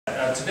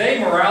Today,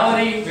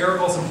 morality,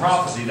 miracles, and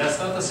prophecy. That's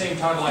not the same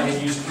title I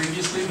had used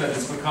previously, but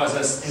it's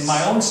because in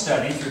my own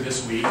study through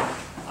this week,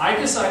 I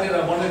decided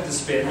I wanted to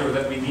spend, or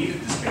that we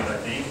needed to spend, I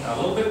think, a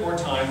little bit more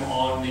time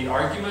on the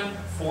argument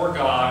for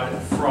God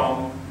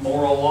from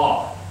moral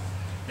law.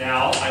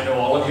 Now, I know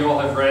all of you all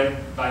have read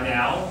by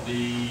now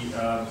the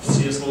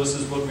C.S.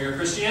 Lewis's book, Mere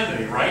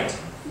Christianity, right?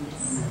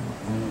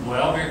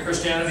 Well, Mere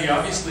Christianity,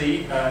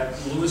 obviously,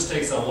 Lewis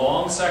takes a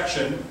long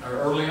section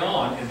early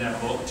on in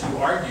that book to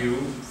argue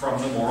from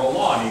the moral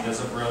law, and he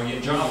does a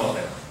brilliant job of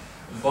it.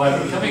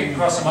 But coming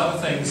across some other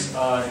things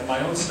in my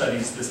own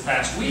studies this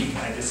past week,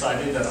 I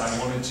decided that I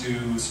wanted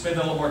to spend a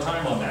little more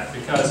time on that,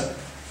 because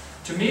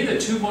to me the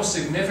two most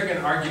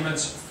significant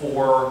arguments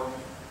for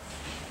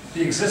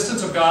the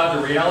existence of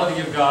God, the reality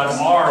of God,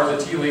 are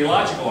the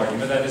teleological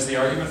argument, that is the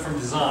argument from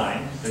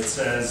design that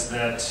says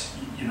that,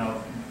 you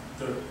know,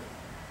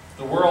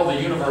 the world,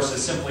 the universe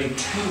is simply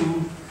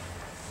too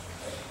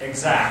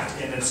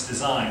exact in its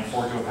design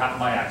for it to have happened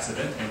by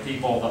accident. And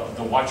people,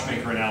 the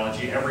watchmaker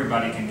analogy,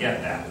 everybody can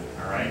get that,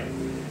 all right?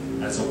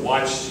 As a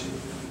watch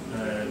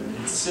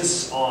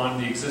insists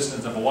on the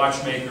existence of a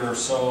watchmaker,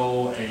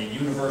 so a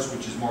universe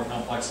which is more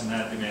complex than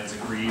that demands a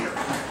creator.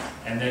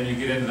 And then you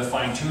get into the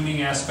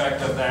fine-tuning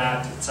aspect of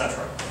that,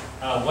 etc.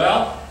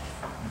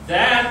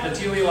 The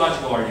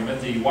teleological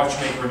argument, the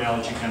watchmaker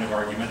analogy kind of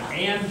argument,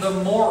 and the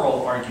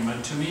moral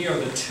argument, to me, are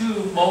the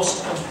two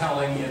most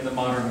compelling in the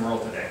modern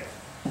world today.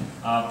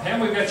 Pam,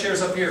 we've got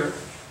chairs up here.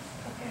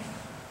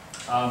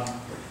 I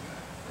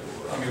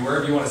mean,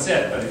 wherever you want to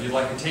sit, but if you'd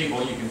like a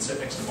table, you can sit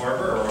next to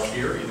Barbara or up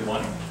here, either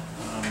one.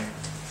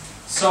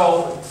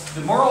 So,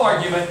 the moral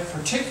argument,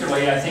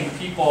 particularly, I think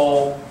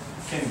people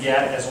can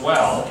get as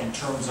well in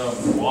terms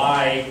of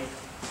why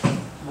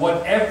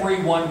what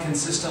everyone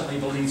consistently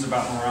believes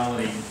about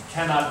morality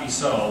cannot be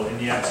so in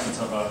the absence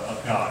of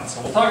God. So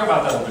we'll talk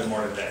about that a little bit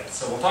more today.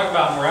 So we'll talk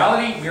about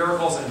morality,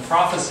 miracles, and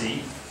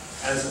prophecy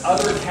as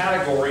other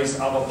categories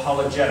of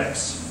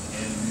apologetics.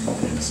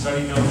 In the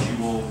study notes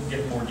you will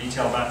get more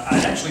detail about it. I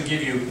actually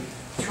give you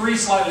three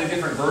slightly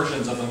different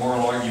versions of the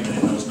moral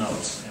argument in those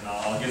notes. And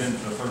I'll get into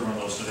the third one of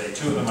those today.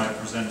 Two of them I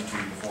presented to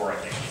you before, I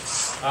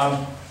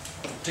think.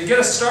 To get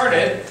us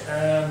started,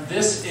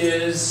 this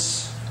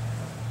is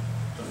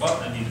the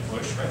button I need to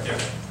push right there.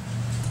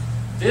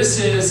 This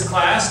is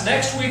class.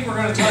 Next week we're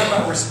going to talk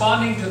about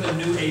responding to the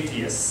new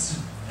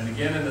atheists. And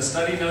again, in the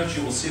study notes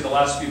you will see the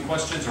last few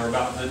questions are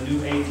about the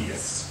new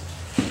atheists.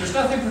 There's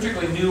nothing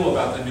particularly new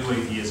about the new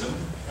atheism.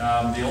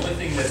 The only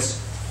thing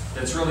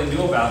that's really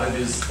new about it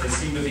is they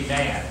seem to be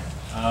mad.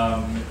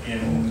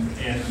 And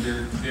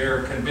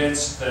they're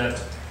convinced that,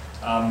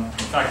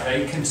 in fact,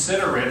 they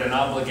consider it an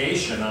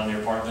obligation on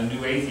their part, the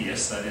new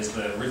atheists, that is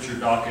the Richard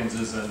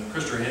Dawkinses and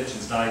Christopher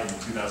Hitchens died in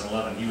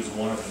 2011. He was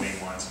one of the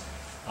main ones.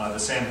 The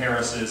Sam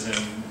Harrises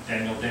and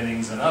Daniel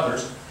Dennings and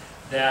others,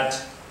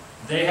 that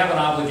they have an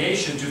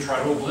obligation to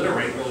try to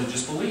obliterate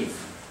religious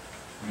belief.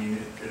 I mean,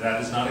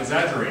 that is not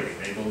exaggerating.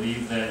 They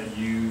believe that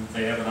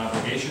they have an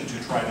obligation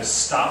to try to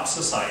stop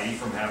society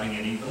from having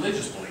any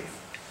religious belief.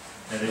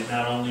 That it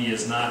not only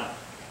is not,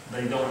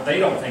 they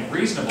don't think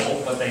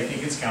reasonable, but they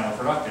think it's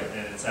counterproductive,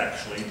 and it's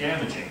actually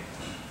damaging.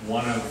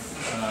 One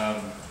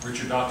of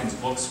Richard Dawkins'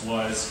 books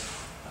was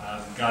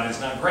God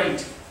is Not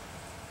Great.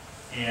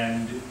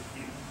 And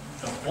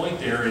the point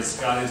there is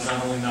God is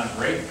not only not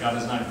great, God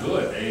is not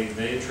good.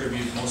 They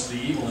attribute most of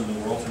the evil in the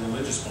world to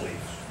religious belief.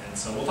 And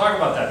so we'll talk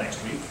about that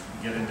next week.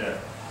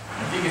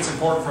 I think it's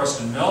important for us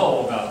to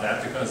know about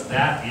that, because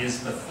that is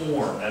the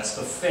form, that's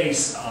the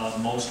face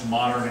of most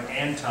modern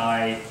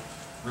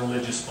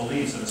anti-religious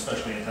beliefs, and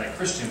especially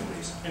anti-Christian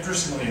beliefs.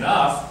 Interestingly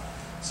enough,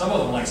 some of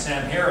them, like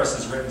Sam Harris,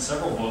 has written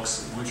several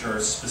books which are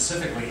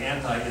specifically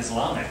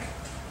anti-Islamic.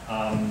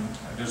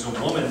 There's a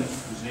woman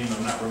whose name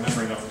I'm not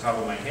remembering off the top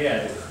of my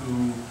head,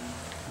 who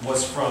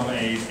was from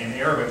an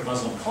Arabic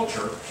Muslim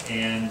culture,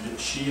 and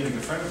she and a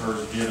good friend of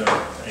hers did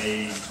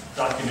a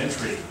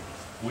documentary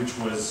which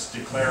was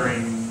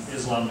declaring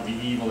Islam to be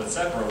evil,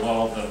 etc.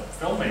 Well, the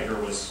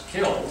filmmaker was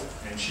killed,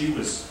 and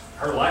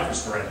her life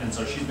was threatened, and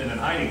so she's been in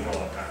hiding for a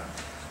long time.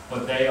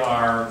 But a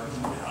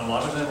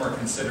lot of them are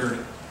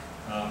considered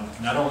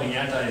not only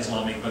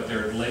anti-Islamic, but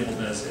they're labeled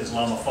as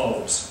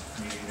Islamophobes,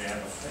 meaning they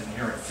have an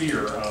inherent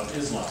fear of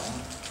Islam.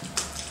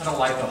 I don't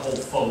like the whole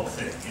phobe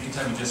thing.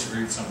 Anytime you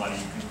disagree with somebody,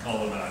 you can call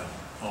them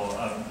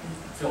a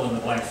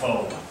fill-in-the-blank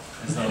phobe.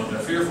 As though they're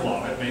fearful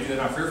of it. Maybe they're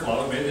not fearful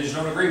of it, maybe they just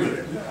don't agree with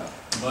it. Yeah.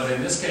 But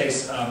in this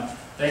case,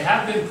 they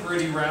have been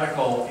pretty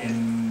radical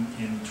in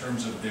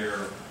terms of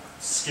their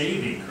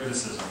scathing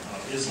criticism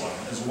of Islam,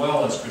 as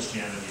well as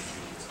Christianity and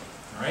Judaism.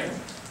 All right?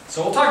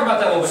 So we'll talk about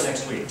that a little bit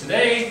next week.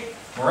 Today,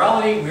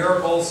 morality,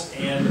 miracles,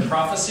 and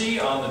prophecy.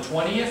 On the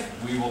 20th,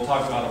 we will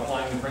talk about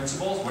applying the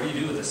principles. What do you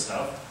do with this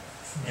stuff?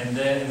 And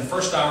then in the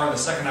first hour and the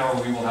second hour,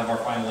 we will have our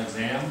final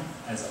exam.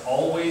 As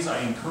always, I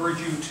encourage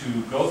you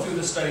to go through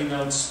the study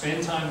notes,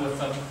 spend time with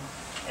them,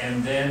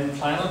 and then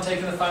plan on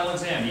taking the final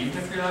exam, even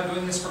if you're not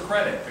doing this for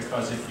credit.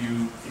 Because if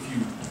you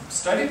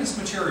study this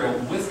material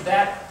with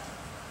that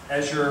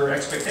as your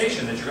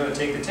expectation that you're going to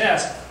take the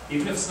test,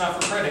 even if it's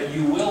not for credit,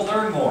 you will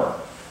learn more.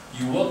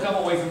 You will come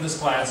away from this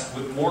class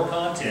with more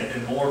content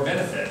and more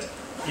benefit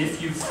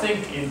if you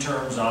think in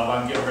terms of,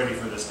 I'm getting ready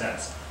for this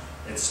test.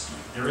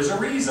 There is a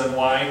reason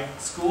why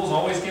schools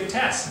always give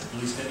tests,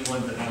 at least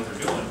anyone that knows what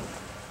they're doing,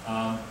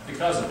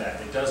 because of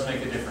that. It does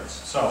make a difference.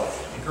 So,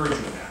 encourage you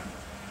in that.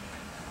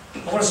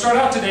 I want to start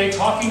out today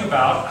talking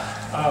about,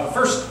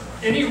 first,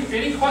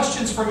 any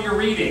questions from your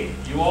reading?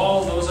 You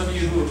all, those of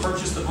you who have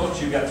purchased the books,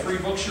 you've got 3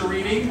 books you're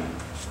reading.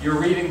 You're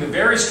reading the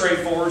very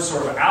straightforward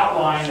sort of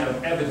outline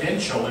of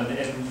evidential, and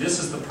this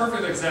is the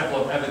perfect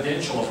example of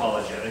evidential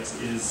apologetics,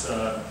 is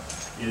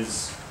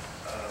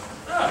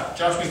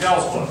Josh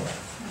McDowell's book.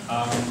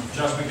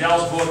 Josh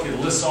McDowell's book, it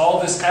lists all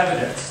this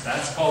evidence.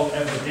 That's called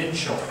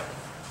evidential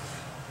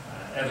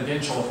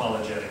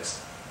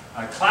apologetics.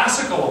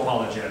 Classical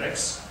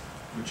apologetics,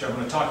 which I'm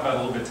going to talk about a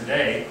little bit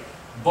today,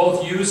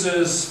 both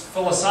uses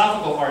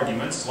philosophical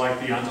arguments, like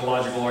the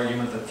ontological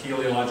argument, the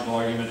teleological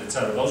argument,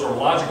 etc. Those are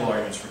logical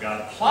arguments for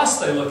God. Plus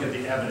they look at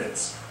the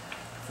evidence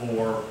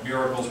for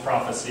miracles,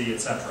 prophecy,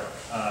 etc.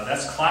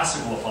 That's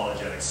classical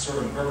apologetics, sort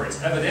of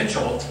incorporates.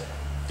 Evidential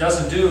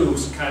doesn't do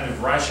kind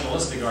of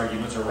rationalistic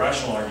arguments or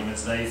rational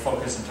arguments. They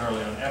focus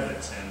entirely on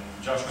evidence, and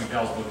Josh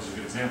McDowell's book is a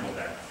good example of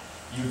that.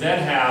 You then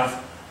have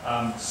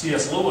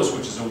C.S. Lewis,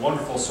 which is a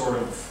wonderful sort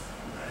of,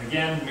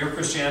 again, Mere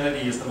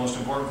Christianity is the most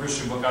important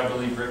Christian book, I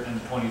believe, written in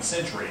the 20th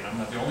century, and I'm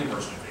not the only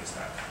person who thinks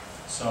that.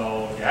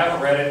 So if you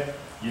haven't read it,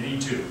 you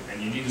need to,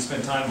 and you need to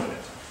spend time with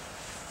it.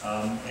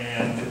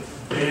 And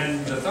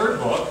then the third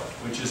book,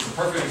 which is the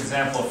perfect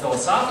example of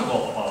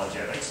philosophical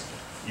apologetics,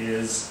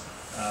 is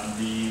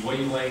the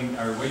William Lane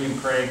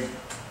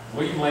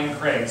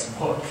Craig's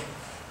book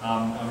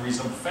on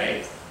reasonable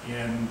faith.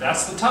 And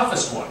that's the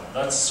toughest one.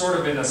 That's sort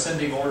of in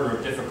ascending order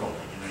of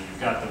difficulty. You know,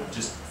 you've got the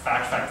just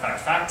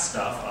fact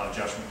stuff of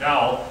Josh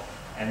McDowell,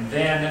 and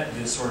then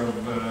this sort of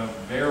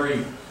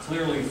very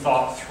clearly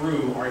thought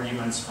through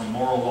arguments from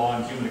moral law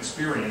and human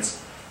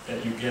experience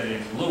that you get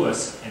in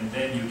Lewis, and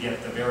then you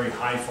get the very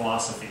high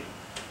philosophy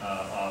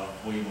of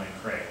William Lane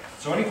Craig.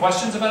 So any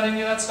questions about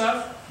any of that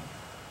stuff?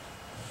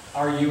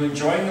 Are you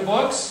enjoying the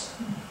books?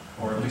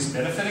 Or at least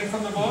benefiting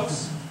from the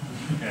books?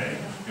 Okay,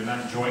 if you're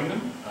not enjoying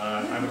them,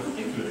 I would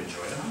think you would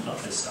enjoy them. I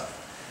love this stuff.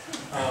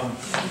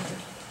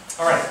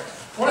 All right.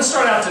 I want to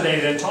start out today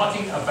then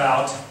talking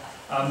about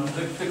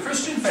the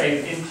Christian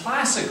faith in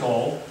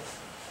classical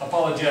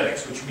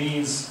apologetics, which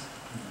means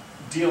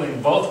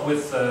dealing both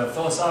with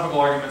philosophical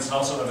arguments and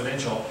also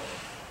evidential.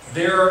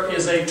 There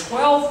is a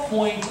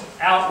 12-point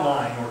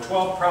outline or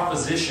 12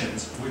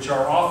 propositions which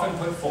are often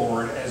put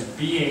forward as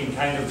being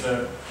kind of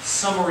the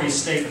summary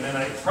statement, and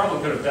I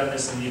probably could have done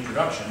this in the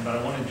introduction, but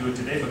I want to do it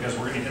today because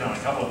we're going to hit on a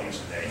couple of these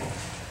today.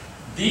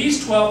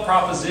 These 12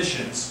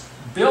 propositions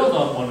build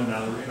on one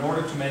another in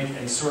order to make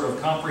a sort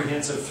of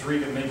comprehensive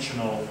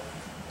three-dimensional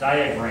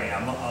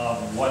diagram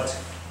of what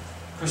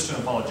Christian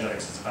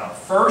apologetics is about.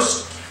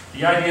 First,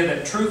 the idea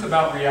that truth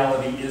about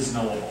reality is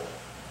knowable.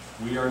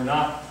 We are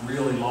not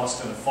really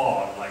lost in a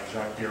fog like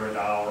Jacques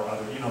Derrida or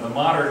other, the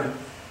modern,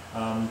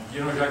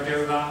 you know Jacques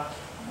Derrida?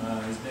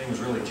 His name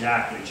was really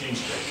Jack, but he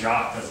changed it to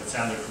Jacques because it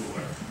sounded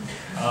cooler.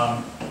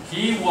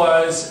 He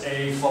was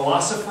a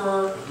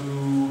philosopher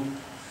who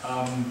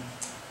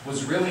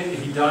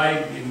he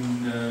died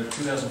in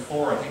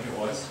 2004, I think it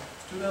was.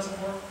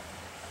 2004?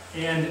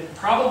 And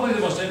probably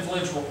the most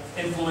influential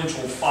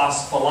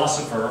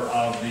philosopher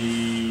of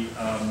the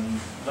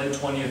late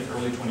 20th,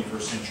 early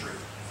 21st century.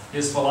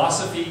 His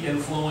philosophy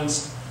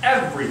influenced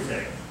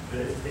everything.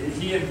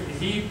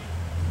 He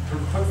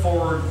put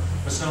forward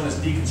what's known as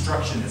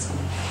deconstructionism.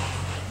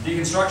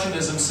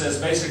 Deconstructionism says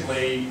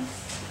basically,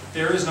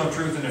 there is no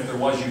truth, and if there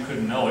was, you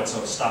couldn't know it,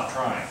 so stop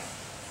trying.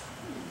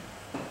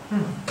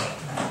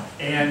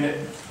 And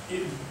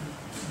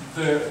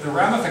the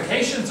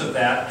ramifications of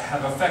that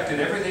have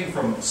affected everything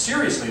from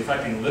seriously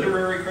affecting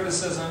literary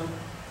criticism,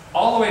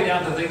 all the way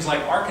down to things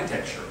like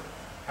architecture.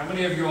 How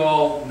many of you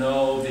all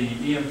know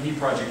the EMP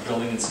project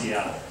building in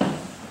Seattle?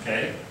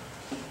 Okay?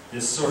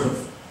 This sort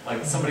of,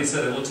 like somebody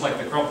said, it looks like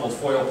the crumpled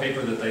foil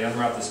paper that they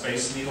unwrap the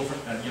Space Needle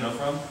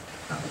from.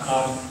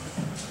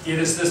 It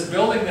is this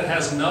building that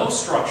has no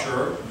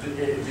structure,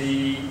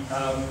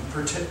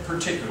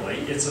 particularly.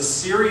 It's a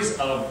series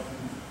of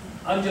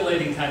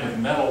undulating kind of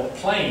metal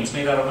planes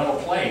made out of metal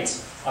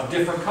plates of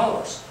different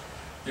colors.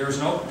 There's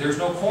no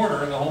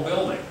corner in the whole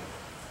building.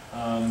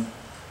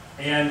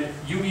 And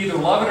you either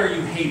love it or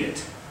you hate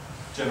it,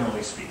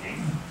 generally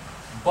speaking.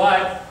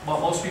 But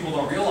what most people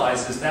don't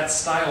realize is that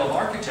style of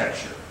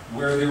architecture,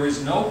 where there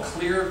is no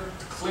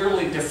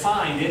clearly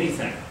defined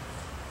anything.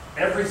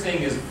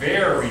 Everything is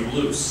very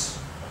loose.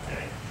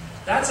 Okay?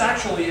 That's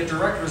actually a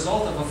direct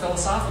result of a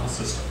philosophical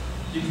system,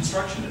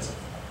 deconstructionism,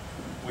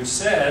 which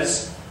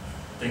says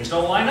things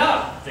don't line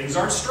up, things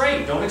aren't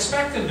straight, don't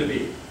expect them to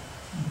be.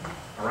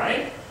 All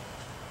right?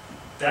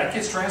 That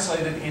gets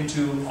translated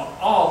into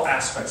all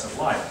aspects of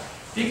life.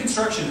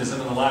 Deconstructionism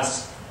in the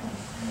last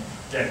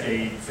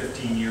decade,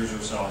 15 years or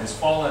so, has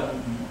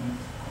fallen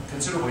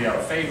considerably out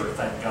of favor,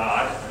 thank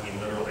God. I mean,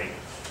 literally.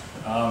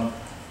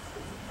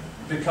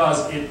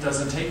 because it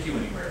doesn't take you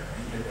anywhere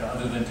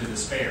other than to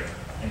despair.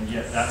 And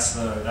yet that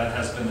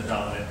has been the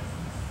dominant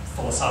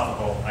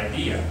philosophical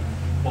idea.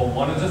 Well,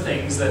 one of the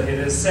things that it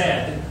has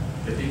said,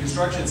 that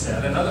deconstruction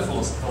said, and other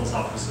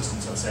philosophical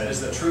systems have said, is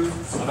that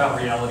truth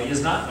about reality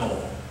is not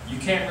knowable. You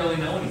can't really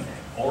know anything,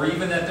 or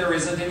even that there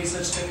isn't any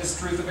such thing as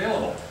truth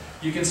available.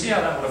 You can see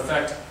how that would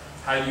affect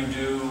how you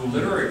do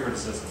literary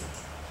criticism.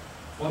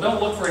 Well,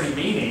 don't look for any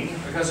meaning,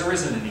 because there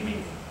isn't any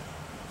meaning.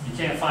 You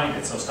can't find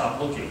it, so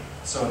stop looking.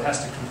 So it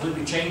has to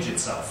completely change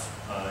itself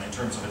in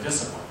terms of a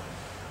discipline.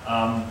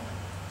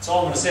 That's all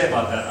I'm going to say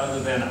about that, other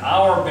than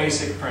our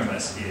basic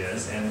premise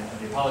is, and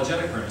the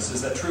apologetic premise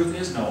is, that truth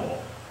is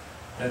knowable.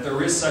 That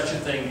there is such a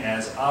thing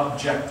as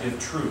objective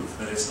truth,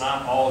 that it's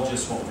not all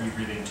just what we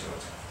read into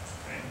it.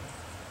 Okay?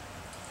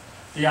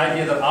 The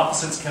idea that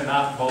opposites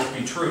cannot both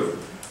be true.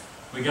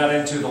 We got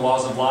into the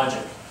laws of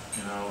logic.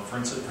 You know, for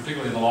instance,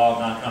 particularly the law of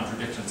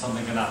non-contradiction.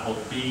 Something cannot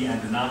both be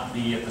and not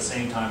be at the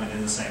same time and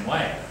in the same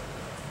way.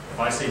 If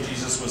I say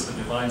Jesus was the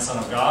divine Son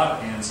of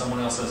God and someone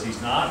else says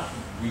he's not,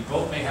 we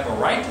both may have a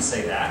right to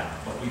say that,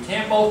 but we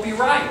can't both be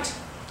right.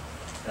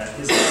 That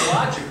is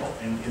illogical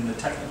in the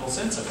technical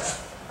sense of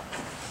that.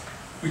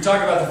 We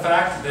talk about the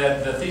fact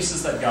that the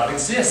thesis that God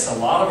exists. A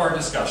lot of our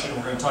discussion,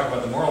 we're going to talk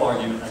about the moral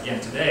argument again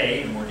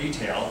today in more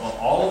detail, but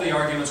all of the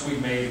arguments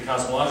we've made, the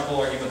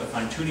cosmological argument, the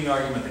fine-tuning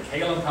argument, the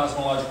Kalam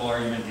cosmological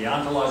argument, the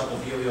ontological,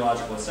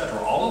 teleological, etc.,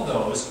 all of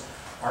those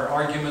are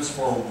arguments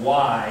for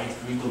why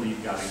we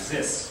believe God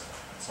exists.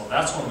 So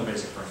that's one of the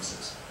basic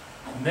premises.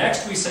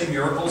 Next, we say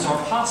miracles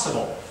are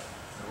possible.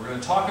 And we're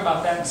going to talk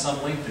about that in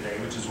some length today,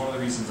 which is one of the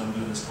reasons I'm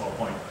doing this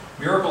 12-point.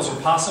 Miracles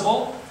are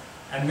possible.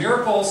 And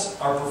miracles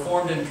are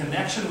performed in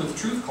connection with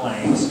truth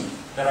claims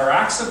that are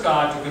acts of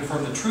God to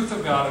confirm the truth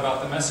of God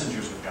about the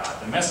messengers of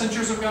God. The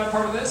messengers of God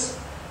part of this,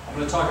 I'm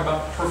going to talk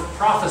about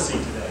prophecy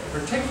today,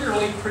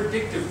 particularly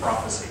predictive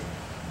prophecy.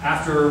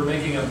 After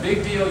making a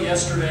big deal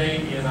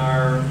yesterday in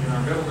our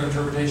biblical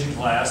interpretation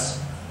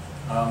class,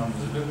 it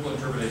was a biblical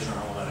interpretation on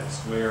apologetics,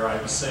 where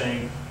I was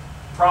saying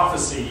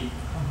prophecy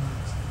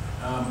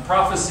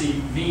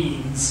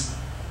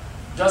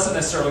doesn't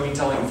necessarily mean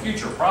telling the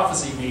future.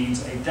 Prophecy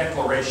means a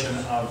declaration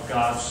of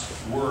God's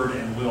word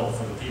and will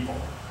for the people.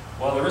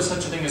 Well, there is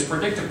such a thing as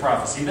predictive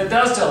prophecy that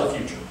does tell the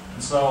future.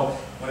 And so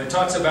when it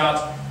talks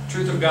about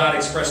truth of God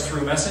expressed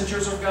through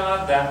messengers of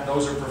God,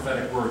 those are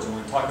prophetic words. And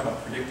we're going to talk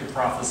about predictive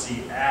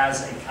prophecy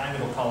as a kind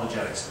of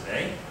apologetics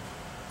today.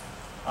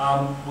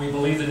 We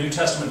believe the New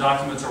Testament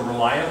documents are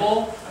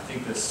reliable. I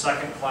think the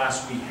second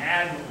class we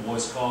had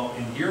was called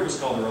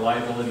the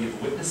reliability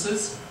of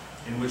witnesses,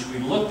 in which we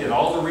looked at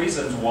all the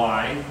reasons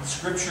why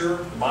Scripture,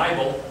 the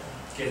Bible,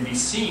 can be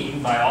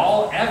seen by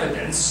all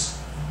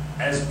evidence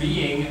as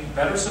being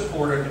better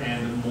supported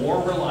and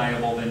more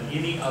reliable than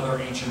any other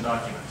ancient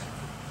document,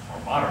 or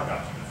modern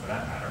document for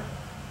that matter.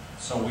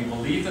 So we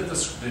believe that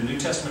the New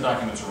Testament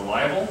documents are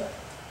reliable.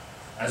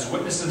 As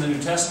witnessed in the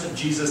New Testament,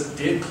 Jesus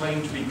did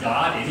claim to be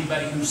God.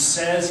 Anybody who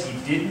says he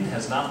didn't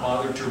has not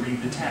bothered to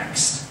read the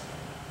text.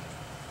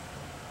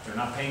 They're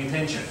not paying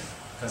attention,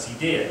 because he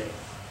did.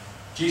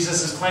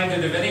 Jesus' claim to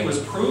divinity was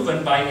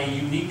proven by a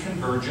unique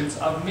convergence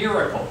of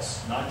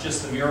miracles. Not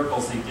just the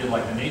miracles that he did,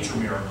 like the nature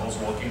miracles,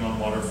 walking on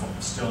water,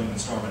 stilling the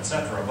storm,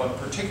 etc., but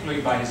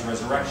particularly by his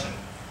resurrection.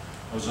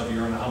 Those of you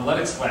who are in the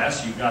homiletics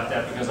class, you got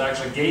that because I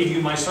actually gave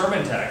you my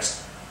sermon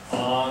text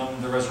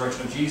on the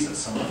resurrection of Jesus.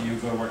 Some of you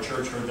who go to our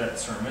church heard that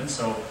sermon.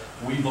 So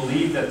we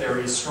believe that there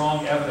is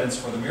strong evidence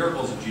for the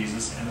miracles of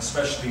Jesus, and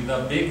especially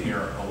the big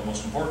miracle, the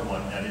most important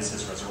one, that is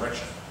his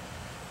resurrection.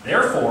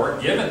 Therefore,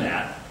 given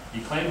that, he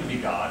claimed to be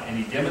God, and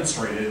he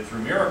demonstrated through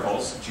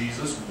miracles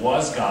Jesus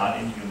was God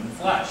in human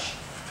flesh.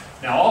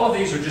 Now, all of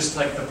these are just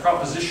like the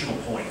propositional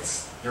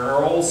points. There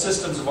are whole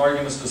systems of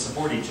arguments to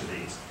support each of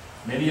these.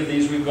 Many of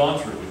these we've gone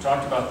through. We've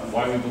talked about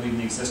why we believe in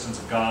the existence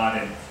of God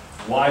and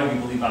why we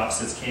believe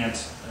opposites can't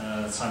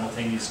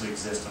simultaneously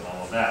exist and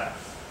all of that.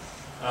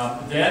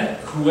 Then,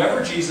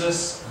 whatever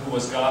Jesus who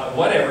was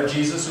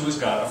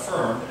God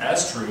affirmed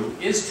as true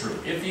is true.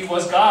 If he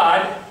was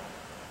God,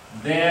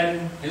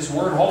 then his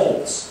word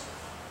holds.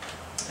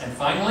 And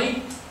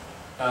finally,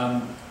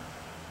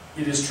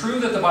 it is true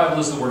that the Bible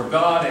is the Word of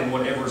God, and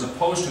whatever is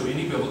opposed to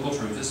any biblical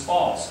truth is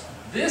false.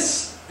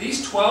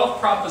 These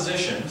 12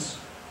 propositions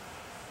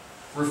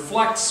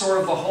reflect sort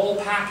of the whole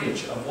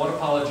package of what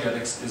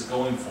apologetics is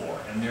going for.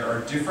 And there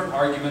are different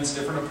arguments,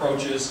 different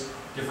approaches,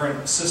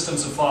 different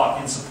systems of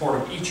thought in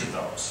support of each of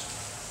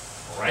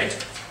those. All right?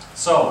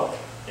 So,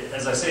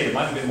 as I say, it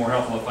might have been more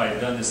helpful if I had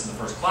done this in the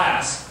first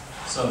class,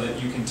 so that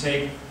you can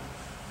take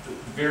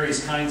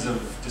various kinds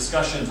of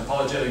discussions,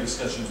 apologetic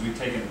discussions we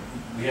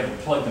haven't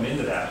plugged them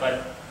into that,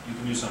 but you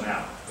can do so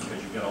now,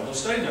 because you've got all those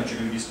study notes you're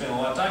going to be spending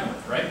a lot of time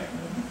with, right?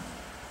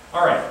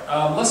 All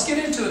right, let's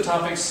get into the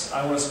topics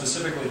I want to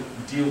specifically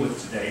deal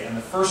with today, and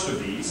the first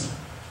of these,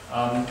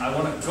 I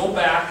want to go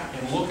back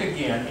and look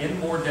again in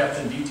more depth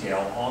and detail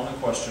on the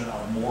question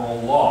of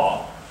moral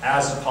law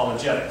as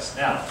apologetics.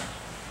 Now,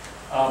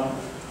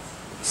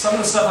 some of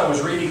the stuff I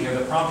was reading here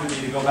that prompted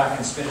me to go back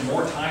and spend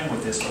more time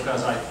with this,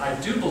 because I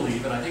do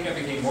believe, and I think I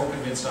became more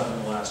convinced of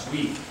in the last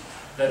week,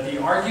 that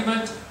the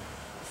argument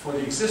for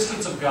the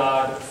existence of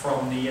God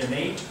from the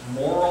innate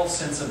moral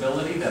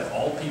sensibility that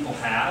all people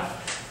have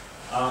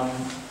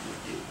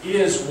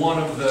is one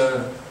of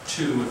the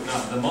two, if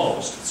not the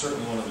most, it's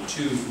certainly one of the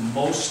two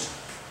most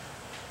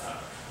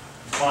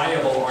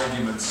viable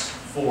arguments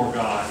for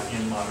God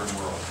in modern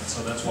world. And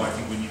so that's why I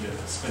think we need to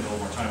spend a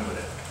little more time with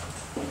it.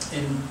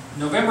 In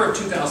November of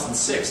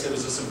 2006, there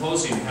was a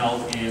symposium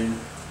held in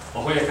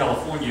La Jolla,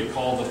 California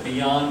called the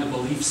Beyond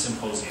Belief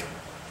Symposium.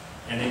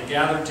 And it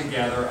gathered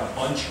together a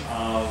bunch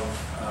of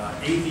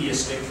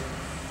atheistic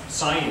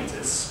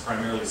scientists,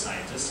 primarily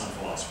scientists, some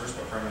philosophers,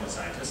 but primarily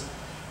scientists.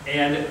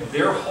 And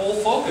their whole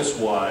focus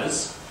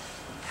was,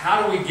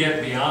 how do we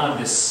get beyond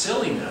this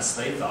silliness,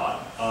 they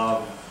thought,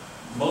 of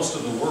most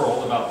of the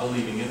world about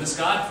believing in this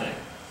God thing?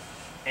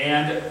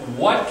 And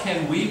what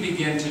can we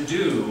begin to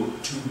do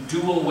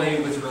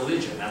away with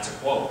religion? That's a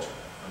quote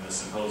from the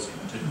symposium,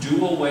 to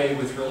do away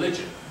with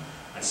religion.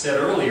 I said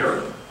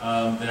earlier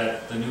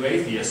that the new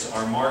atheists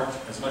are marked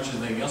as much as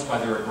anything else by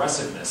their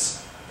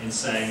aggressiveness in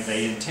saying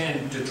they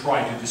intend to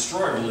try to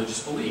destroy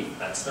religious belief.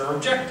 That's their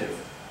objective,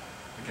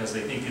 because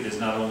they think it is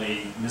not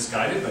only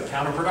misguided but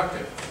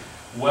counterproductive.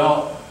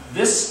 Well,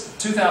 this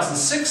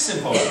 2006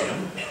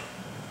 symposium,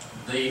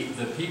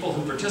 the people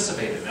who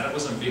participated, and it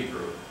wasn't a big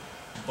group,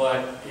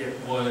 but it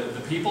was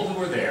the people who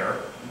were there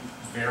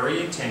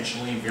very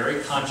intentionally,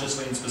 very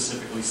consciously and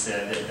specifically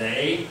said that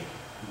they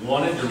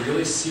wanted to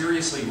really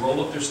seriously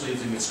roll up their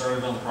sleeves and get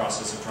started on the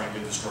process of trying to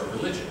destroy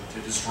religion, to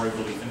destroy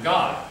belief in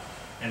God.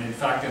 And in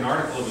fact, an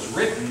article that was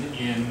written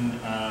in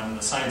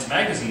the Science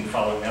magazine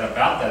following that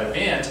about that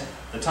event,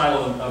 the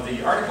title of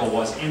the article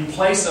was, "In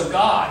Place of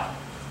God."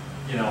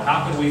 You know,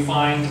 how can we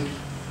find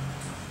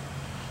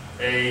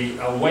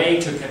a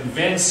way to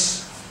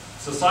convince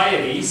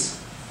societies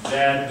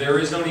that there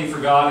is no need for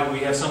God and we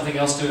have something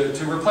else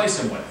to replace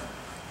Him with?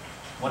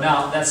 Well,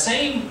 now, that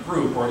same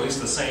group, or at least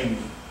the same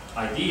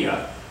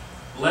idea,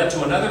 led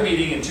to another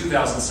meeting in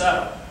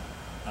 2007.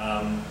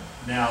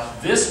 Now,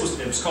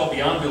 it was called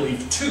Beyond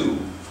Belief 2,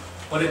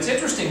 but it's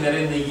interesting that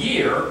in the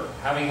year,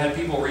 having had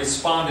people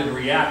respond and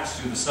react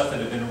to the stuff that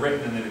had been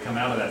written and that had come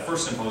out of that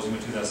first symposium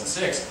in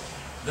 2006,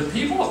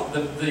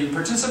 the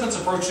participants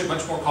approached it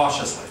much more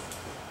cautiously.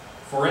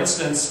 For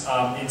instance,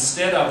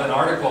 instead of an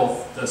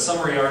article, the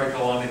summary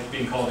article on it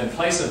being called "In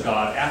Place of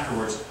God,"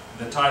 afterwards,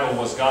 the title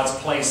was "God's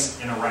Place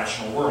in a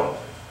Rational World."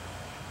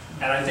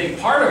 And I think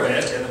part of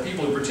it, and the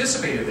people who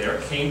participated there,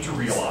 came to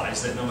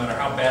realize that no matter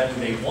how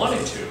badly they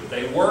wanted to,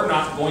 they were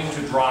not going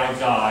to drive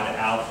God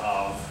out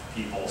of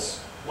people's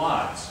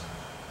lives.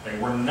 They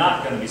were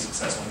not going to be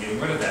successful in getting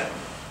rid of that.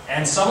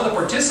 And some of the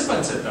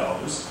participants at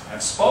those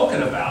have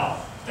spoken about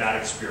that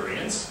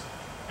experience.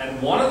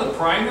 And one of the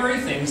primary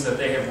things that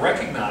they have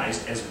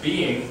recognized as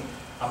being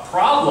a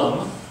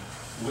problem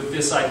with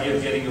this idea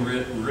of getting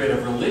rid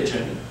of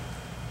religion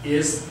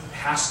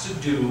has to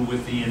do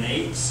with the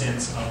innate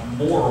sense of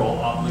moral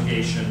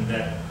obligation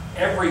that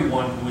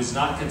everyone who is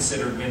not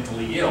considered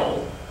mentally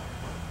ill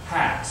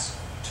has,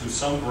 to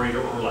some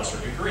greater or lesser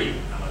degree.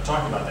 I'm going to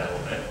talk about that a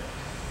little bit.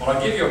 But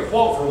I'll give you a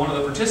quote from one of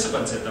the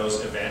participants at those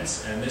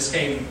events, and this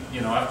came,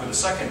 after the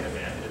second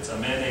event. It's a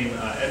man named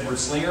Edward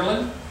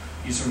Slingerland.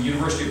 He's from the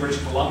University of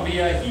British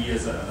Columbia. He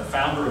is the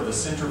founder of the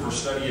Center for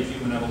Study of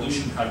Human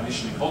Evolution,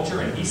 Cognition, and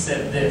Culture, and he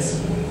said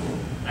this.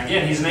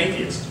 Again, he's an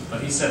atheist,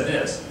 but he said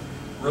this: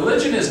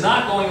 "Religion is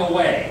not going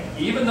away.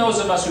 Even those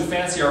of us who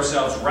fancy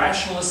ourselves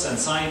rationalists and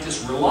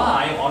scientists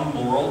rely on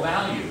moral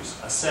values,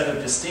 a set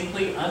of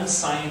distinctly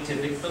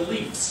unscientific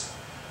beliefs.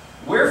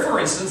 Where, for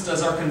instance,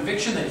 does our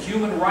conviction that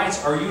human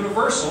rights are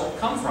universal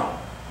come from?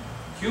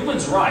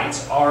 Humans'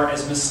 rights are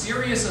as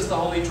mysterious as the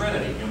Holy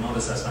Trinity." You'll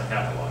notice that's not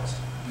capitalized.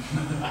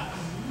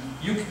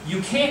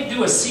 You can't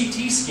do a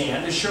CT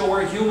scan to show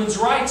where humans'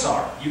 rights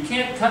are. You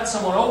can't cut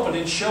someone open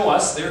and show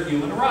us their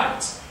human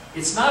rights.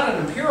 It's not an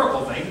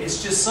empirical thing,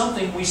 it's just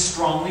something we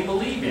strongly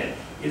believe in.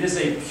 It is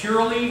a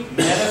purely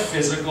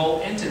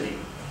metaphysical entity.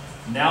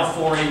 Now,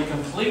 for a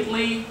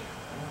completely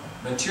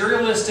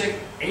materialistic,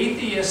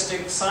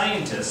 atheistic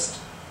scientist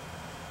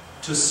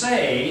to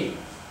say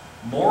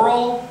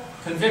moral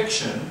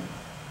conviction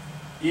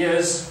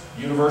is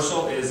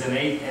universal, is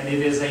innate, and it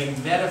is a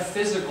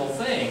metaphysical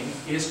thing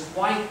is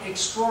quite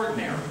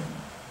extraordinary.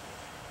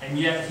 And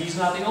yet, he's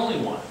not the only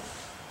one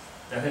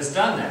that has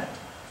done that.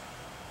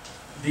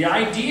 The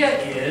idea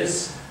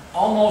is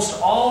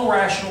almost all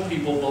rational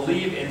people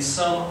believe in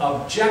some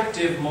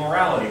objective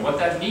morality. What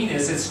that means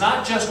is it's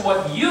not just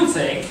what you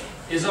think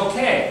is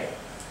okay.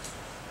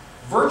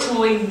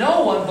 Virtually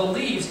no one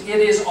believes it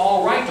is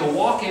all right to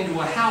walk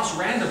into a house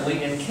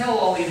randomly and kill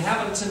all the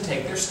inhabitants and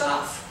take their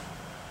stuff.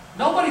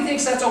 Nobody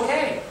thinks that's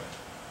okay.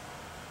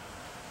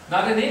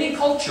 Not in any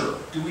culture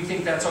do we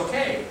think that's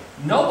okay.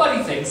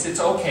 Nobody thinks it's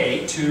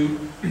okay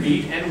to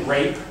beat and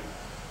rape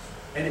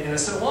an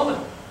innocent woman.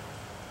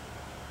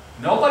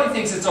 Nobody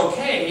thinks it's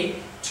okay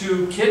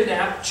to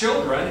kidnap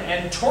children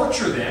and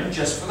torture them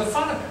just for the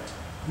fun of it.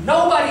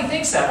 Nobody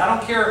thinks that. I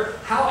don't care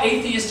how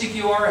atheistic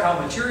you are, how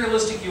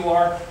materialistic you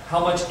are, how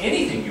much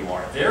anything you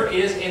are. There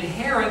is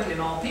inherent in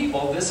all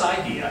people this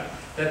idea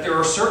that there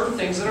are certain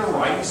things that are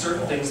right and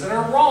certain things that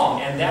are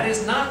wrong, and that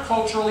is not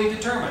culturally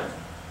determined.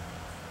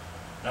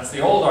 That's the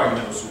old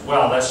argument was,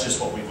 well, that's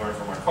just what we learned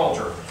from our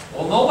culture.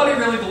 Well, nobody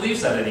really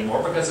believes that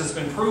anymore because it's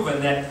been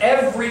proven that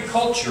every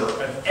culture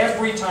at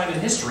every time in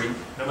history,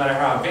 no matter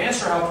how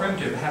advanced or how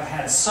primitive, have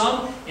had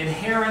some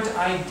inherent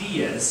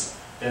ideas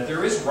that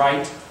there is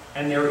right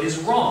and there is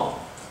wrong.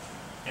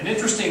 An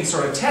interesting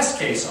sort of test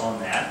case on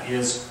that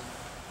is,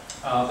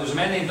 there's a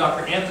man named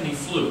Dr. Anthony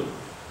Flew.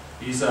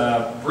 He's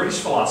a British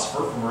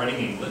philosopher from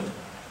Reading, England,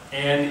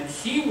 and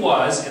he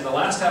was, in the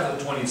last half of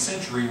the 20th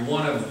century,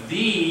 one of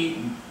the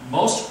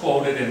most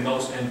quoted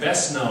and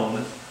best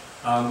known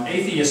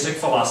atheistic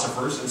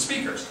philosophers and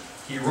speakers.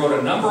 He wrote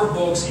a number of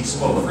books. He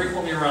spoke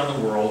frequently around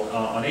the world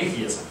on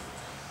atheism.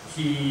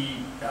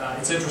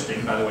 It's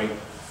interesting, by the way,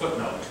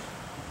 footnote.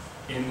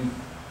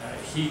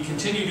 He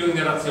continued doing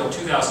that up until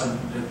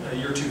the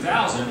year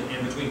 2000,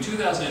 and between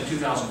 2000 and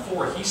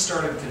 2004, he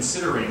started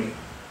considering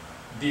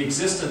the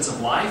existence of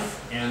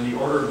life and the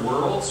ordered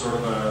world, sort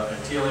of a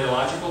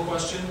teleological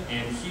question,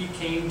 and he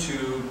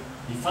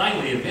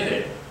finally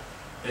admitted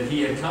that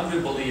he had come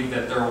to believe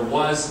that there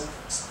was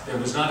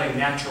not a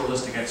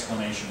naturalistic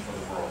explanation for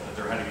the world, that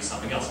there had to be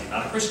something else. He's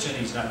not a Christian,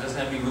 doesn't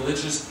have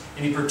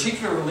any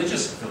particular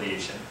religious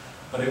affiliation,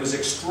 but it was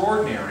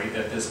extraordinary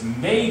that this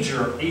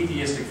major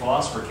atheistic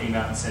philosopher came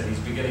out and said he's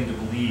beginning to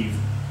believe,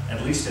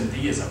 at least in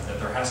theism, that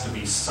there has to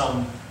be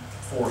some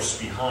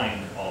force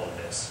behind all of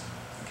this.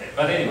 Okay,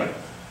 but anyway,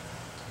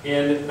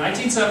 in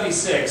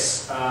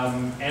 1976,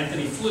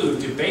 Anthony Flew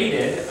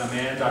debated a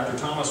man, Dr.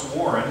 Thomas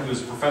Warren, who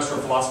was a professor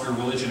of philosophy of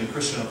religion and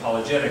Christian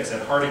apologetics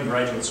at Harding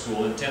Graduate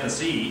School in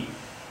Tennessee.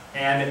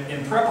 And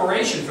in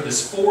preparation for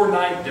this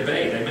 4-night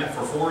debate, they met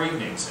for 4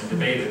 evenings and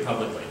debated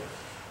publicly.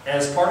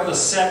 As part of the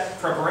set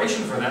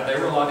preparation for that, they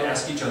were allowed to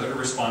ask each other to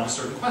respond to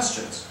certain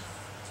questions.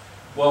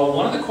 Well,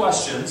 one of the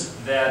questions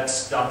that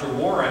Dr.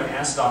 Warren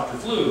asked Dr.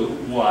 Flew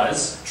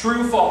was,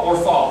 true or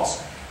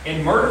false?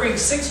 In murdering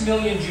 6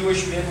 million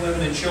Jewish men,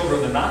 women, and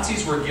children, the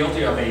Nazis were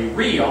guilty of a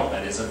real,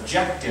 that is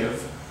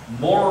objective,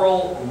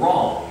 moral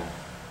wrong.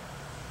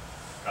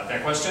 Got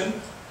that question?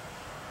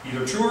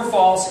 Either true or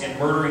false, in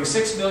murdering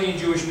 6 million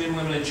Jewish men,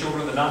 women, and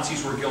children, the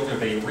Nazis were guilty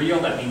of a real,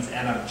 that means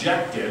an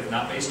objective,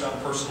 not based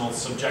on personal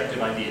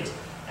subjective ideas,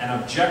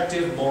 an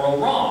objective moral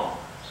wrong.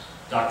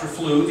 Dr.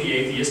 Flew, the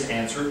atheist,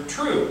 answered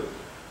true.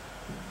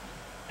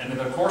 And in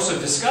the course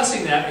of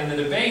discussing that in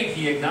the debate,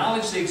 he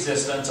acknowledged the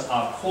existence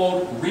of,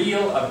 quote,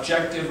 real,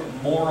 objective,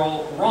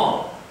 moral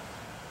wrong,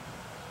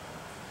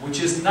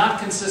 which is not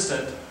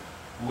consistent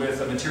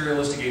with a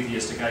materialistic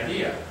atheistic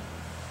idea.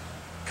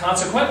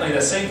 Consequently,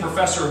 the same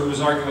professor who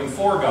was arguing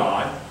for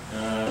God,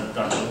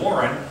 Dr.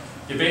 Warren,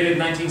 debated in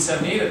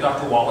 1978 at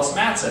Dr. Wallace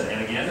Matson.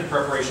 And again, in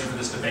preparation for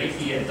this debate,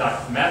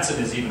 Dr.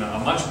 Matson is even a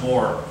much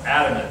more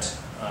adamant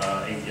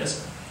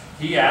atheist.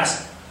 He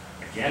asked,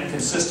 again,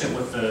 consistent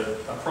with the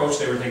approach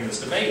they were taking in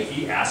this debate,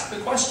 he asked the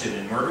question,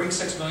 in murdering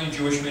 6 million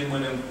Jewish men,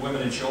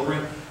 women, and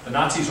children, the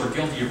Nazis were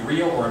guilty of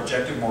real or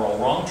objective moral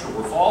wrong, true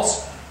or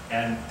false?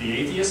 And the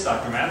atheist,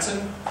 Dr.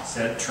 Matson,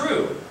 said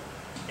true.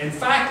 In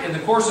fact, in the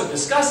course of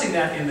discussing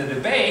that in the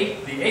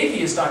debate, the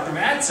atheist, Dr.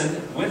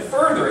 Matson, went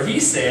further. He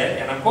said,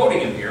 and I'm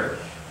quoting him here,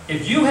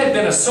 if you had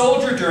been a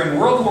soldier during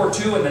World War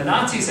II and the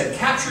Nazis had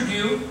captured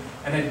you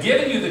and had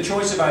given you the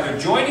choice of either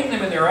joining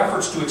them in their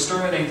efforts to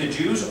exterminate the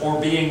Jews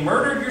or being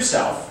murdered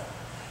yourself,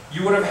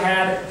 you would have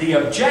had the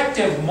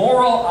objective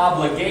moral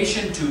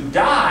obligation to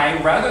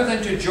die rather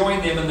than to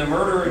join them in the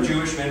murder of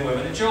Jewish men,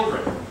 women, and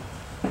children.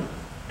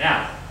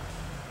 Now,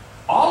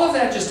 all of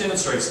that just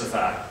demonstrates the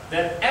fact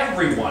that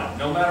everyone,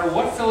 no matter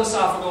what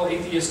philosophical,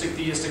 atheistic,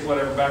 theistic,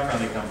 whatever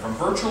background they come from,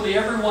 virtually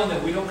everyone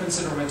that we don't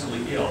consider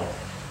mentally ill,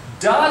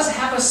 does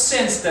have a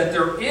sense that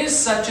there is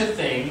such a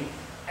thing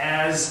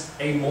as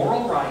a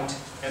moral right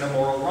and a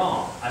moral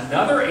wrong.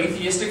 Another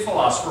atheistic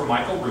philosopher,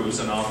 Michael Ruse,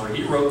 an author,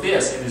 he wrote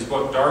this in his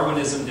book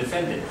Darwinism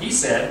Defended. He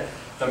said,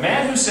 the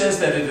man who says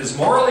that it is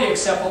morally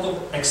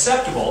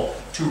acceptable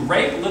to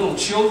rape little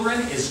children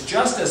is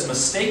just as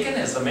mistaken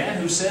as the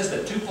man who says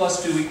that 2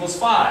 + 2 =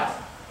 5.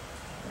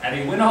 And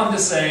he went on to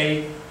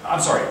say,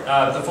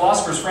 the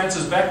philosophers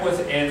Francis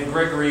Beckwith and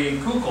Gregory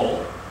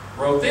Kukl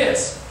wrote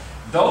this,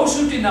 those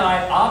who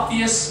deny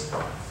obvious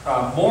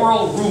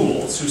moral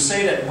rules, who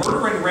say that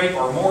murder and rape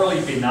are morally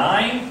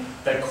benign,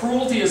 that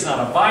cruelty is not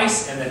a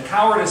vice, and that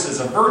cowardice is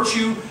a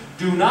virtue,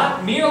 do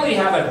not merely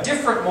have a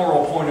different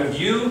moral point of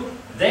view,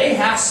 they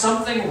have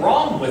something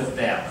wrong with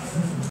them.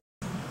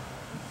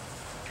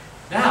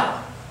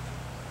 Now,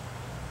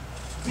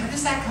 where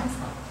does that come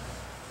from?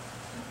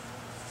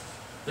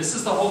 This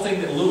is the whole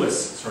thing that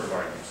Lewis sort of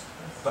argues.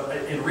 But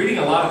in reading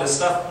a lot of this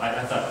stuff,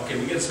 I thought, okay,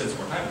 we got to spend some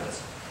more time with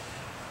this.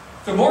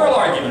 The moral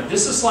argument,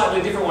 this is a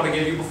slightly different one I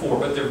gave you before,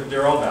 but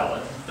they're all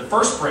valid. The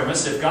first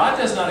premise, if God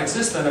does not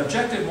exist, then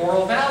objective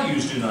moral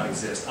values do not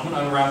exist. I'm going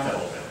to unwrap that a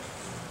little bit.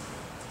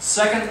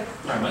 Second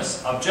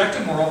premise,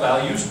 objective moral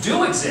values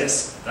do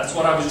exist. That's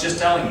what I was just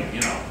telling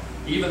you,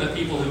 Even the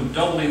people who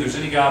don't believe there's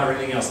any God or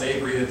anything else, they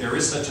agree that there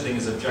is such a thing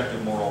as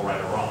objective moral right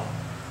or wrong.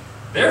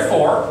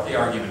 Therefore, the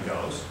argument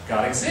goes,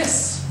 God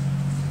exists.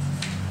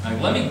 Now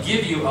let me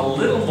give you a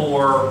little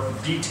more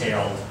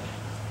detailed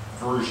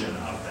version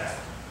of that.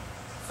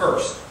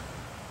 First,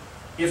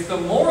 if the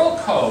moral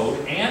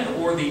code and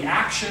or the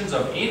actions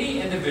of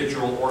any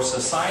individual or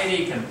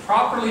society can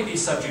properly be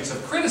subjects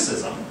of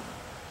criticism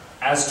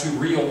as to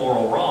real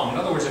moral wrong, in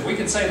other words, if we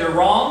can say they're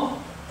wrong,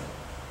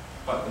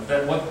 but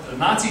that what the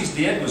Nazis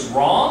did was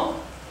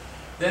wrong,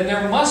 then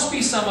there must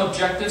be some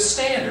objective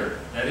standard,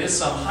 that is,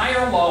 some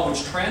higher law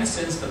which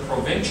transcends the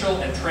provincial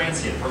and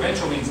transient.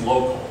 Provincial means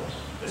local.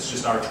 It's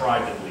just our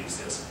tribe that believes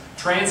this.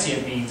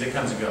 Transient means it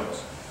comes and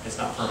goes. It's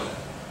not permanent.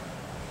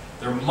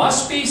 There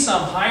must be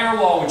some higher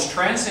law which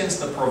transcends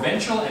the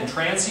provincial and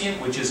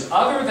transient, which is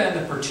other than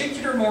the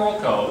particular moral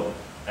code,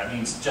 that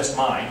means just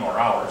mine or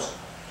ours,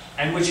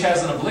 and which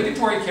has an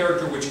obligatory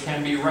character which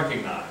can be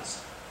recognized.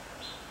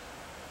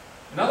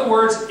 In other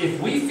words, if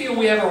we feel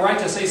we have a right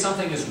to say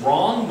something is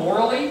wrong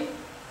morally,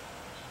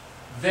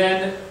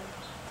 then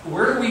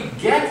where do we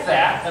get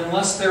that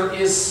unless there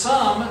is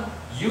some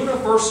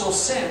universal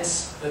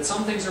sense that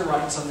some things are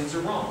right and some things are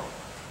wrong?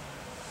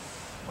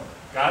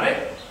 Got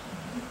it?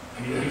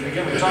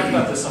 Again, we've talked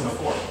about this some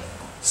before.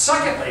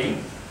 Secondly,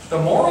 the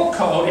moral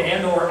code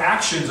and or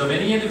actions of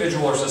any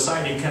individual or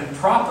society can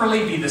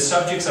properly be the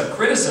subjects of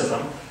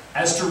criticism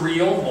as to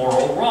real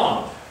moral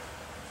wrong.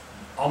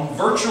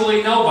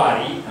 Virtually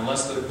nobody,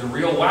 unless the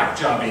real whack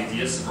job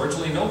atheists,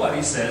 virtually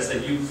nobody says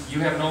that you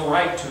have no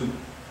right to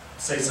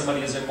say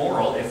somebody is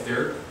immoral if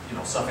they're,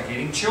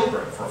 suffocating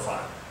children for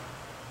fun.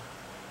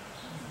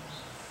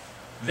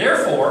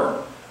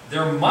 Therefore,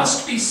 there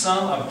must be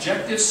some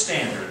objective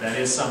standard, that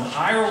is, some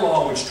higher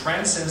law which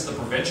transcends the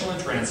provincial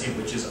and transient,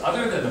 which is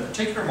other than the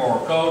particular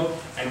moral code,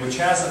 and which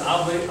has an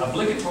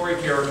obligatory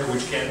character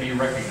which can be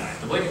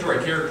recognized.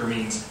 Obligatory character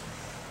means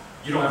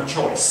you don't have a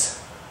choice.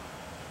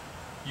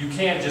 You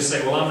can't just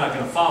say, well, I'm not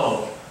going to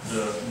follow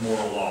the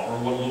moral law, or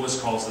what Lewis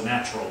calls the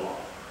natural law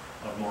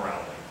of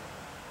morality.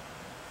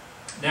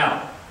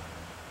 Now,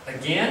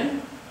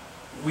 again,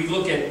 we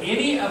look at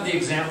any of the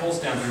examples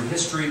down through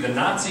history. The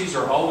Nazis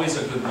are always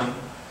a good one.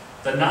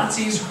 The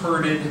Nazis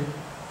herded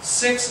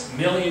 6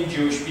 million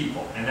Jewish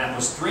people, and that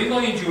was 3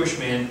 million Jewish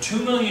men,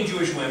 2 million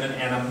Jewish women,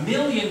 and 1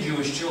 million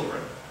Jewish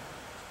children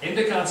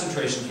into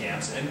concentration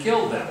camps and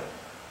killed them.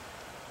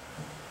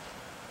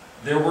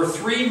 There were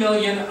 3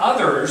 million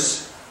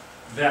others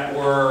that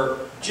were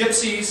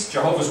gypsies,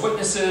 Jehovah's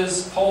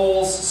Witnesses,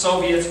 Poles,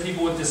 Soviets,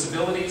 people with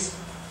disabilities,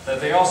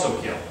 that they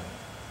also killed.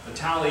 The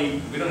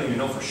tally, we don't even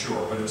know for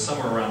sure, but it was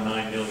somewhere around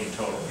 9 million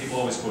total. People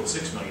always quote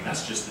 6 million,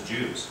 that's just the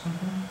Jews.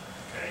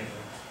 Okay?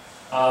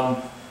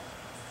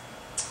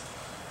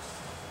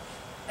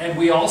 And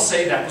we all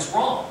say that was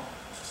wrong.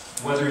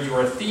 Whether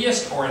you're a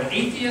theist or an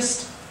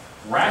atheist,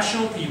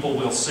 rational people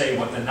will say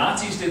what the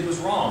Nazis did was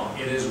wrong.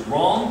 It is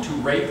wrong to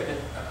rape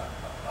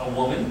a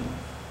woman,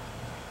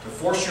 to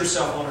force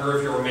yourself on her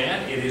if you're a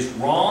man. It is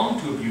wrong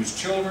to abuse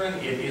children.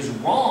 It is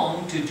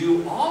wrong to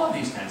do all of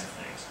these kinds of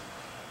things.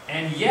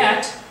 And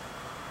yet,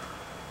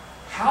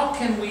 how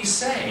can we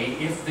say,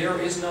 if there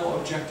is no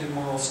objective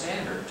moral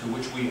standard to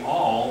which we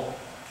all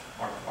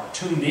are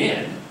tuned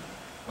in,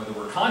 whether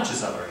we're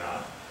conscious of it or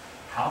not,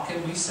 how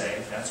can we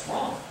say that's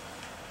wrong?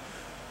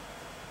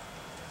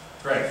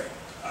 Greg?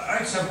 I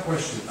just have a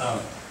question.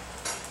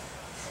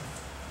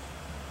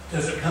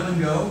 Does it come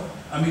and go?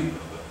 I mean,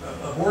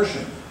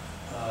 abortion.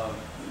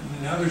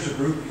 Now there's a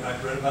group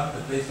I've read about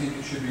that they think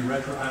it should be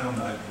I don't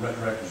know if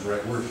retroactive is the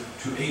right word,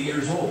 to 8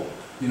 years old.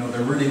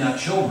 They're really not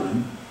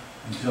children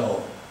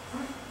until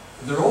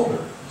they're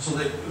older. So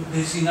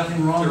they see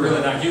nothing wrong with it. They're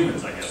really not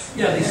humans, I guess.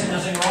 Yeah, they see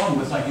nothing wrong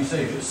with, like you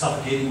say, just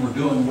suffocating or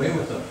doing away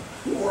with them.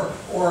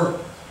 Or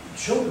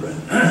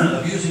children,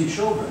 abusing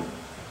children.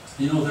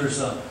 There's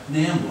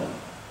NAMBLA.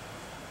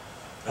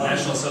 The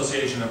National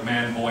Association of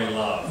Man-Boy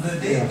Love.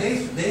 They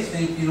think, that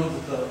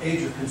the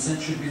age of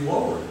consent should be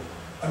lowered.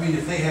 I mean,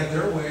 if they had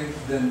their way,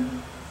 then,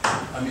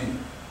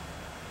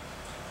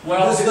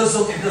 well, does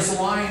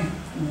the line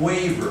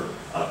waver?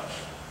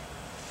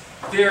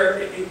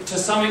 To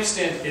some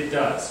extent, it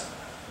does.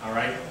 All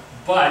right?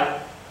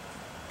 But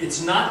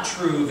it's not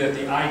true that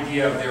the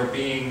idea of there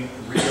being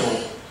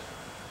real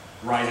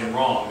right and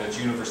wrong that's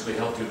universally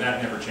held to,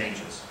 that never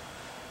changes.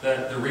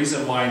 The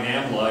reason why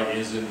NAMBLA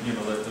is,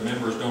 that the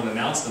members don't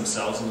announce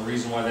themselves, and the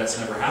reason why that's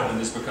never happened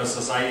is because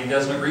society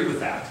doesn't agree with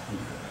that.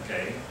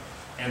 Okay?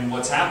 And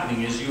what's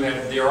happening is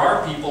there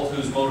are people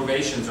whose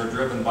motivations are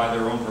driven by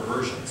their own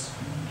perversions,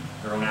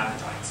 their own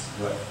appetites.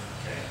 Right.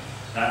 Okay?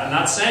 Now, I'm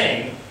not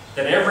saying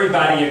that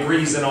everybody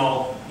agrees in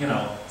all,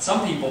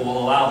 some people will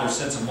allow their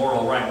sense of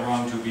moral right and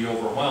wrong to be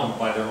overwhelmed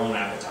by their own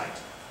appetite.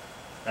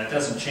 That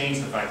doesn't change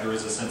the fact there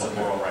is a sense of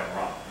moral right and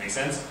wrong. Make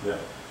sense? Yeah.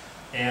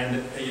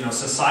 And,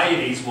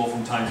 societies will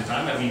from time to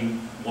time,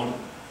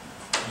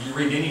 you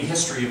read any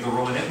history of the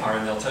Roman Empire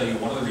and they'll tell you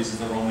one of the reasons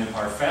the Roman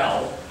Empire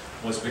fell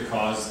was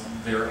because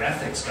their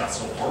ethics got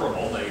so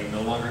horrible they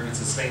no longer could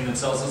sustain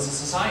themselves as a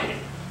society.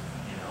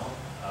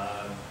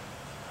 I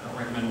don't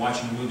recommend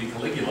watching the movie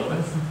Caligula, but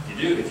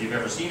if you've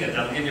ever seen it,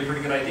 that'll give you a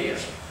pretty good idea.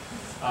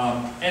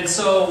 And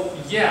so,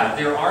 yeah,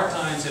 there are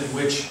times in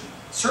which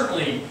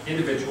certainly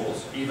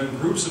individuals, even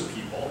groups of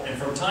people, and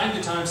from time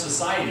to time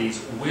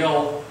societies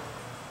will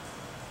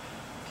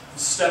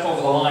step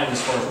over the line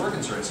as far as we're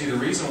concerned. See, the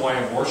reason why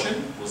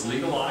abortion was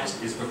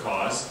legalized is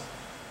because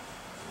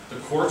the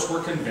courts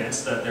were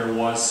convinced that there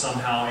was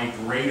somehow a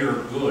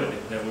greater good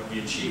that would be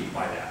achieved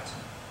by that.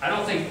 I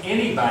don't think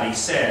anybody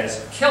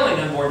says killing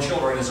unborn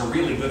children is a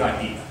really good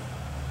idea,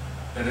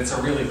 that it's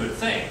a really good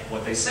thing.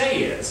 What they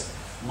say is,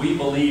 we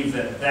believe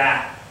that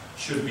that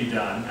should be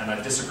done, and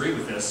I disagree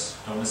with this,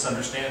 don't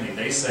misunderstand me.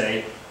 They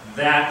say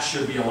that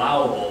should be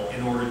allowable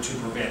in order to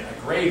prevent a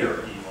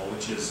greater evil,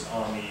 which is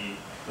on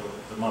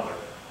the mother.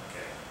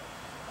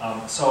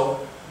 Okay.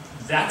 So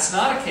that's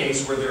not a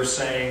case where they're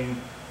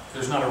saying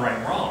there's not a right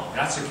and wrong.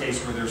 That's a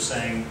case where they're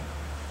saying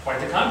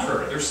quite the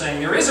contrary. They're saying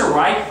there is a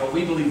right, but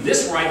we believe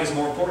this right is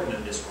more important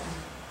than this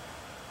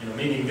right.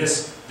 Meaning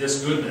this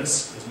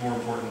goodness is more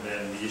important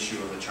than the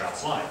issue of the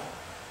child's life.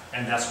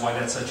 And that's why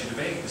that's such a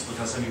debate, is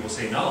because some people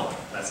say, no,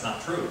 that's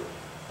not true.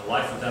 The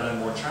life of that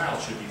unborn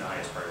child should be the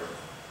highest priority.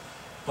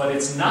 But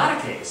it's not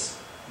a case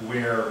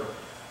where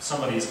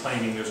somebody is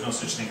claiming there's no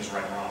such thing as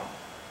right and wrong.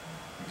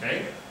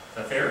 Okay? Is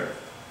that fair?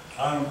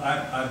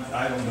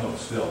 I don't know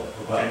still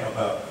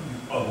about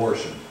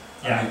abortion.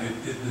 Yeah. I mean,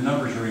 the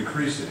numbers are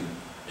increasing.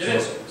 It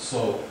is.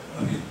 So,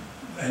 I mean,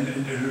 and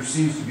there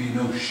seems to be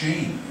no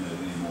shame in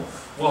it anymore.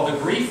 Well, the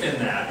grief in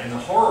that, and the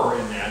horror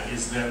in that,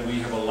 is that we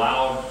have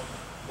allowed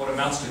what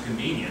amounts to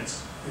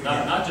convenience,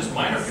 not just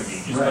minor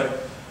convenience, right,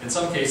 but in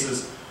some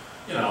cases,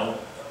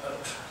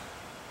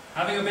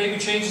 having a baby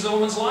changes a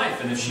woman's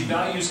life, and if she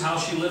values how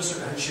she lives,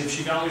 if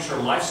she values her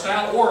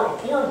lifestyle, or a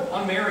poor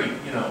unmarried,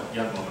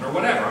 young woman, or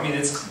whatever. I mean,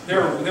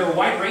 there are a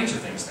wide range of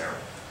things there.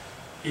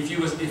 If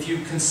you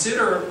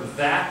consider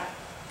that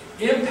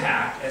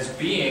impact as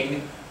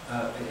being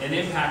an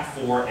impact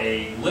for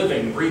a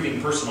living,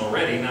 breathing person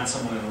already, not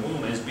someone in the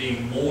womb, as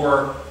being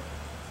more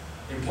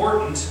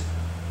important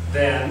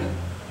than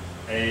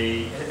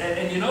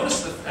and you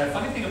notice the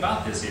funny thing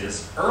about this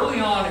is, early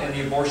on in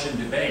the abortion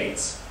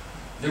debates,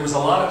 there was a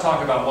lot of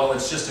talk about, well,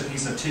 it's just a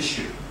piece of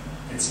tissue.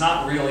 It's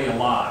not really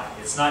alive.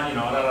 It's not,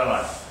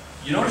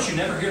 You notice you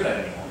never hear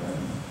that anymore.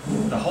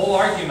 The whole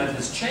argument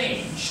has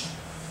changed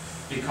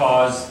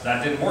because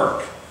that didn't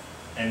work.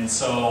 And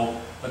so,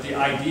 but the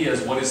idea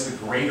is, what is the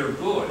greater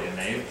good? And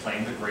they have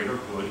claimed the greater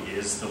good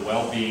is the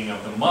well-being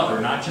of the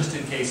mother, not just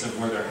in case of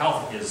where their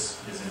health is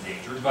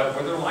endangered, but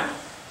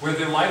where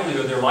their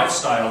livelihood, their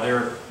lifestyle,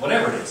 their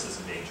whatever it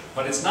is in danger.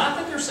 But it's not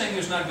that they're saying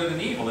there's not good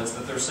and evil, it's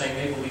that they're saying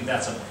they believe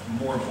that's a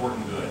more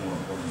important good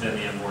than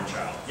the unborn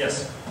child.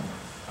 Yes?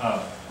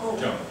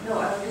 Joan? No,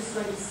 I was just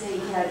going to say,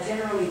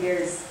 generally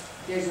there's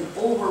an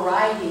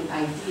overriding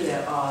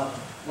idea of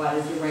what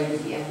is the right or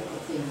the ethical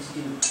thing to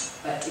do,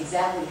 but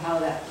exactly how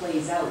that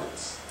plays out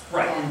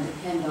can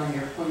depend on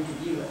your point of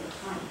view at the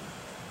time.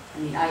 I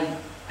mean,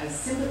 I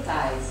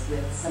sympathize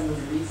with some of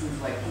the reasons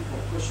why people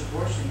push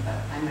abortion, but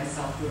I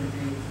myself don't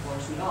agree with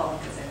abortion at all,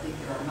 because I think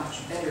there are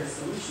much better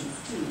solutions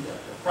to the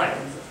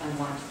problems of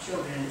unwanted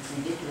children, and it's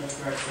ridiculous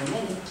there are so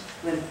many.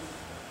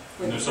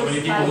 And there's so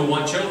many people who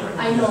want children.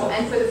 I know,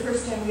 and for the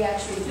first time we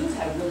actually do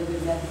have really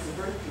good methods of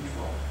birth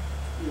control,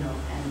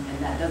 and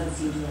that doesn't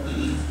seem to have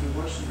reduced the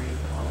abortion rate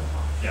all the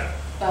time. Yeah.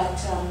 But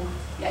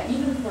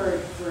even for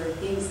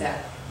things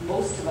that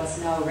most of us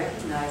now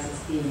recognize as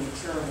being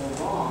terrible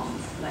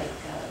wrongs, like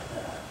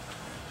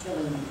the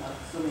killing of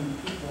so many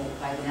people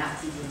by the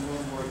Nazis in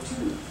World War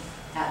II,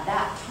 at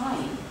that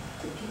time,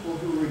 the people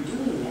who were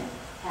doing it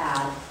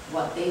had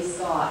what they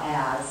saw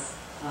as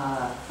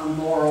a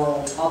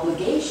moral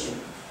obligation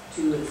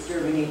to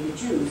exterminate the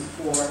Jews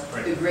for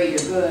the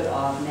greater good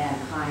of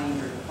mankind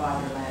or the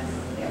fatherland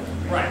or whatever.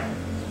 Right.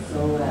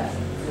 So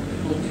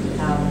people do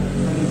have,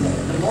 I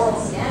mean, the moral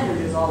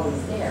standard is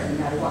always there, no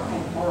matter what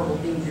kind of horrible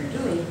things you're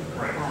doing.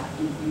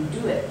 You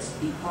do it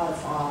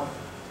because of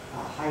a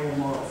higher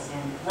moral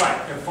standard.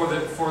 Right. And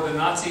for the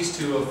Nazis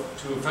to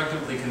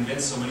effectively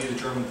convince so many of the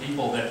German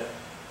people that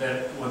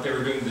what they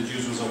were doing to the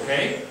Jews was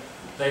okay,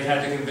 they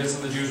had to convince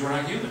them the Jews were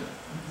not human.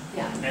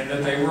 Yeah. And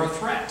that they were a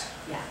threat.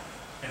 Yeah.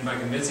 And by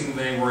convincing them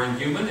they were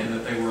inhuman and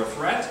that they were a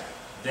threat,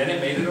 then it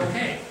made it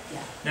okay.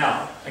 Yeah.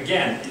 Now,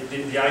 again,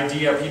 the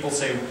idea, people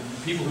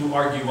who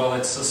argue, well,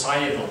 it's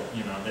societal,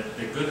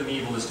 that good and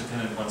evil is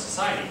dependent upon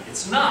society.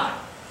 It's not.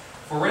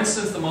 For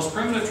instance, the most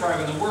primitive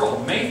tribe in the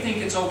world may think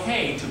it's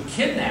okay to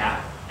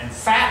kidnap and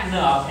fatten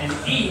up and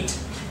eat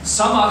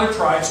some other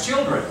tribe's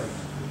children.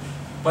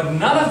 But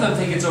none of them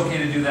think it's okay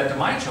to do that to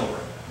my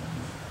children.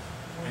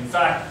 In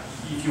fact,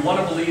 if you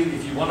want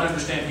to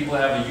understand people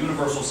have a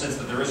universal sense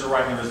that there is a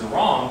right and there is a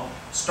wrong,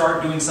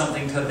 start doing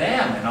something to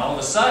them. And all of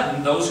a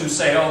sudden, those who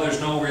say, oh, there's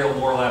no real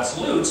moral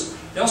absolutes,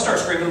 they'll start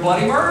screaming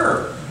bloody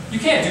murder. You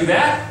can't do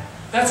that.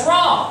 That's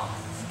wrong.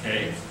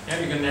 Okay? And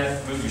you're going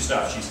to move your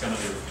stuff. She's coming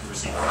to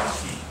receive her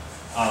key.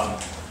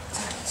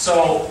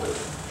 So,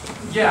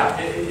 yeah,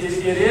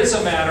 it is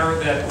a matter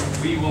that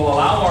we will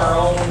allow our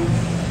own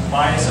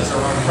biases,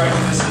 our own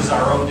prejudices,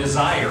 our own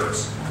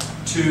desires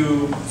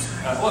to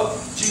what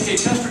G.K.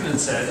 Chesterton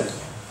said,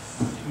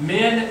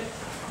 men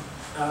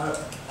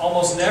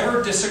almost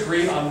never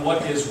disagree on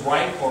what is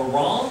right or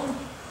wrong.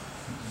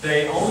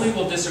 They only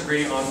will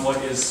disagree on what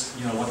is,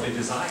 what they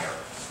desire.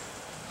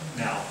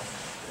 Now,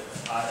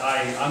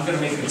 I'm going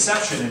to make an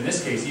exception in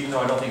this case, even though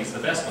I don't think it's the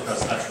best,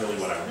 because that's really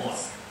what I want.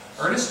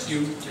 Ernest,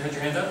 you had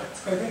your hand up?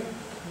 I think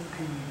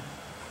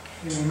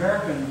in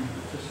American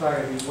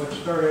society, what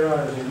started out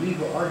as a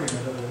legal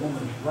argument of a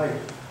woman's right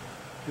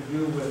to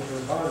do with her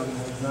body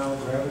has now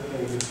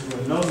gravitated to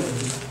a numbing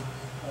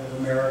of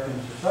American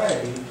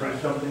society to Right.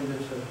 something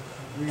that's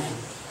a reason.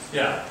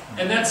 Yeah,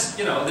 and that's,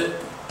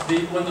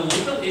 when the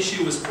legal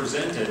issue was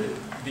presented,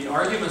 the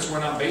arguments were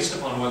not based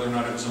upon whether or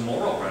not it was a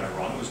moral right or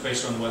wrong. It was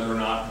based on whether or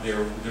not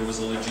there was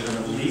a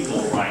legitimate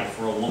legal right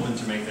for a woman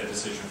to make that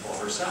decision for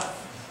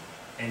herself.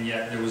 And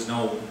yet there was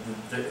no,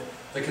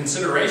 the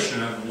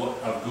consideration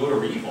of good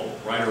or evil,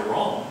 right or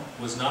wrong,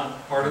 was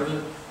not part of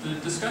the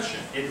discussion.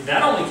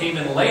 That only came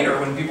in later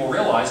when people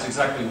realized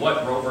exactly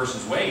what Roe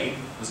versus Wade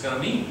was going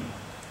to mean.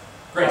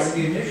 Grace?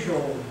 The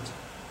initial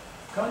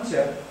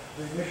concept,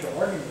 the initial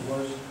argument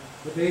was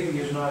the baby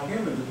is not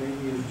human, the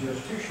baby is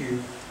just tissue.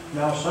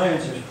 Now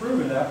science has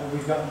proven that, but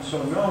we've gotten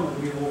so numb that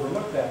we've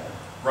overlooked that.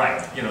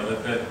 Right,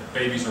 that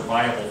babies are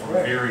viable from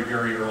Right. very,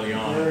 very early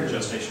on in the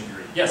gestation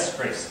period. Yes,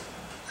 Grace?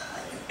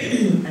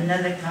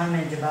 Another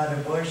comment about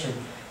abortion.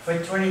 For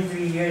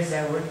 23 years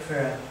I worked for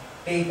a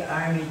big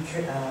army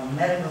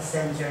medical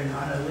center in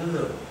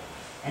Honolulu,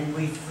 and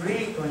we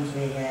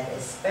frequently had,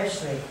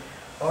 especially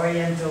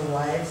Oriental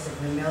wives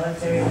of the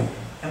military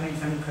coming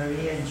from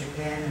Korea and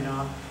Japan and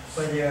all,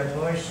 for their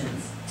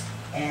abortions.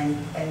 And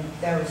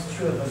that was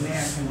true of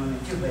American women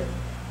too, but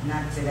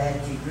not to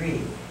that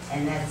degree.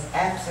 And that's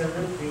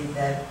absolutely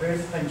that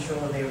birth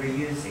control they were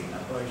using,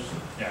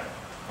 abortion. Yeah,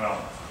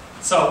 well,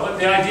 but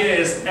the idea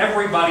is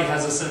everybody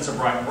has a sense of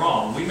right and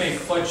wrong. We may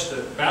fudge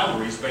the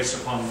boundaries based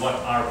upon what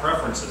our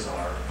preferences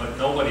are, but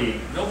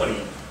nobody,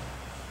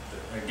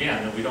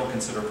 again, that we don't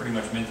consider pretty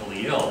much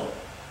mentally ill,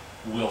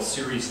 will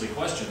seriously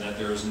question that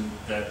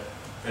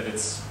that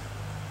it's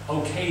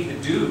okay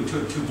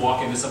to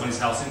walk into somebody's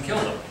house and kill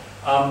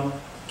them.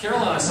 Carol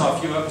and I saw a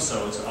few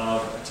episodes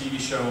of a TV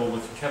show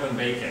with Kevin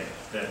Bacon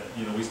that,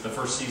 the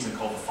first season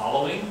called The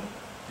Following.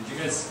 Did you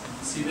guys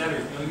see that? Are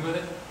you familiar with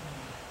it?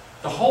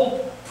 The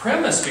whole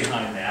premise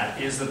behind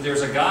that is that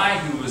there's a guy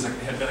who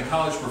had been a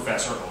college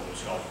professor, who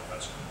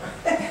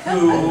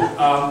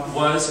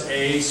was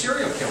a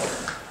serial killer.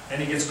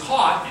 And he gets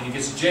caught, and he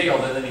gets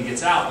jailed, and then he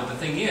gets out. But the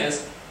thing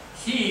is,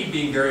 he,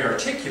 being very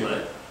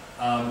articulate,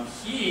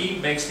 he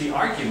makes the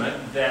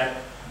argument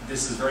that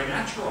this is very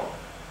natural.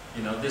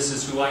 This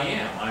is who I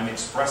am. I'm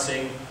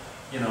expressing,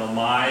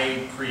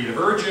 my creative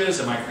urges,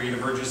 and my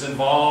creative urges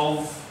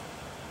involve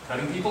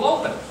cutting people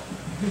open.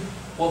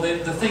 Well,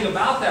 the thing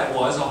about that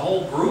was a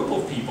whole group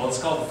of people, it's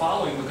called The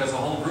Following because a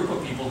whole group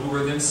of people who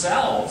were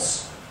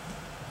themselves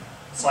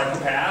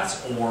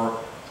psychopaths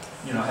or,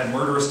 had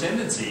murderous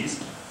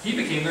tendencies, he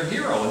became their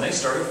hero and they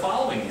started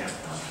following him.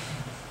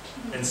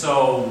 And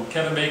so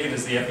Kevin Bacon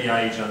is the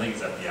FBI agent, I think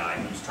it's FBI,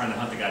 and he's trying to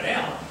hunt the guy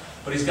down.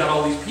 But he's got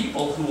all these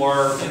people who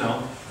are,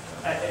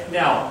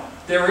 now,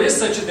 there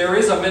is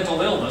a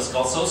mental illness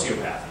called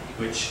sociopathy,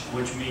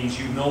 which means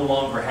you no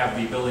longer have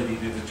the ability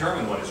to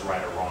determine what is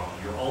right or wrong.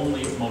 Your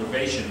only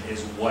motivation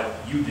is what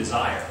you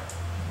desire.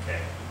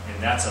 Okay,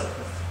 and that's a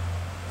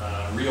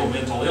real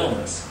mental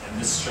illness. And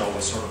this show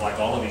was sort of like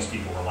all of these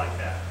people were like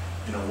that.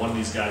 One of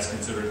these guys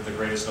considered it the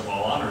greatest of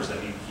all honors that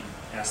he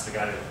asked the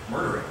guy to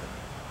murder him.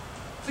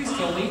 Please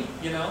kill me,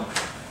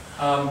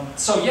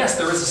 So yes,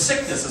 there is a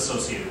sickness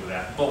associated with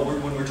that. But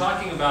when we're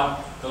talking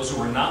about those who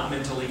are not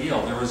mentally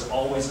ill, there is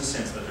always a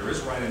sense that there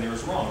is right and there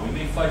is wrong. We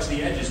may fudge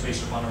the edges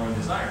based upon our own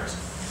desires,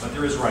 but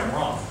there is right and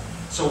wrong.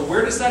 So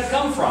where does that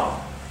come from?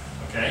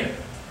 Okay?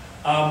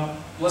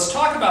 Let's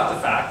talk about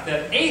the fact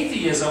that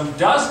atheism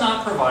does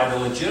not provide a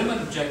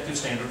legitimate objective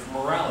standard for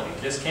morality.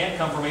 This can't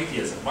come from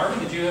atheism. Marvin,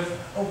 did you have?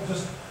 Oh,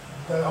 just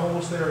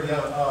almost there,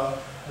 yeah.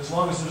 As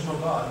long as there's no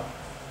God,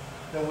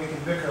 then we can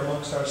bicker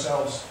amongst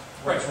ourselves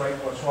what's right,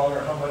 what's wrong, or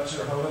how much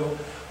or how little.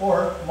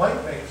 Or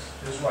might makes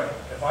is right.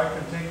 If I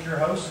can take your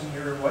house and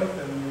your wife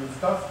and your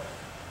stuff,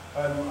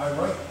 I'm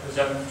right because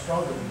I'm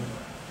stronger than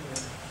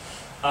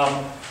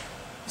you.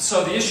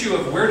 So the issue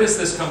of where does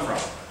this come from?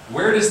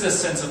 Where does this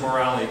sense of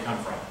morality come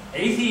from?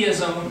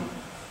 Atheism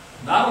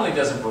not only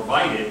doesn't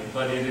provide it,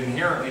 but it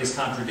inherently is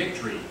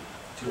contradictory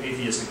to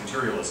atheistic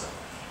materialism.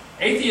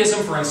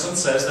 Atheism, for instance,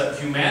 says that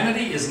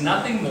humanity is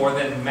nothing more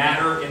than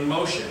matter in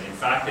motion. In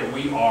fact, that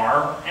we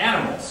are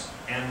animals.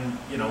 And,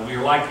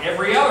 we're like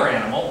every other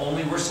animal,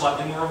 only we're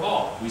slightly more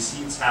evolved. We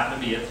see it's happen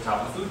to be at the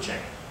top of the food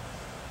chain.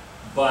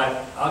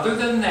 But other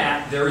than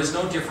that, there is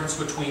no difference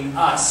between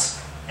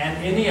us and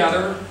any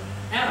other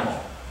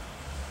animal.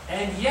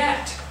 And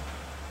yet,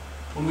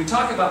 when we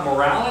talk about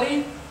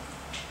morality,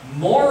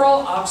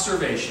 moral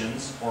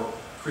observations or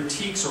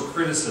critiques or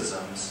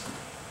criticisms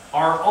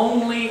are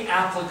only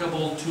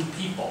applicable to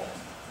people.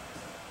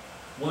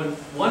 When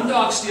one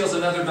dog steals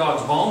another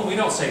dog's bone, we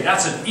don't say,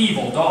 that's an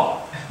evil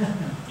dog.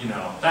 you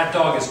know, that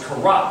dog is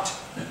corrupt.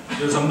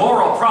 There's a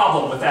moral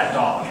problem with that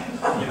dog.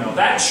 You know,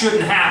 that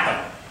shouldn't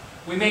happen.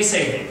 We may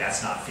say, hey,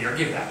 that's not fair,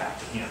 give that back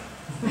to him.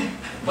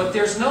 But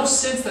there's no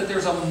sense that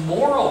there's a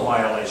moral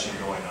violation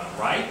going on,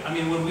 right? I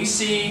mean, when we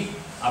see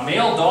a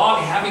male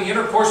dog having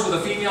intercourse with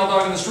a female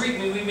dog in the street,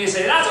 we may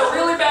say, that's a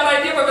really bad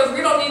idea because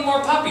we don't need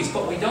more puppies.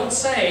 But we don't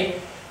say,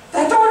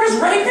 that dog is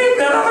raping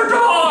that other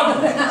dog!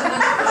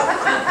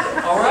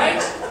 All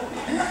right?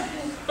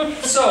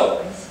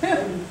 So,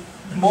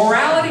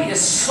 morality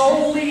is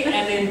solely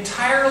and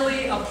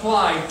entirely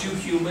applied to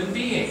human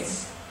beings.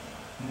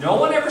 No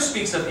one ever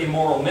speaks of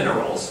immoral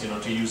minerals, you know,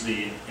 to use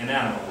the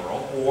inanimate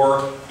world,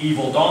 or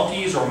evil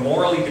donkeys, or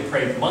morally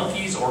depraved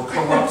monkeys, or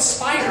corrupt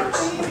spiders.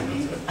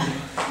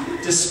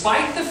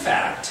 Despite the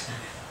fact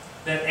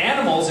that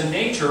animals in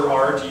nature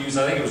are, to use,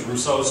 I think it was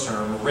Rousseau's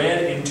term,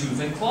 red in tooth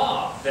and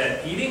claw.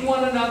 That eating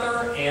one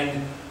another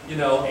and, you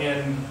know,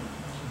 and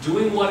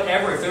doing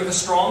whatever, if they're the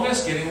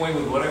strongest, getting away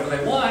with whatever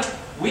they want,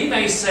 we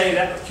may say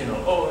that, you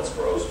know, oh, that's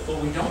gross, but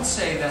we don't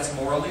say that's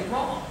morally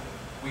wrong.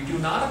 We do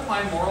not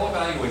apply moral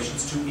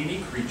evaluations to any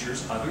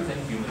creatures other than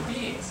human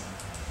beings.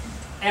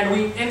 And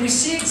we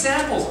see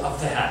examples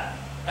of that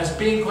as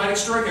being quite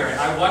extraordinary.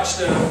 I watched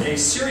a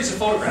series of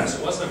photographs.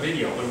 It wasn't a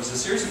video, but it was a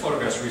series of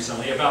photographs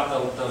recently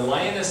about the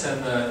lioness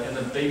and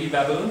the baby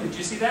baboon. Did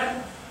you see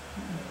that?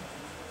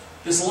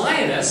 This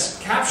lioness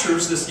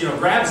captures this, you know,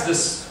 grabs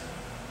this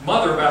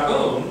mother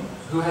baboon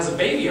who has a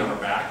baby on her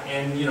back,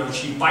 and, you know,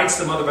 she bites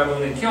the mother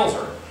baboon and kills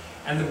her.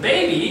 And the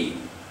baby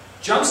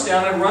jumps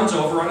down and runs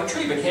over on a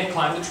tree, but can't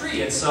climb the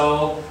tree. And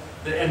so,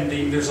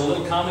 there's a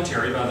little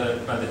commentary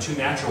by the two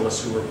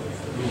naturalists who were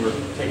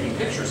taking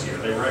pictures here.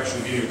 They were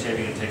actually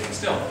videotaping and taking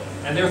still.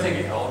 And they're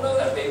thinking, oh no,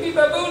 that baby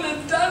baboon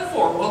is done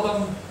for.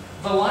 Well,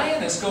 the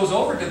lioness goes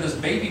over to this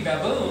baby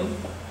baboon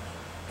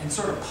and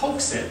sort of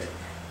pokes it,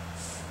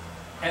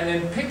 and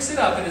then picks it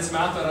up in its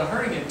mouth without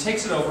hurting it,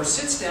 takes it over,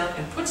 sits down,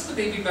 and puts the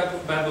baby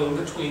baboon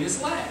between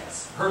his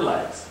legs, her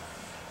legs.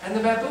 And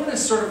the baboon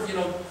is sort of,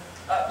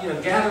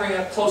 gathering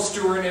up close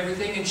to her and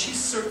everything, and she's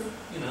sort of,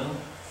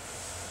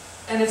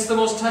 and it's the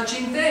most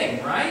touching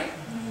thing, right?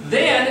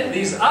 Then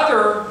these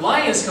other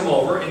lions come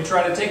over and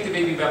try to take the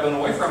baby baboon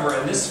away from her,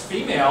 and this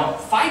female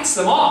fights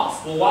them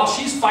off. Well, while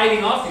she's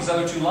fighting off these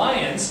other two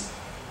lions,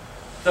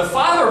 the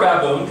father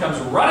baboon comes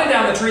running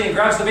down the tree and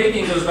grabs the baby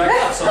and goes back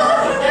up. So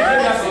the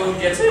baby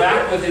baboon gets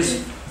back with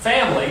his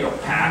family, or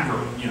pack, or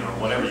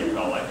whatever you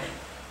call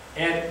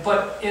it.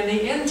 But in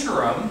the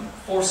interim,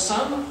 for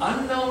some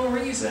unknown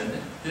reason,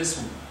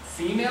 this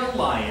female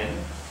lion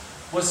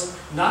was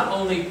not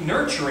only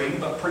nurturing,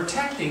 but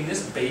protecting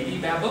this baby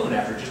baboon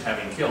after just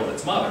having killed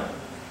its mother.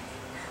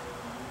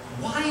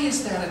 Why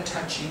is that a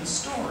touching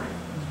story?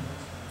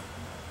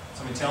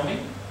 Somebody tell me?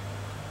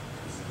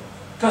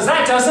 Because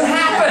that doesn't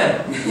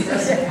happen!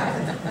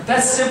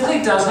 That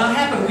simply does not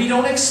happen. We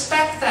don't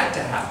expect that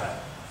to happen.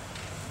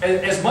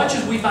 As much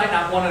as we might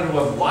not want to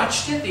have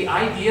watched it, the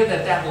idea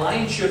that that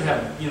lion should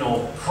have,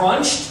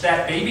 crunched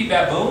that baby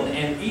baboon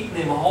and eaten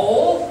him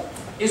whole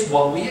is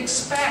what we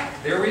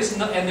expect. There is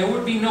no, and there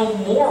would be no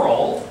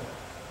moral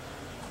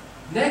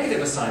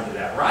negative assigned to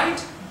that, right?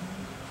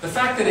 The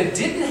fact that it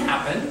didn't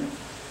happen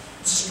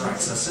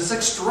strikes us as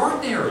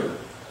extraordinary.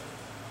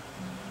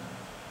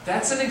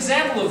 That's an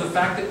example of the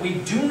fact that we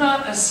do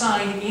not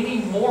assign any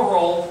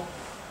moral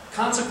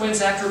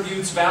consequence,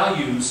 attributes,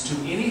 values to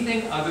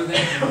anything other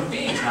than human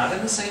beings, not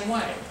in the same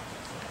way.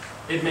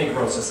 It may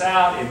gross us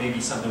out, it may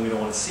be something we don't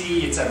want to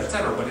see,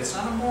 etc., but it's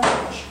not a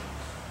moral issue.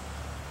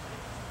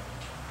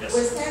 Yes?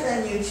 Was that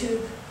on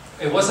YouTube?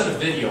 It wasn't a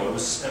video, it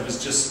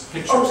was just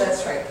pictures. Oh,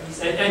 that's right.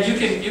 And you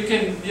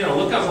can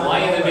look up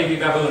lion and baby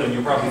baboon and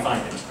you'll probably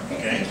find it.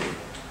 Okay?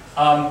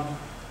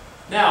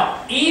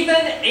 Now, even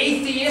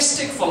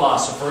atheistic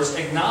philosophers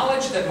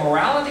acknowledge that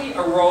morality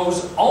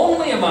arose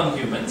only among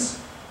humans,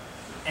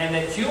 and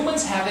that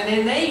humans have an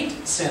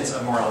innate sense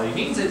of morality. It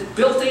means it's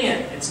built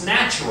in, it's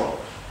natural.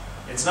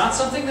 It's not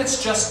something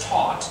that's just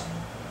taught.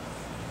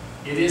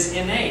 It is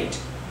innate.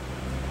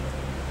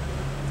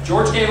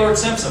 George Gaylord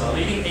Simpson, a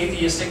leading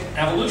atheistic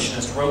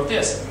evolutionist, wrote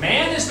this: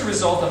 "Man is the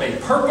result of a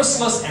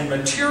purposeless and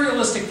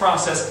materialistic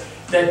process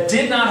that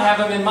did not have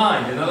him in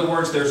mind." In other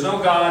words, there's no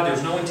God,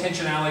 there's no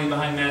intentionality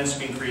behind man's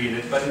being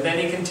created. But then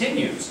he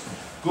continues,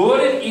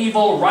 "Good and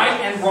evil,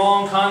 right and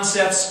wrong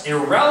concepts,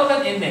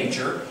 irrelevant in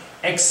nature,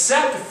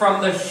 except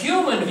from the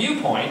human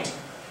viewpoint,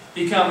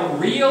 become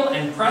real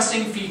and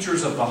pressing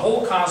features of the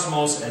whole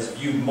cosmos as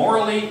viewed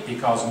morally,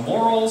 because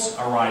morals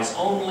arise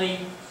only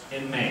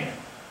in man."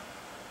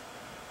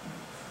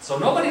 So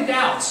nobody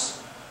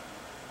doubts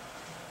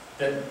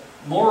that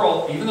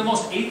moral, even the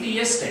most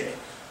atheistic,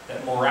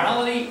 that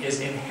morality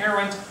is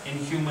inherent in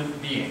human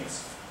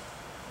beings.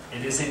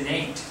 It is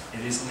innate.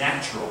 It is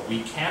natural.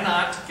 We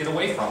cannot get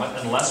away from it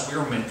unless we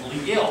are mentally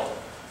ill.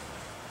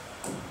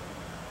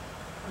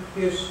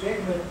 His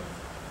statement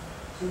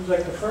seems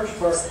like the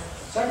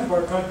second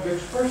part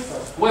contradicts the first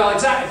part. Well,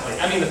 exactly.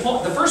 I mean,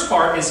 the first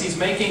part is he's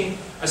making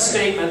a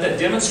statement that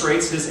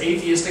demonstrates his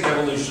atheistic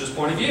evolutionist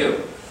point of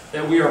view.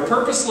 That we are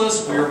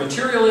purposeless, we are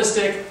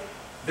materialistic,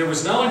 There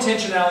was no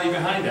intentionality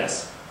behind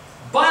this.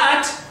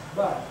 But,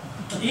 But,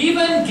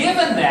 even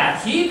given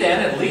that, he then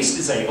at least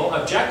is able,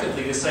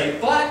 objectively, to say,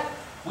 but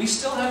we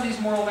still have these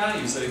moral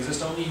values that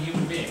exist only in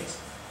human beings.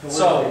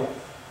 So,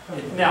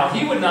 now,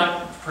 he would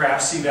not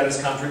perhaps see that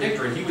as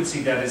contradictory. He would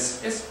see that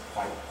as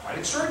quite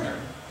extraordinary.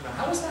 You know,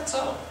 how is that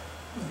so?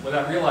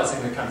 Without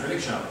realizing the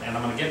contradiction of it. And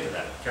I'm going to get to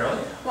that.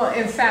 Carolyn? Well,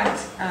 in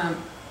fact,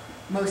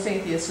 most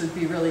atheists would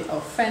be really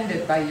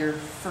offended by your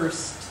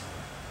first,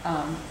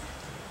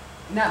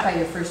 not by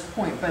your first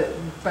point,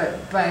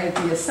 but by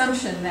the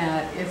assumption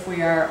that if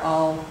we are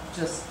all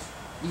just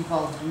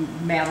evolved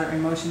matter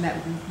and motion, that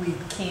we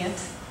can't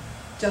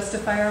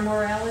justify our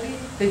morality.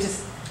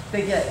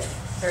 They get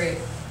very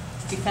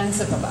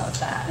defensive about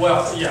that.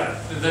 Well,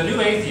 yeah. The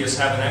new atheists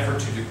have an effort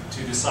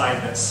to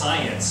decide that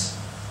science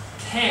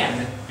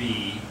can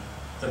be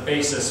the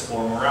basis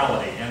for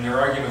morality, and their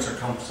arguments are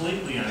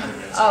completely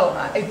unconvincing. Oh,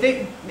 I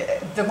think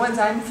the ones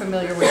I'm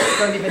familiar with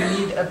don't even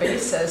need a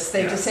basis.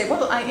 They just say,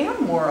 well, I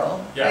am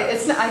moral. Yeah.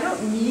 I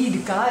don't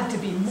need God to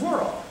be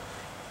moral.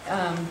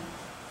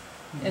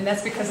 And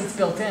that's because it's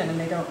built in, and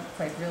they don't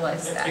quite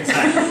realize that.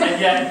 Exactly. And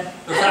yet,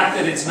 the fact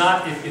that it's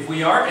not, if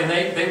we are, and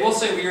they will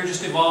say we are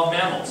just evolved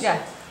mammals.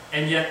 Yeah.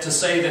 And yet to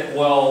say that,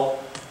 well,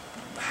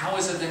 how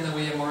is it then that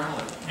we have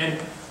morality? And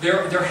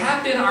there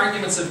have been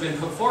arguments that have been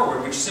put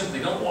forward which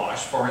simply don't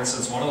wash. For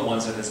instance, one of the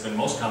ones that has been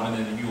most common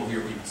and you will hear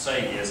people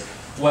say is,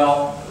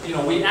 well, you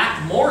know, we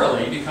act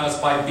morally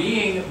because by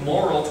being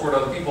moral toward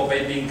other people,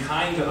 by being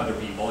kind to other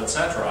people,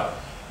 etc.,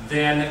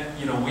 then,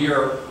 you know, we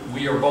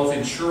are both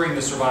ensuring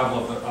the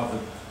survival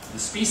of the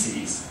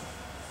species,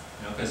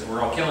 you know, because we're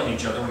all killing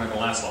each other, we're not going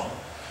to last long.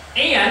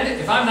 And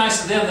if I'm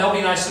nice to them, they'll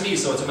be nice to me,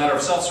 so it's a matter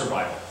of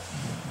self-survival.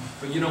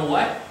 But you know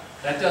what?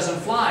 That doesn't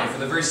fly for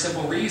the very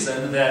simple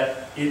reason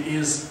that it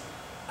is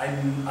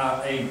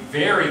a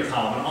very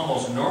common,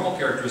 almost normal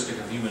characteristic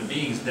of human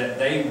beings that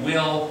they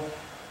will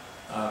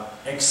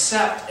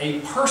accept a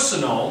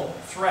personal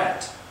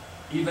threat,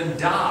 even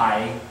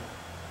die,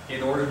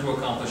 in order to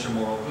accomplish a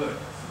moral good.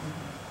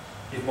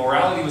 If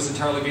morality was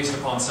entirely based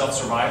upon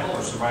self-survival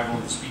or survival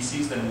of the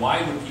species, then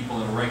why would people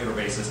on a regular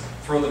basis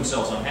throw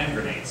themselves on hand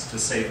grenades to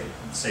save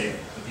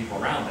the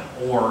people around them?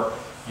 Or,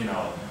 you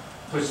know,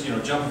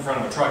 jump in front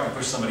of a truck and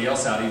push somebody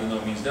else out even though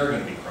it means they're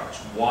going to be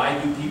crushed. Why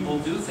do people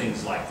do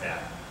things like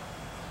that?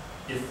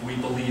 If we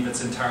believe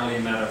it's entirely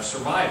a matter of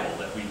survival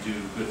that we do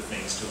good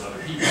things to other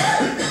people.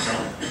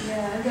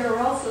 Yeah, and there are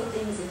also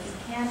things that you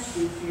can't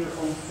do for your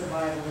own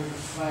survival or the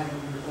survival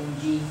of your own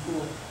gene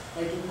pool.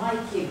 Like if my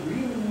kid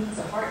really needs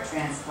a heart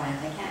transplant,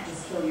 I can't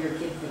just kill your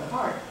kid for the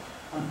heart.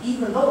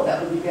 Even though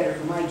that would be better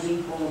for my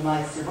gene pool and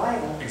my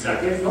survival.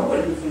 Exactly. There's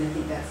nobody who's going to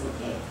think that's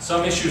okay.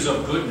 Some issues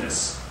of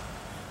goodness,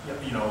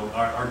 you know,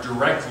 are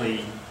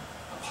directly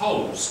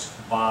opposed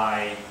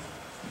by,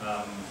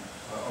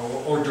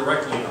 or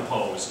directly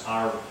oppose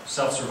our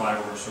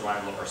self-survival or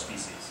survival of our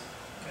species.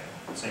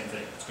 Okay, same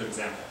thing. It's a good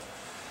example.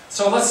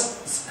 So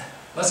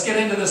let's get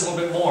into this a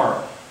little bit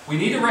more. We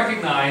need to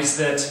recognize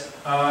that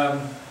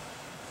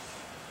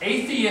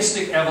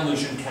atheistic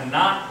evolution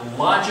cannot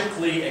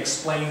logically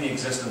explain the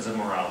existence of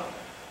morality,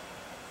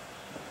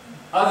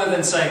 other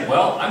than saying,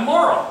 well, I'm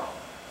moral,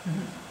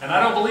 and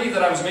I don't believe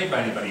that I was made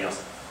by anybody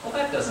else. Well,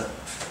 that doesn't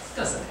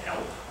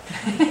help.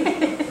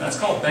 That's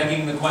called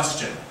begging the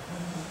question,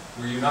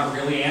 where you're not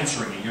really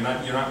answering it. You're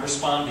not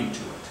responding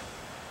to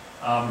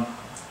it.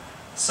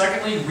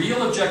 Secondly,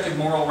 real objective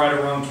moral right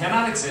or wrong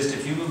cannot exist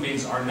if human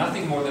beings are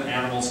nothing more than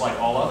animals like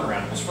all other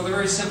animals, for the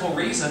very simple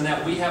reason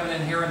that we have an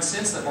inherent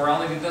sense that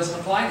morality doesn't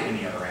apply to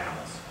any other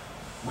animals.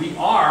 We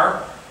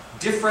are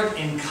different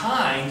in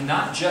kind,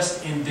 not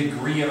just in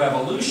degree of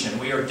evolution.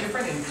 We are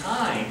different in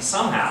kind,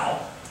 somehow,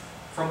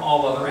 from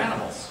all other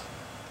animals.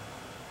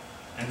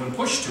 And when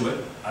pushed to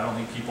it, I don't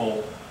think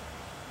people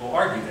will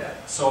argue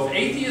that. So if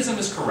atheism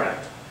is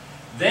correct,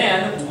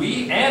 then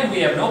we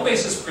have no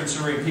basis for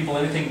considering people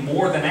anything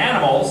more than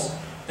animals,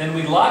 then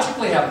we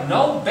logically have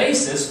no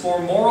basis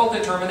for moral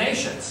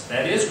determinations.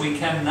 That is, we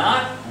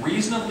cannot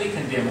reasonably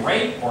condemn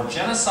rape or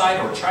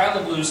genocide or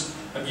child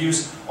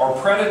abuse or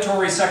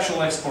predatory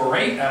sexual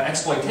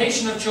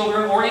exploitation of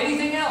children or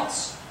anything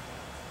else.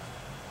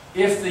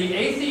 If the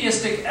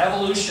atheistic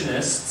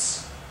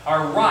evolutionists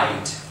are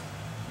right,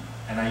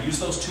 and I use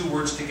those two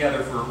words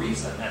together for a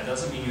reason, that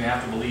doesn't mean you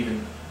have to believe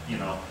in, you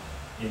know,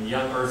 in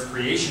young earth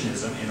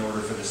creationism in order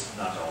for this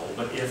not to hold,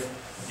 but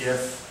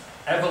if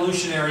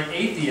evolutionary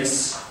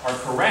atheists are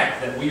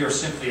correct that we are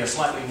simply a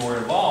slightly more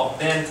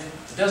evolved, then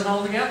it doesn't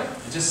hold together.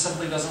 It just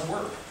simply doesn't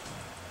work.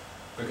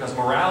 Because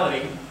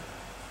morality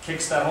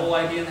kicks that whole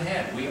idea in the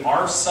head. We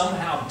are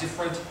somehow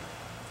different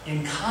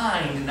in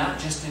kind, not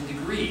just in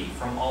degree,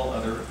 from all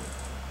other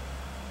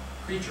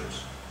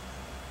creatures.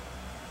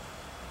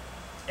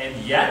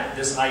 And yet,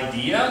 this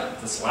idea,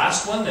 this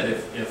last one, that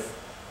if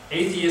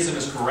atheism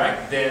is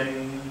correct,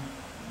 then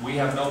we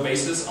have no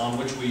basis on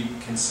which we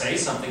can say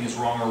something is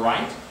wrong or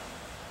right.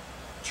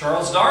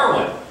 Charles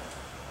Darwin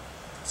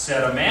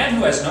said, a man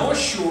who has no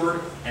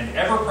assured and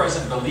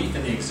ever-present belief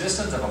in the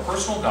existence of a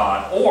personal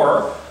God,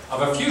 or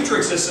of a future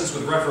existence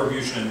with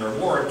retribution and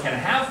reward, can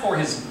have for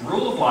his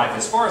rule of life,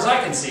 as far as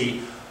I can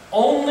see,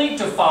 only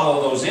to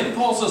follow those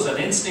impulses and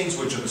instincts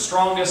which are the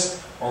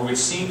strongest or which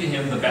seem to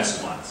him the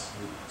best ones.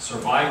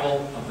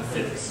 Survival of the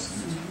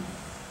fittest.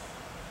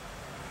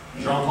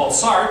 Jean-Paul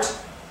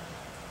Sartre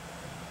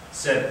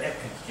said,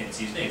 you can't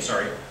see his name,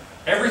 sorry,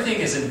 everything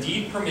is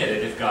indeed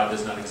permitted if God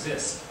does not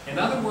exist. In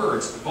other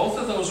words, both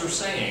of those are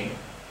saying,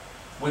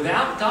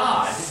 without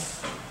God,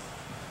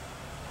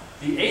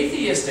 the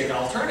atheistic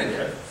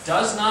alternative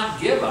does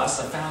not give us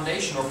a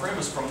foundation or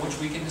premise from which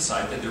we can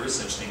decide that there is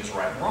such thing as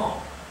right and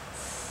wrong.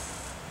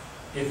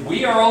 If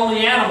we are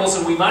only animals,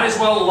 then we might as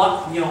well,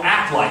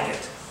 act like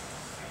it.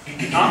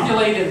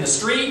 Copulate in the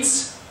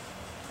streets,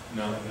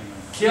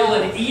 kill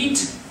and eat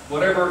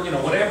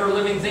whatever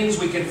living things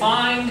we can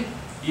find,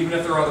 even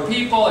if there are other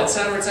people,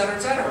 etc., etc.,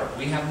 etc.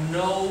 We have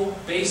no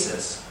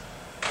basis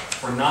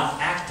for not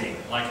acting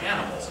like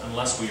animals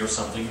unless we are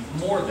something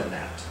more than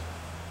that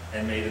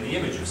and made in the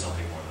image of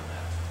something more than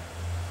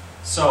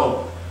that.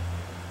 So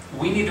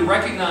we need to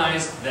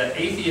recognize that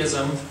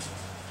atheism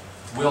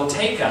will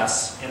take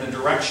us in a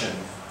direction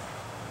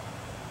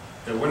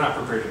that we're not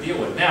prepared to deal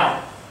with.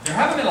 Now, there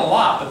haven't been a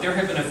lot, but there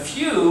have been a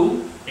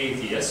few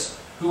atheists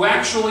who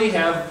actually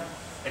have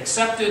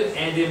accepted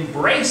and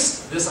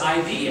embraced this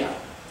idea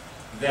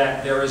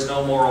that there is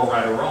no moral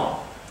right or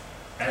wrong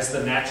as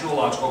the natural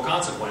logical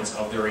consequence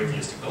of their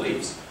atheistic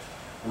beliefs.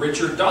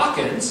 Richard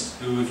Dawkins,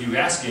 who if you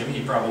ask him,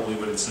 he probably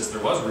would insist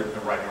there was a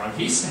right and wrong,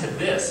 he said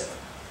this.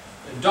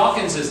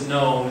 Dawkins is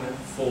known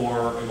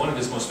for, one of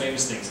his most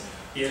famous things,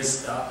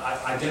 is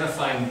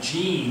identifying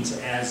genes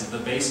as the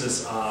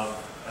basis of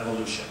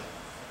evolution.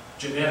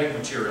 Genetic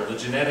material, the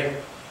genetic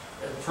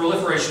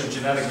proliferation of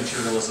genetic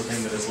material is the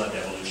thing that has led to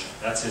evolution.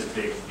 That's his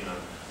big,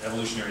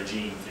 evolutionary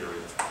gene theory.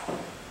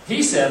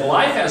 He said,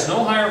 life has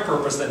no higher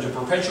purpose than to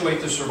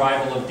perpetuate the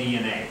survival of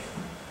DNA.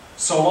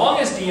 So long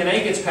as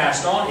DNA gets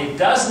passed on, it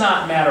does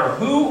not matter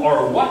who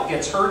or what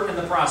gets hurt in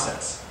the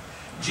process.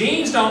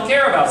 Genes don't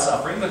care about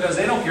suffering because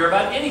they don't care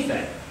about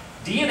anything.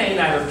 DNA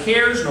neither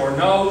cares nor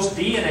knows.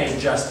 DNA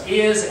just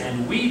is,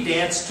 and we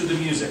dance to the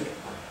music.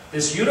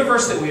 This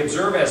universe that we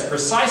observe has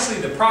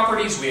precisely the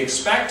properties we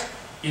expect.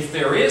 If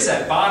there is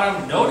at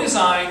bottom no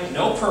design,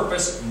 no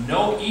purpose,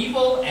 no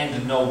evil,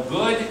 and no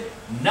good,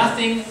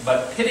 nothing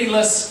but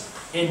pitiless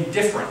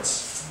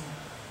indifference.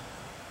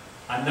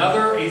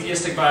 Another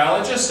atheistic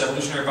biologist,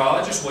 evolutionary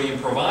biologist, William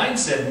Provine,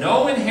 said,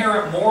 no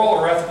inherent moral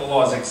or ethical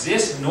laws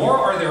exist, nor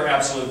are there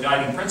absolute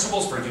guiding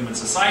principles for human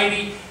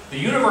society. The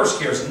universe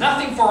cares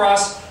nothing for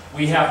us.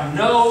 We have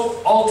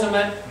no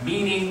ultimate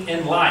meaning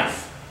in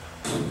life.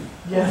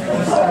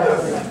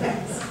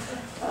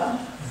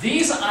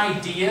 These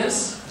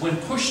ideas, when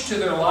pushed to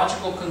their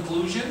logical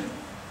conclusion,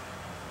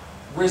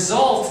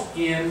 result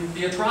in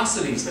the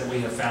atrocities that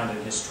we have found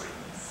in history.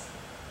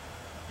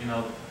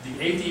 The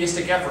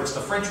atheistic efforts,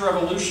 the French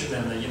Revolution,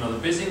 and the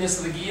busyness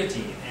of the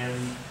guillotine,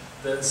 and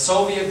the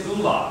Soviet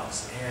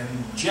gulags, and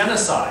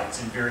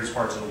genocides in various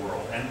parts of the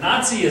world, and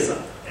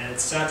Nazism,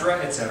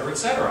 etc., etc.,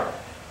 etc.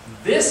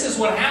 This is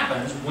what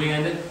happens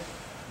when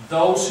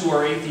those who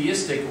are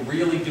atheistic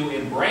really do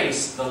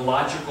embrace the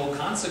logical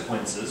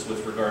consequences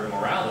with regard to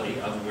morality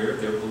of where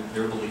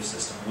their belief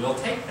system will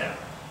take them.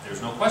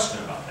 There's no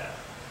question about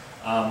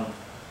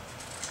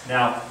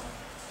that.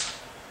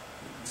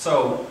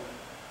 So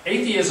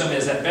atheism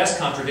is at best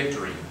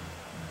contradictory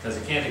because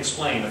it can't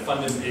explain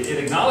it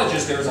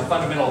acknowledges there is a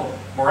fundamental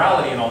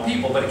morality in all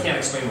people, but it can't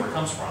explain where it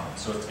comes from.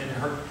 So it's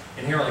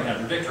inherently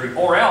contradictory,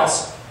 or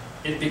else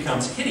it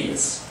becomes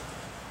hideous.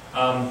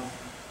 And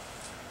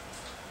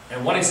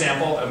one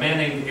example, a man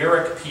named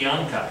Eric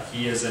Pianka.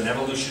 He is an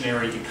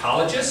evolutionary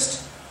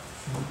ecologist.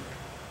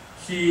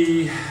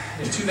 He,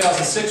 in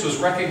 2006, was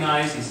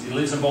recognized, he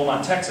lives in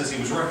Beaumont, Texas, he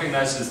was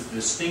recognized as the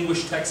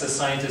Distinguished Texas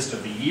Scientist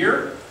of the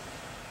Year.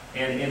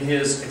 And in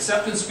his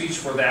acceptance speech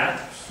for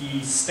that,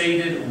 he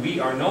stated, we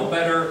are no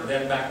better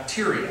than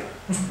bacteria.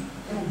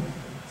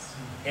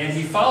 And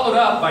he followed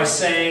up by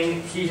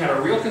saying he had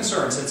a real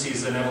concern, since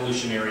he's an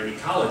evolutionary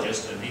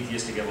ecologist, an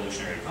atheistic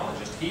evolutionary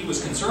ecologist, he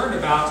was concerned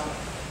about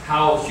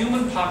how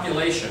human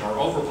population, or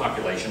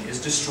overpopulation, is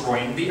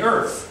destroying the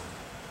earth.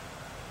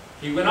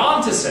 He went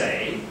on to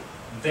say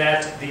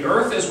that the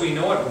earth as we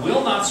know it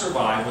will not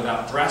survive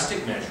without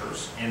drastic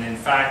measures, and in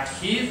fact,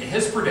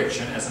 his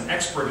prediction as an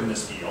expert in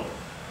this field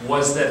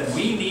was that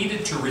we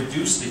needed to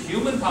reduce the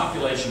human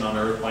population on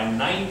earth by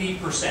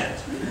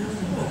 90%.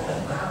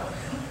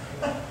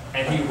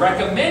 And he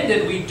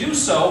recommended we do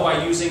so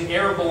by using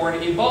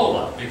airborne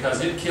Ebola,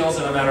 because it kills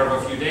in a matter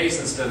of a few days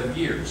instead of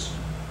years.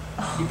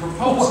 He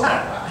proposed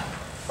that.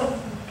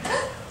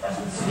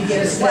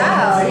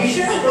 Wow.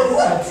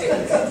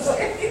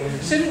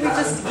 Shouldn't we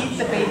just eat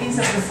the babies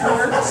of the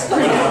floor? In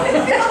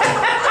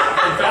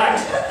fact,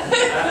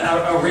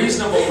 a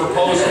reasonable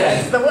proposal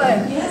That's the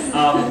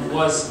one.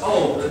 was,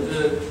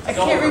 the I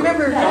can't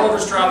remember.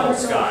 Gulliver's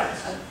Travels guy.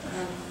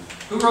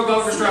 Who wrote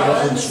Gulliver's Travels?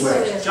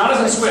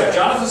 Jonathan Swift.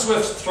 Jonathan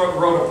Swift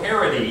wrote a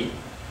parody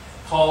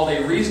called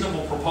A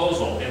Reasonable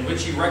Proposal, in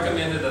which he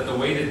recommended that the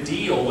way to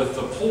deal with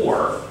the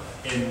poor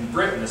in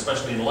Britain,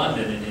 especially in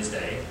London in his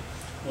day,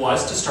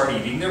 was to start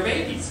eating their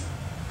babies.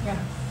 Yeah.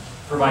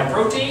 Provide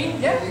protein,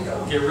 Yeah.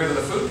 get rid of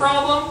the food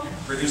problem,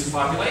 reduce the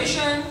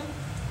population,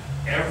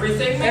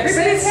 everything makes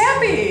Everybody's sense.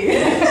 happy.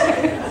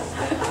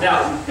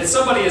 Now, as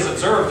somebody has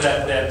observed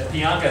that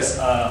Bianca's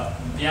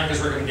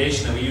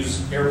recommendation that we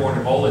use airborne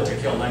Ebola to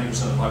kill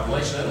 90% of the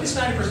population, at least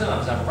 90% of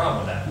us have a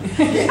problem with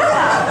that.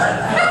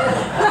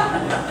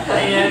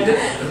 And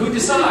who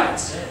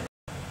decides?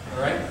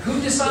 All right? Who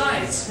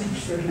decides?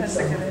 That's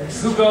a good idea.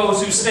 Who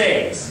goes, who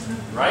stays?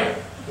 Right?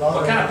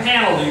 What kind of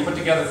panel do you put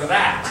together for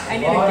that? I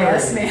need a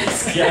gas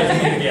mask. Yeah,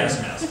 you need a gas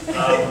mask.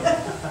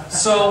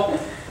 So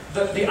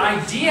the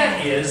idea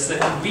is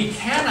that we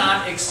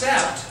cannot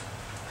accept,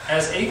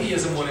 as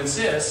atheism would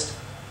insist,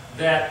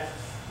 that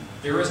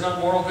there is no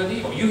moral good and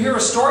evil. You hear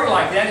a story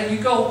like that and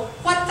you go,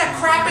 what the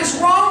crap is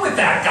wrong with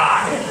that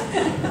guy?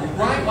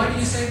 Right? Why do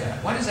you say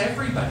that? Why does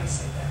everybody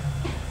say that?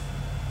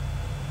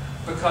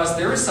 Because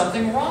there is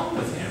something wrong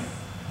with him.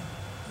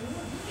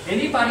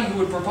 Anybody who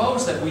would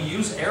propose that we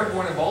use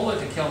airborne Ebola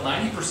to kill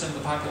 90% of the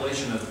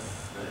population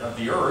of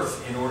the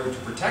Earth in order to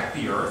protect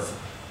the Earth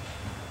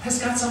has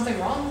got something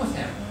wrong with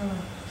him.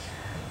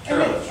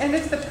 And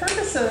if the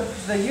purpose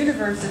of the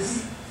universe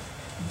is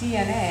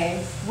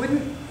DNA,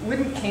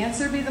 wouldn't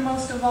cancer be the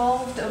most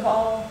evolved of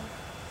all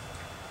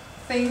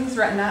things,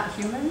 not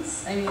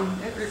humans? I mean,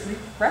 it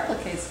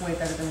replicates way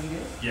better than we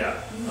do.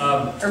 Yeah.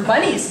 Or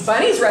bunnies.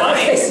 Bunnies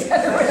replicate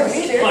better than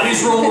we do.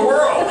 Bunnies rule the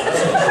world.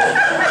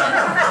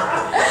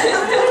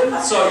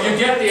 So you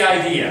get the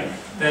idea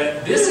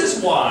that this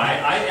is why,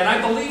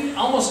 I believe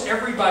almost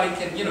everybody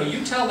can,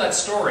 you tell that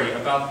story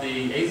about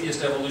the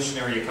atheist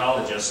evolutionary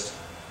ecologist,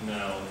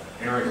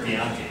 Eric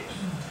Bianchi,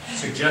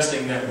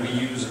 suggesting that we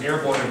use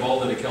airborne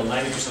Ebola to kill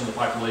 90% of the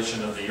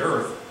population of the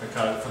Earth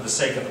because, for the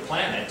sake of the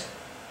planet,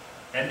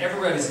 and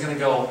everybody's going to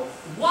go,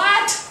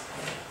 what?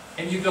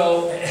 And you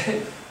go,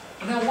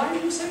 now why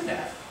do you say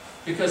that?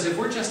 Because if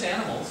we're just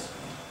animals,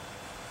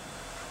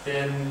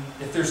 then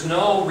if there's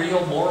no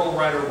real moral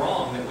right or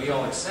wrong that we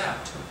all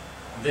accept,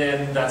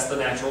 then that's the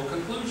natural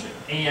conclusion.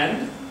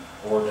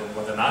 Or then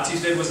what the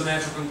Nazis did was the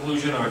natural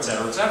conclusion, or et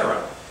cetera, et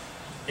cetera.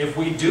 If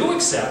we do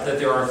accept that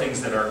there are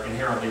things that are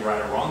inherently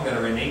right or wrong, that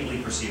are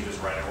innately perceived as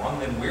right or wrong,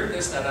 then where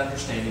does that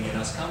understanding in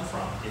us come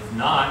from? If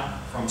not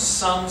from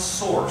some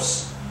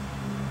source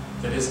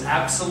that is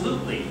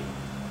absolutely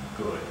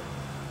good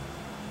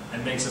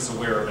and makes us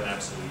aware of an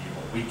absolute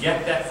evil. We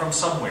get that from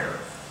somewhere.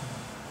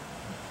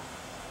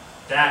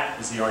 That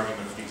is the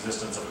argument for the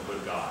existence of a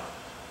good God,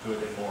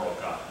 good and moral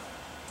God.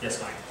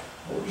 Yes, Mike?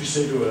 What would you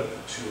say to an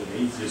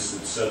atheist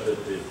that said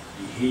that the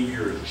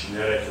behavior is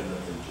genetic and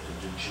that the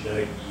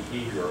genetic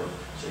behavior of,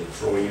 say,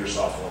 throwing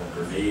yourself on a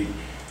grenade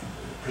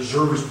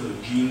preserves the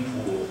gene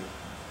pool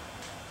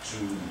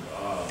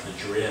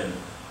that you're in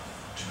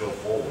to go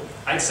forward?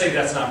 I'd say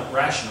that's not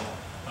rational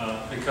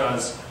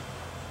because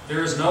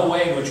there is no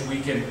way in which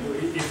we can,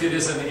 if it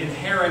is an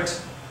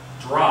inherent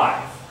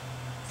drive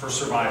for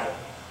survival,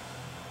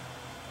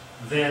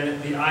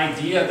 then the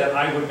idea that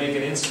I would make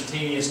an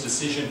instantaneous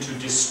decision to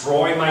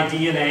destroy my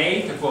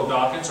DNA, to quote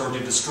Dawkins, or to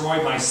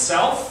destroy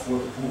myself.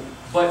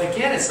 But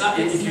again, it's not,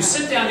 if you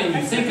sit down and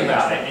you think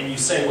about it and you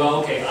say, well,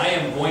 okay, I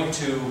am going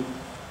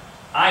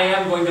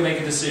to make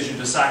a decision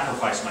to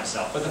sacrifice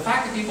myself. But the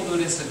fact that people do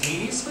it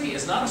instantaneously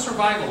is not a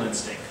survival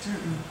instinct.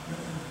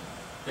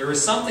 There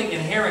is something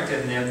inherent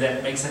in them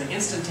that makes an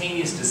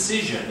instantaneous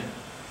decision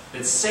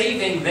that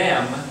saving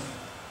them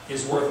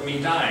is worth me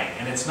dying.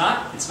 And it's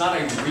not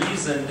a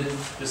reasoned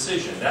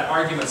decision. That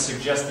argument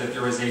suggests that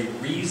there is a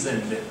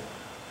reasoned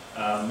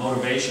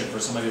motivation for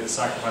somebody to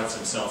sacrifice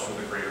themselves for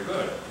the greater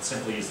good. It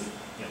simply isn't,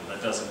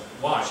 that doesn't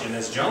wash. And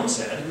as Joan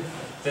said,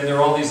 then there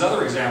are all these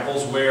other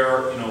examples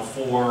where,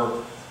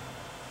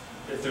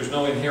 if there's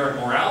no inherent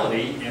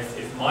morality,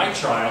 if my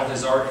child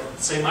has already,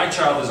 say my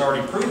child has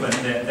already proven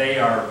that they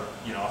are,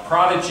 a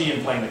prodigy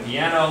in playing the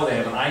piano, they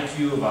have an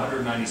IQ of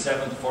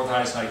 197, the fourth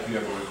highest IQ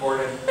ever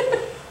recorded,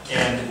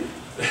 and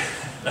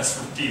that's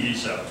from a TV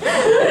show,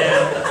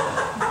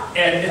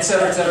 and et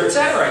cetera, et cetera, et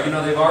cetera.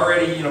 They've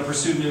already,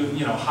 pursued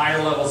new,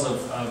 higher levels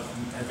of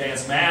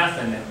advanced math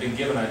and have been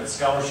given a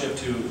scholarship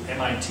to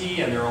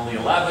MIT, and they're only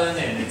 11,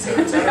 and et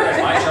cetera, et cetera.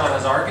 And my child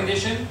has our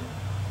condition.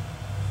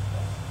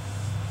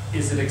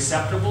 Is it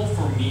acceptable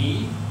for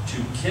me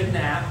to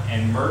kidnap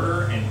and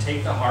murder and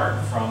take the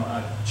heart from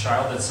a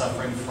child that's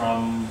suffering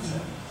from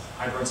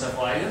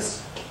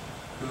hyperencephalitis,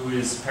 who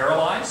is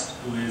paralyzed,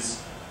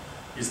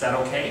 is that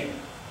okay?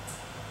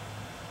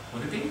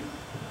 Would it be?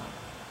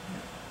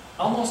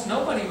 Almost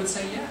nobody would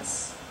say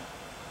yes.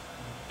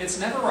 It's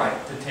never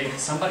right to take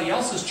somebody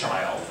else's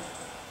child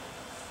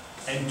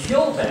and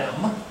kill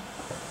them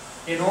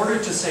in order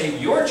to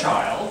save your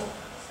child,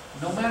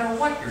 no matter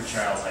what your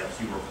child's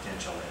IQ or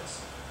potential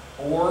is,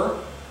 or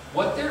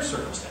what their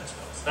circumstance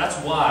was. That's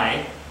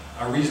why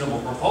a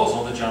reasonable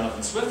proposal, the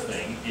Jonathan Swift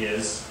thing,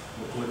 it's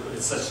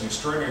such an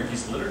extraordinary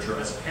piece of literature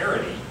as a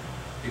parody,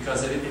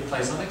 because it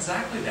plays on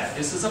exactly that.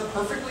 This is a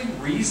perfectly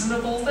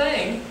reasonable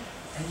thing,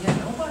 and yet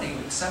nobody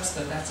accepts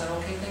that that's an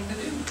okay thing to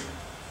do.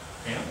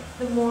 Pam?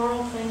 The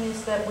moral thing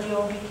is that we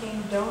all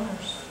became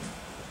donors.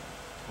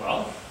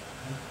 Well,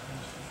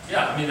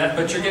 yeah, I mean,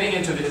 but you're getting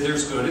into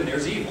there's good and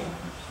there's evil.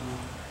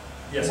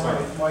 Yes, Mark?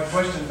 My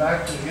question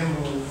back to him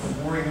who's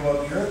worrying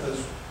about the earth is,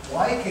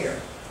 why care?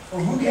 Or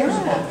who cares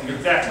about the earth?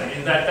 Exactly,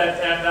 and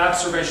that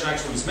observation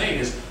actually was made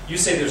is, you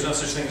say there's no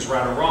such thing as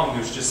right or wrong,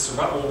 there's just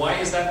survival. Well, why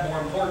is that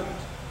more important?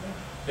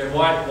 Then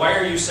why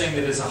are you saying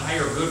that it's a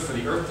higher good for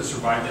the earth to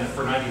survive than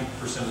for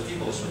 90% of the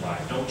people to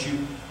survive? Don't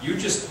you,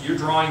 you're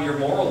drawing your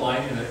moral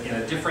line in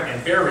a different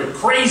and very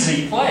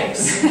crazy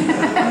place. All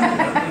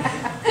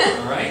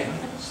right?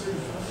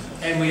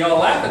 And we all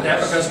laugh at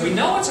that because we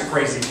know it's a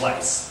crazy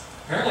place.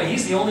 Apparently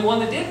he's the only one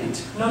that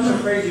didn't. Not so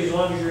crazy as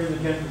long as you're in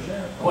the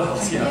 10%. Well,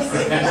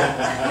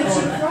 yeah.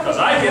 Because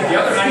I get the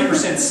other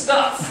 90%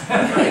 stuff.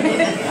 Right?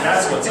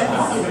 That's what's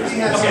important. He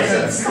has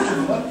Okay. something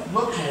in the future to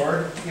look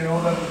toward, you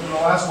know, that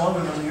will last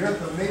longer than the earth,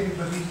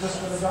 but he's just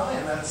going to die,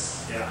 and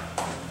that's... Yeah.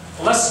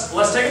 Well,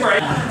 let's take a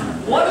break.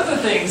 One of the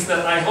things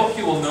that I hope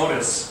you will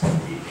notice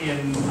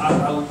in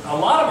a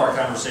lot of our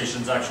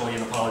conversations, actually,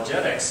 in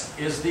apologetics,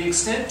 is the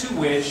extent to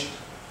which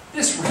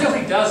this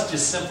really does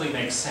just simply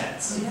make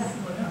sense.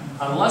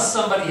 Unless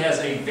somebody has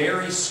a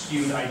very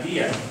skewed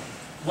idea.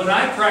 When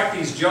I crack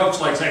these jokes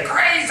like, say,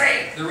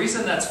 crazy, the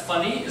reason that's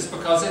funny is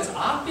because it's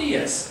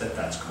obvious that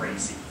that's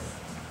crazy.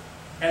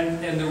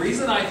 And the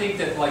reason I think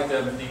that, like,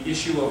 the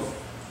issue of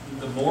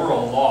the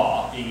moral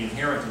law being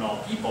inherent in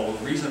all people,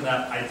 the reason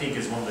that I think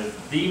is one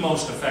of the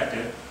most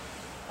effective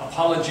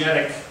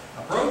apologetic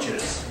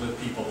approaches with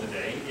people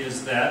today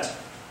is that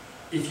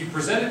if you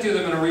present it to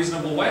them in a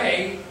reasonable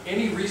way,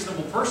 any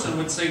reasonable person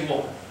would say,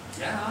 well,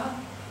 yeah.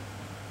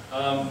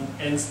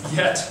 And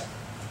yet,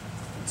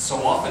 so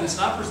often it's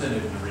not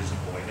presented in a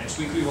reasonable way. Next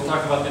week we will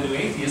talk about the new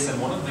atheists,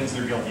 and one of the things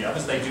they're guilty of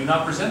is they do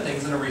not present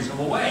things in a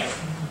reasonable way.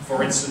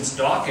 For instance,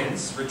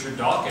 Dawkins, Richard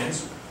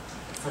Dawkins,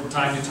 from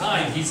time to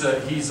time, he's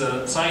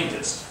a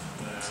scientist,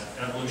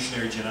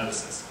 evolutionary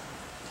geneticist.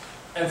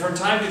 And from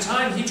time to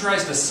time, he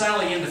tries to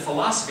sally into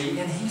philosophy,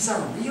 and he's a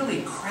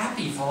really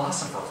crappy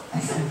philosopher.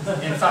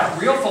 In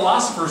fact, real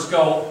philosophers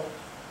go,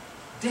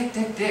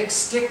 Dick,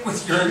 stick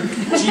with your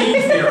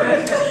gene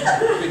theory.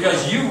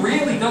 Because you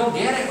really don't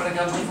get it when it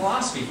comes to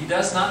philosophy. He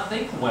does not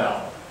think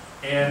well.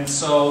 And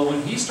so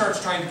when he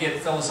starts trying to get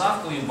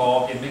philosophically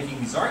involved in making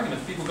these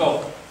arguments, people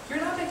go, you're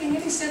not making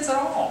any sense at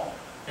all.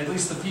 At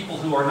least the people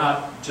who are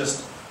not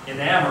just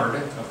enamored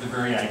of the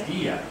very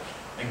idea.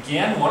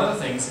 Again, one of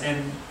the things,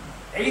 and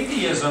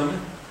atheism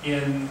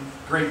in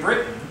Great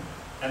Britain,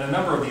 and a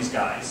number of these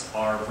guys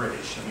are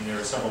British. I mean, there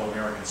are several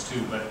Americans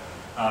too, but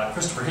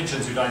Christopher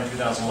Hitchens, who died in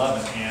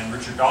 2011, and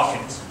Richard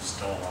Dawkins, who's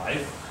still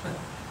alive.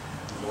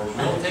 Lord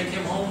will take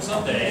him home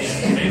someday,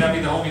 and he may not be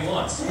the home he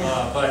wants.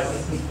 But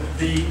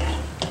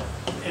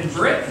in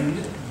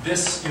Britain,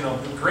 this,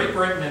 Great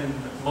Britain and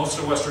most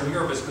of Western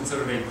Europe is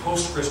considered a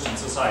post-Christian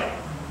society.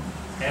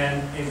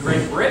 And in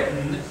Great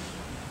Britain,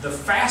 the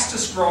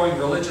fastest growing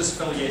religious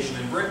affiliation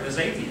in Britain is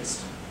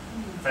atheist.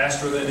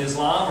 Faster than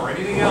Islam or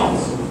anything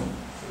else.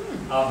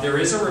 There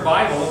is a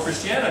revival of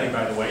Christianity,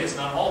 by the way. It's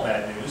not all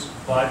bad news,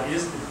 but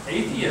is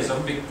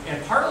atheism,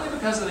 and partly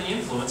because of the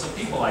influence of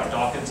people like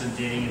Dawkins and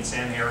Ding and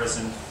Sam Harris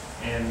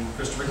and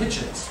Christopher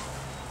Hitchens.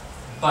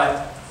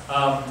 But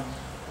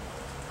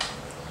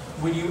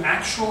when you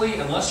actually,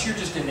 unless you're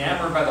just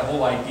enamored by the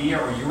whole idea,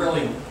 or you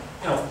really,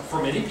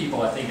 for many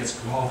people, I think it's,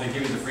 they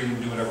give me the freedom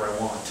to do whatever I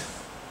want,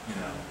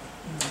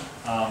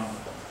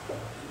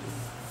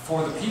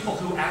 For the people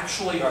who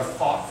actually are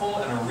thoughtful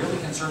and are really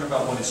concerned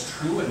about what is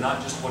true and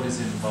not just what is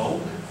in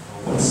vogue,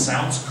 or what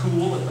sounds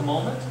cool at the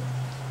moment,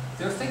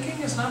 their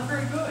thinking is not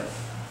very good.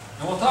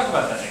 And we'll talk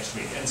about that next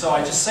week. And so I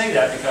just say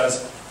that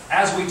because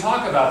as we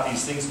talk about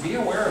these things, be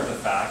aware of the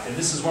fact, and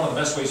this is one of the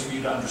best ways for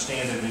you to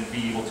understand it and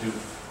be able to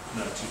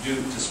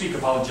speak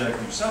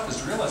apologetically yourself, is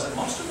to realize that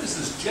most of this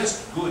is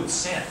just good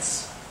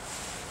sense.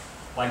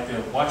 Like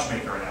the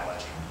watchmaker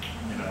analogy.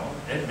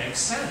 It makes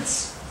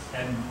sense.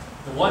 And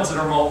the ones that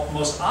are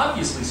most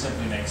obviously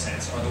simply make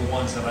sense are the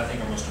ones that I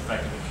think are most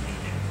effective in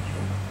communicating with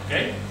you.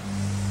 Okay?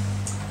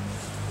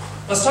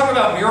 Let's talk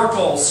about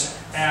miracles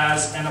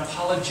as an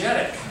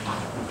apologetic.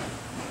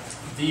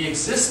 The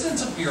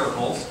existence of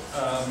miracles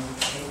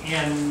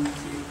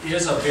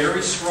is a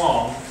very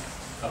strong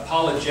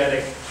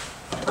apologetic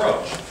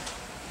approach.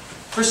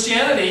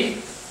 Christianity,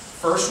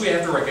 first we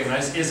have to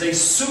recognize, is a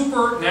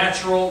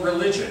supernatural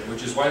religion,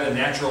 which is why the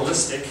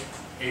naturalistic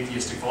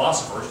atheistic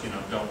philosophers,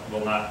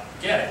 will not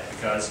get it,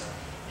 because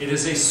it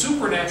is a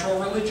supernatural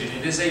religion.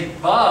 It is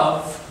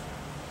above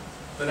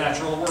the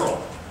natural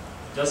world.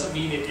 It doesn't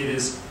mean it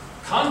is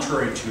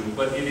contrary to,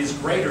 but it is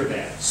greater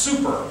than.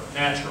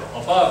 Supernatural,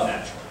 above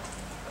natural.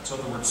 That's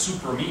what the word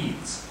super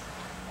means.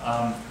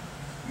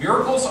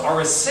 Miracles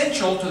are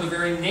essential to the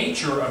very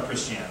nature of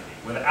Christianity.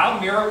 Without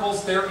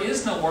miracles, there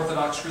is no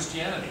Orthodox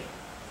Christianity.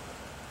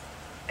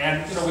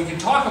 And, we can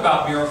talk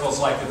about miracles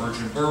like the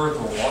virgin birth,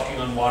 or walking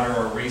on water,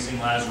 or raising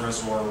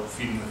Lazarus, or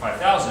feeding the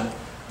 5,000.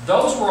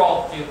 Those were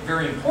all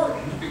very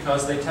important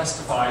because they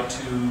testify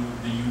to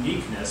the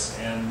uniqueness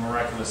and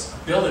miraculous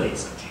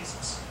abilities of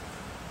Jesus.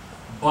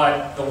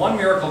 But the one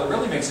miracle that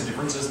really makes a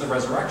difference is the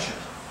resurrection.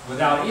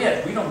 Without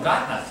it, we don't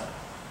got nothing.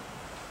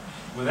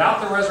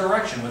 Without the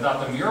resurrection,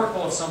 without the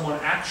miracle of someone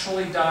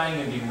actually dying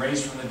and being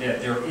raised from the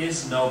dead, there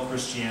is no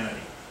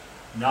Christianity.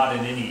 Not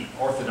in any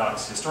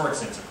orthodox, historic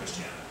sense of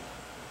Christianity.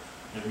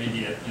 There may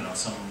be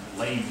some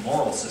lame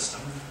moral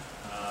system,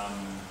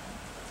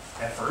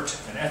 an effort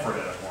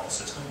at a moral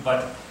system,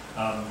 but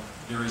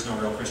there is no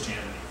real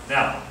Christianity.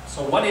 Now,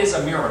 so what is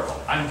a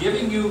miracle? I'm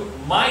giving you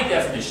my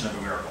definition of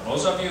a miracle.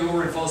 Those of you who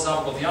were in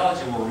philosophical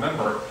theology will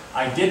remember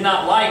I did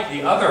not like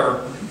the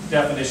other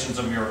definitions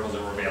of miracles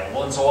that were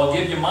available, and so I'll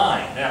give you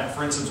mine. Now,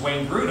 for instance,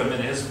 Wayne Grudem,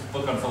 in his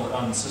book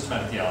on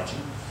systematic theology,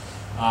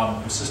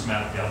 it was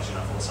systematic theology,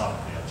 not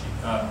philosophical theology,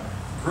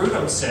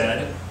 Grudem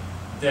said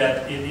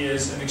that it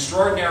is an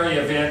extraordinary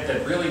event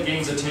that really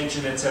gains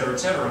attention, etc.,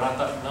 etc. And I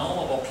thought,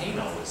 no, a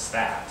volcano is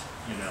that,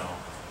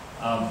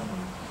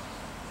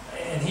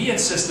 and he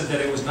insisted that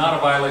it was not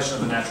a violation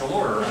of the natural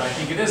order, and I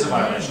think it is a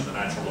violation of the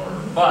natural order.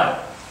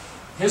 But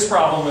his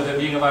problem with it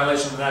being a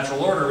violation of the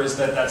natural order is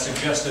that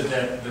suggested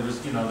that there was,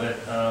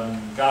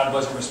 God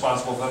wasn't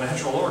responsible for the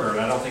natural order, and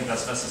I don't think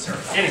that's necessary.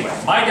 Anyway,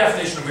 my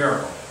definition of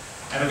miracle: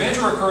 an event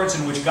or occurrence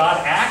in which God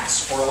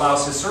acts or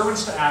allows His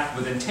servants to act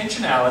with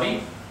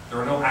intentionality. There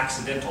are no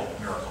accidental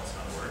miracles,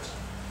 in other words.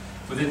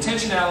 With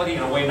intentionality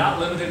in a way not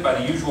limited by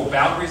the usual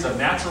boundaries of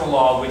natural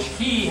law which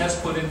He has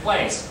put in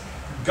place.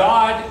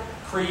 God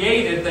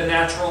created the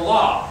natural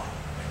law.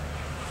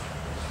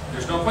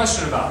 There's no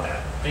question about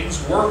that.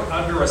 Things work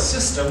under a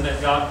system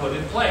that God put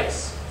in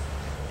place.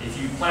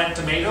 If you plant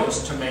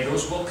tomatoes,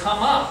 tomatoes will come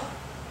up.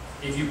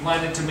 If you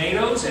planted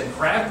tomatoes and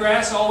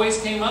crabgrass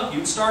always came up,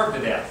 you'd starve to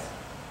death,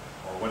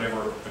 or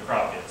whatever the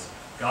crop is.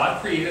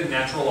 God created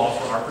natural law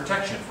for our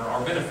protection, for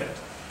our benefit.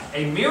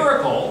 A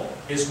miracle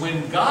is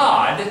when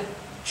God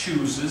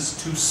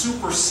chooses to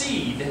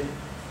supersede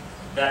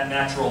that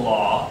natural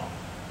law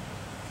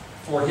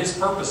for His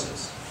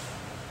purposes.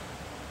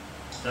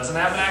 It doesn't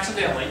happen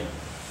accidentally,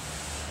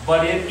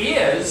 but it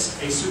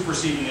is a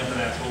superseding of the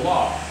natural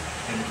law.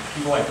 And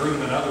people like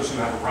Grudem and others who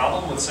have a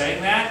problem with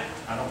saying that,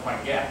 I don't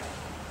quite get.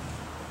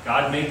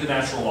 God made the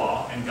natural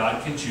law, and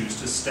God can choose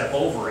to step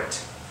over it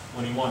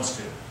when He wants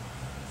to.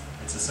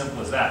 It's as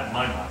simple as that in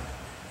my mind.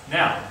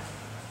 Now,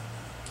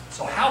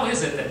 so how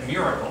is it that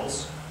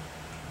miracles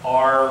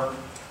are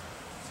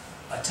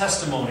a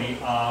testimony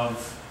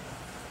of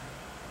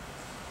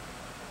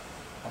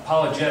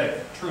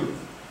apologetic truth?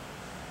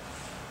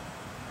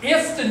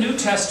 If the New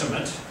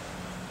Testament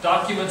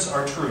documents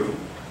are true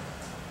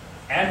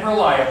and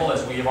reliable,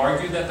 as we have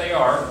argued that they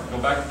are, go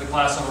back to the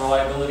class on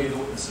reliability of the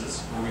witnesses,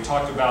 where we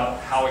talked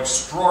about how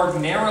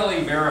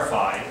extraordinarily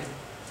verified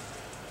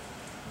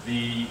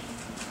the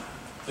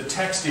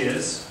text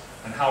is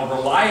and how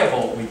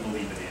reliable we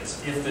believe it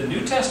is. If the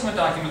New Testament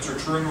documents are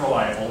true and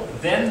reliable,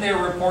 then their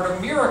report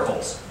of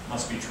miracles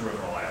must be true and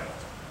reliable.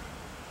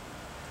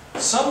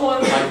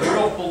 Someone like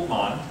Rudolf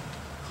Bultmann,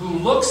 who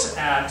looks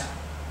at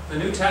the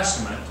New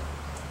Testament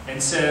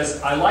and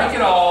says, I like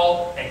it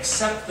all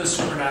except the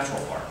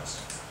supernatural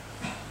parts.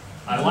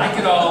 I like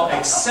it all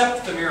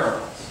except the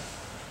miracles.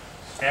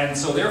 And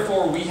so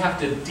therefore we have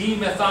to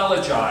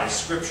demythologize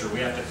Scripture. We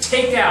have to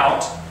take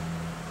out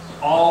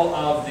all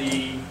of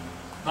the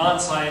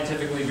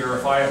non-scientifically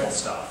verifiable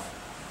stuff.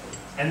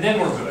 And then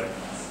we're good.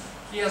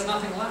 He has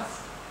nothing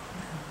left.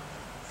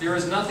 There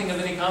is nothing of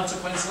any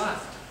consequence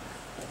left.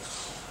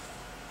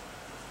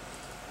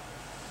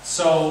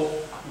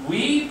 So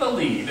we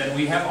believe, and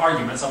we have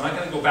arguments, I'm not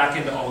going to go back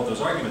into all of those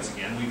arguments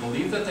again, we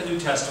believe that the New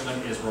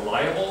Testament is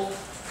reliable,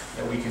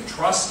 that we can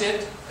trust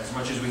it as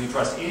much as we can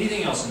trust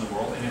anything else in the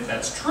world, and if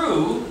that's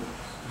true,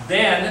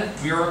 then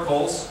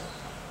miracles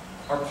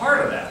are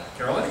part of that.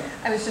 Carolyn?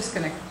 I was just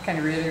going to kind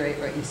of reiterate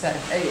what you said,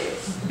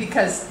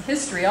 because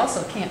history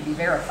also can't be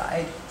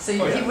verified. So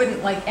you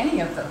wouldn't like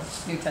any of the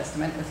New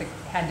Testament if it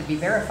had to be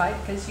verified,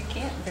 because you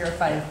can't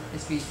verify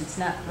history. It's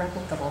not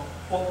replicable.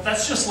 Well,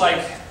 that's just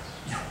like,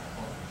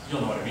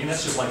 you'll know what I mean,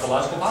 that's just like the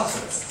logical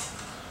positivists.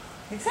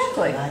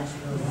 Exactly.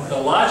 The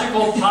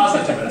logical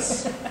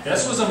positivists.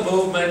 This was a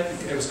movement,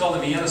 it was called the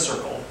Vienna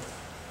Circle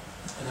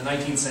in the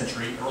 19th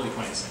century, early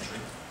 20th century.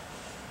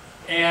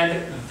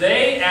 And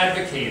they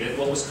advocated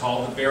what was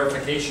called the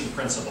verification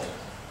principle.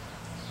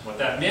 What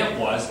that meant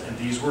was, and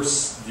these were,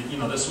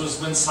 this was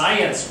when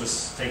science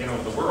was taking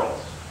over the world.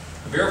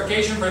 The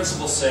verification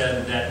principle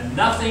said that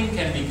nothing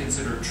can be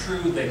considered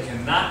true that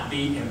cannot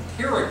be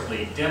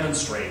empirically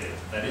demonstrated,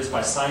 that is,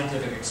 by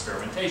scientific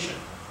experimentation.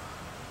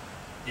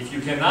 If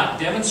you cannot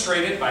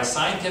demonstrate it by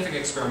scientific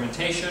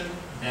experimentation,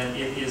 then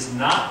it is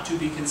not to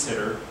be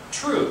considered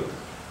true.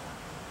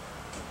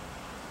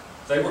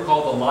 They were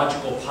called the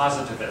logical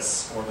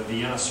positivists, or the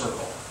Vienna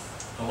Circle.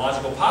 The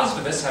logical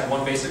positivists had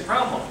one basic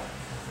problem.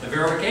 The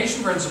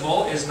verification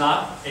principle is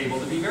not able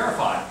to be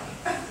verified.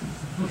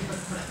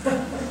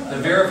 The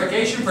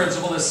verification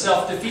principle is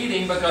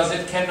self-defeating because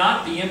it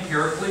cannot be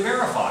empirically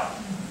verified.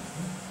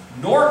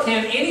 Nor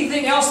can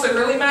anything else that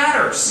really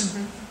matters.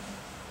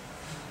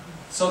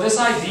 So this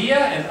idea,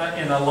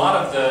 and a lot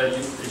of the,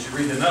 as you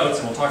read the notes,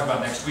 and we'll talk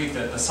about next week,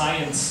 that the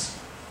science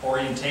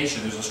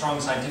orientation, there's a strong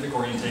scientific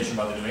orientation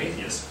by the new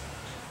atheists,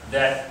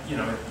 that, you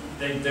know,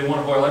 they want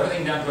to boil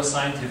everything down to a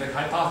scientific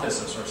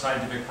hypothesis or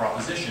scientific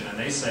proposition. And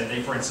they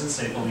say, for instance,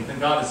 say belief in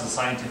God is a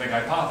scientific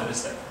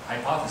hypothesis,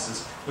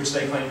 which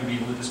they claim to be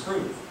able to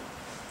disprove.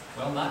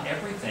 Well, not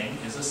everything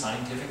is a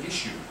scientific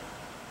issue.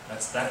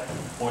 That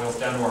boils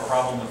down to our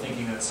problem of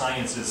thinking that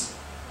science is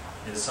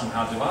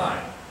somehow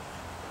divine,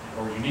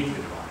 or uniquely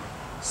divine.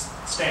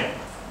 Stan.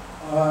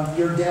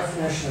 Your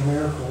definition of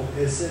miracle,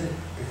 is it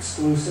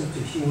exclusive to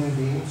human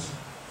beings?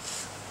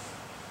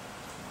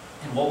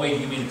 In what way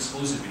do you mean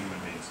exclusive to human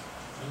beings?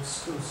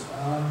 Exclusive.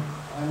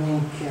 I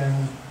mean,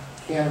 can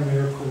a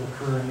miracle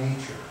occur in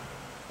nature?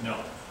 No,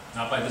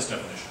 not by this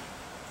definition.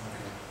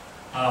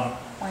 Okay.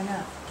 Why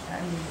not?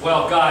 I mean,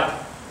 Well,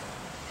 God.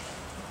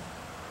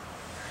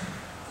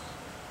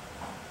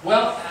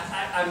 Well,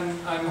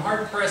 I'm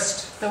hard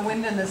pressed. the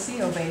wind and the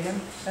sea obeyed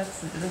him.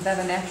 Isn't that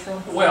a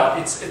natural?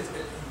 Well,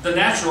 the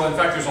natural. In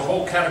fact, there's a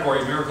whole category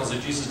of miracles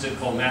that Jesus did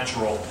call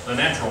natural. The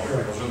natural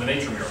miracles, or the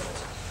nature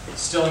miracles.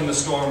 Stilling the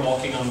storm,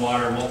 walking on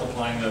water,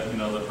 multiplying the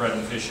bread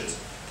and fishes.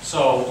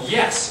 So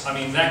yes, I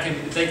mean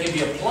they can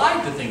be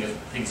applied to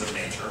things of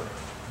nature,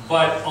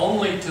 but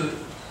only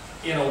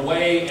in a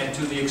way and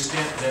to the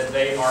extent that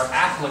they are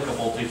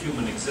applicable to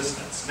human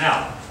existence.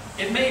 Now,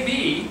 it may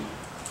be,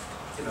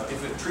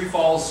 if a tree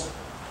falls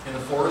in the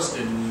forest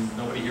and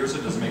nobody hears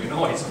it, doesn't make a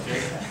noise.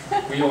 Okay,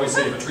 we always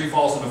say if a tree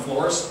falls in the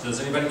forest, does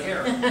anybody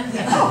care?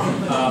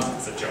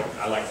 It's a joke.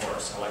 I like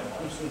forests. I like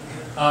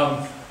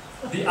forests.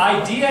 The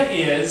idea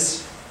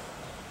is,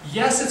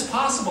 yes, it's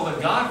possible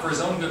that God, for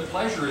His own good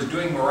pleasure, is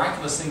doing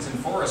miraculous things in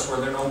forests where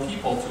there are no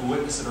people to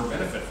witness it or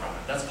benefit from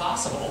it. That's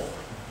possible,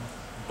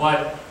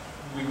 but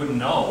we wouldn't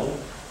know.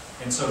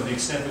 And so to the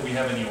extent that we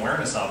have any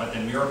awareness of it,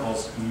 then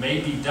miracles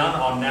may be done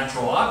on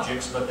natural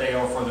objects, but they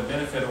are for the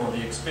benefit or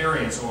the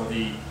experience or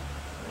the,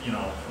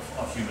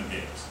 of human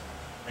beings.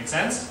 Make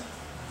sense?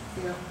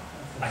 Yeah.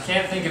 I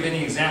can't think of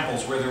any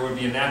examples where there would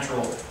be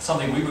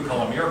something we would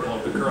call a miracle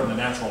that would occur in the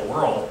natural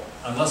world,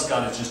 unless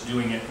God is just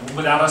doing it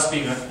without us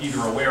being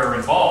either aware or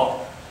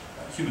involved,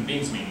 human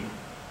beings meaning,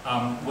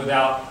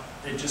 without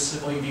it just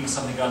simply being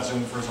something God's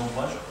doing for His own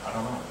pleasure. I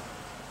don't know.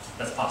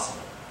 That's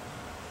possible.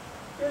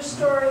 Your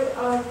story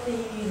of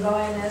the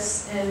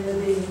lioness and the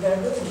baby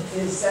baboon,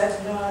 is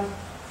that not,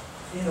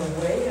 in a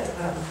way,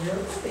 a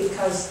miracle?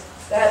 Because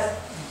that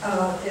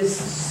is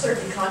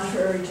certainly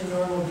contrary to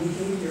normal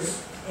behavior.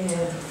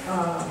 And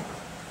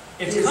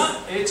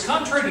it's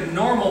contrary to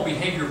normal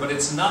behavior, but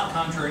it's not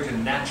contrary to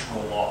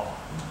natural law.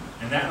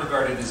 In that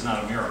regard, it is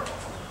not a miracle.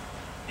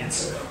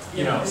 It's,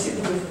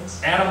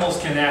 animals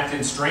can act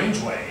in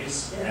strange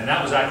ways, and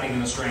that was acting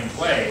in a strange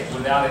way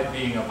without it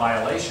being a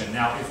violation.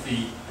 Now, if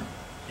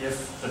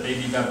the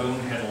baby baboon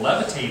had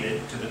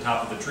levitated to the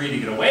top of the tree to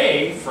get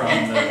away from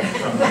the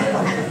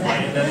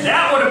plane, then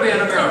that would have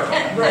been a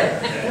miracle. Right.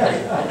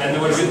 Okay. And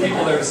there would have been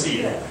people there to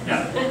see it.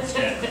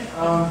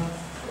 Yeah.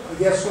 I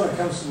guess when it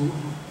comes to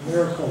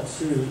miracle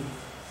too,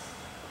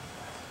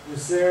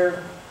 is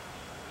there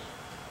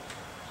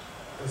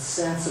a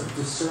sense of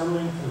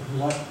discernment of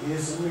what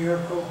is a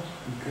miracle?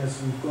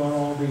 Because we've got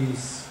all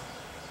these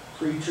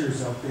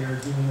preachers out there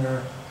doing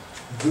their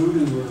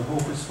voodoo or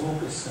hocus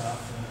pocus stuff,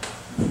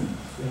 and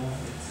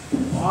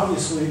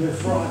obviously they're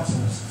frauds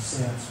in a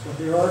sense, but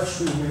there are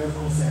true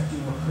miracles that do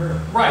occur.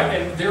 Right,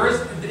 and there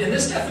is, in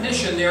this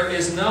definition, there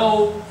is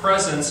no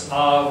presence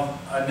of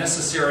a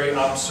necessary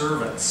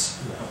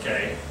observance.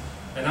 Okay?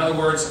 In other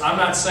words, I'm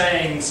not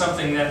saying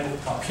something that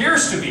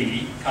appears to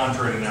be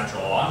contrary to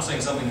natural law. I'm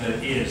saying something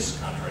that is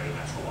contrary to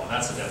natural law.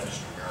 That's the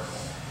definition of miracle.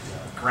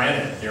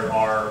 Granted, there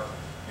are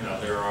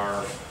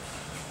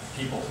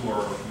people who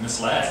are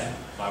misled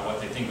by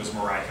what they think was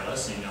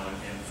miraculous, and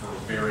for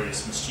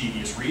various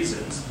mischievous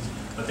reasons.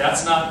 But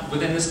that's not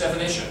within this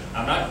definition.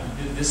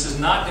 This is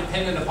not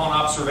dependent upon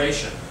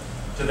observation.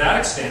 To that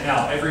extent,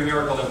 now, every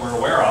miracle that we're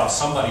aware of,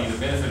 somebody either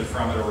benefited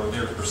from it or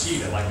there to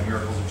perceive it, like the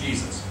miracles of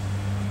Jesus.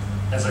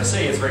 As I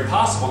say, it's very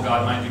possible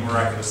God might do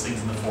miraculous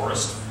things in the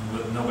forest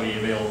with nobody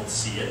available to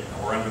see it,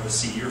 or under the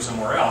sea or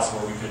somewhere else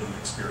where we couldn't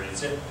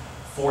experience it,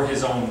 for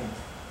His own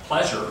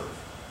pleasure.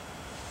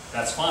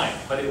 That's fine.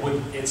 But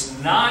it's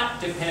not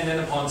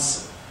dependent upon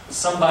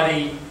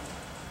somebody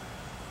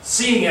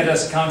seeing it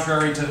as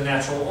contrary to the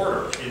natural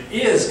order. It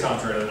is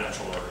contrary to the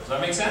natural order. Does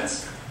that make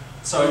sense?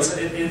 So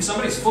if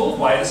somebody's fooled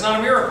by it, it's not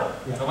a miracle,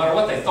 no matter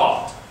what they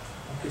thought.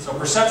 Okay. So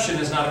perception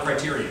is not a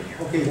criterion here.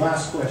 Okay,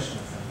 last question.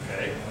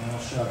 Okay. And I'll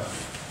shut up.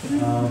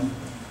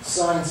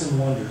 Signs and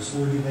wonders,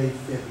 where do they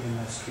fit in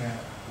this camp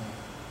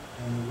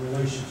in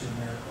relation to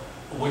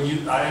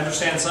miracle? I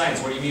understand science.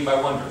 What do you mean by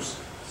wonders?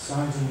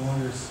 Signs and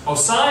wonders. Oh,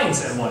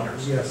 signs and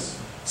wonders.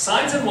 Yes.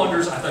 Signs and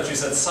wonders, I thought you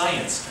said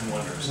science and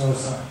wonders. No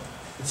sign.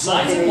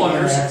 Signs and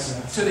wonders,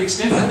 to the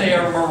extent that they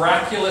are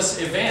miraculous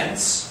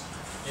events,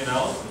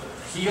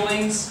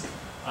 healings,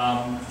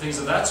 things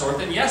of that sort,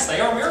 then yes,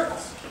 they are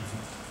miracles.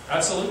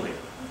 Absolutely.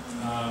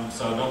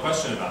 So no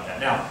question about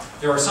that. Now,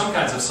 there are some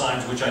kinds of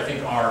signs which I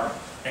think are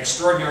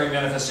extraordinary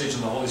manifestations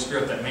of the Holy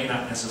Spirit that may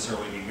not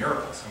necessarily be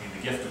miracles. I mean,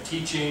 the gift of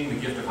teaching, the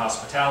gift of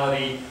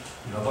hospitality,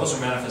 those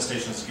are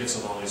manifestations of gifts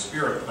of the Holy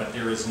Spirit, but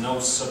there is no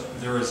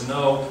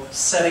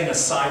setting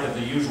aside of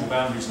the usual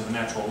boundaries of the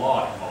natural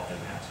law involved in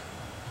that.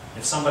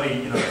 If somebody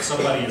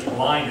is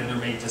blind and they're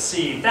made to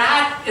see,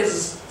 that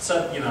is,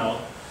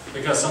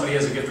 because somebody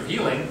has a gift of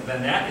healing,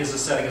 then that is a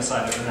setting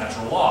aside of the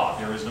natural law.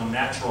 There is no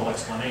natural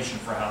explanation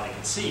for how they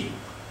can see.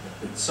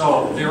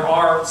 So there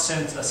are a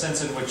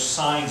sense in which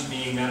signs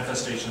being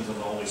manifestations of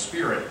the Holy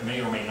Spirit may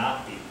or may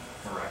not be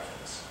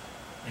miraculous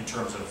in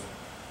terms of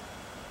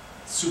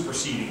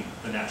superseding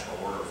the natural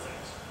order of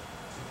things.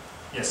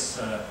 Yes,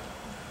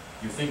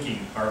 you're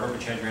thinking, Barbara,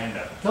 but you had your hand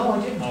up. No,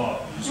 I didn't.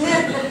 Oh, you just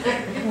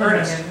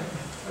Ernest.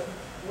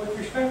 With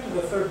respect to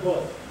the third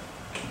book,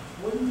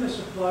 wouldn't this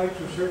apply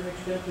to a certain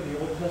extent to the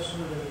Old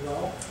Testament as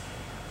well?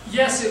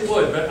 Yes, it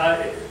would, but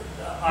I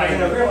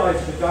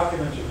realize the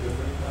documents are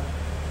different, but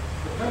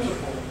the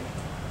principle.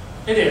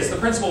 It is. The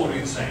principle would be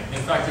the same.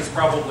 In fact, it's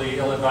probably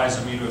ill-advised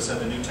of me to have said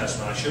the New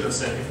Testament. I should have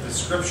said if the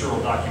scriptural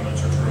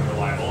documents are true and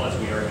reliable, as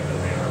we argue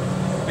that they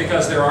are,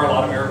 because there are a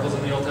lot of miracles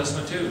in the Old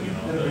Testament too.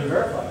 That have been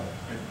verified.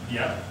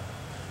 Yeah.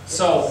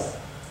 So,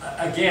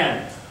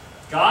 again,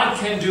 God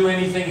can do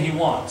anything He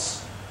wants.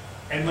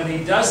 And when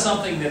He does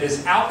something that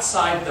is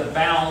outside the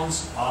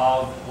bounds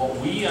of what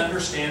we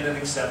understand and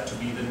accept to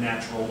be the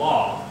natural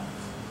law,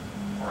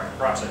 or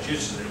perhaps I should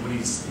say, when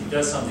He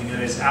does something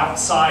that is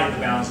outside the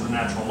bounds of the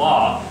natural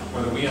law,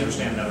 whether we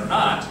understand that or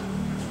not,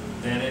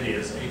 then it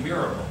is a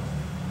miracle.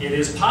 It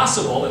is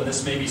possible, and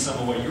this may be some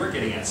of what you were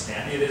getting at,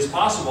 Stan, it is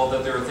possible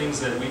that there are things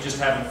that we just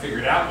haven't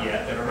figured out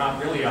yet that are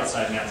not really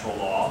outside natural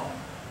law,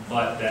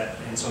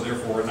 and so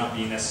therefore we're not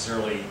being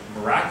necessarily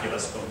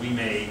miraculous, but we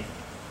may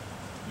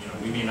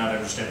not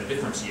understand the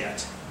difference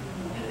yet.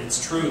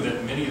 It's true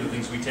that many of the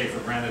things we take for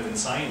granted in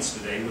science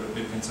today would have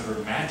been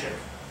considered magic,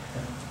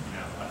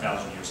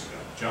 1,000 years ago.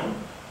 Joan?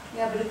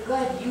 Yeah, but if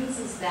God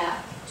uses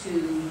that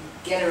to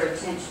get our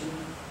attention,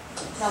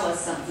 to tell us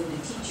something, to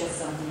teach us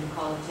something, to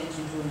call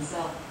attention to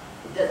Himself,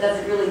 does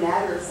it really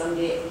matter if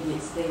someday it can be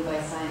explained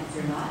by science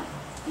or not?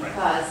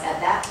 Because at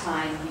that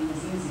time He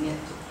was using it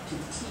to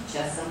teach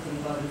us something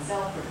about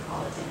Himself or to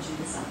call attention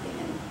to something.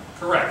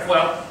 Correct.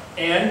 Well,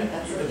 and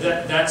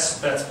that's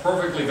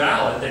perfectly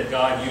valid that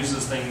God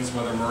uses things,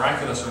 whether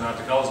miraculous or not,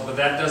 to call us, but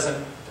that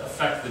doesn't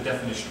affect the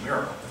definition of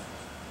miracle.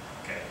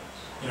 Okay.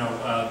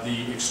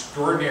 The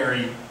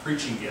extraordinary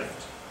preaching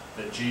gift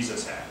that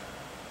Jesus had.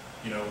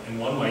 In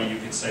one way you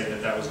could say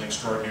that was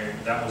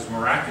that was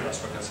miraculous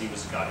because He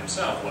was God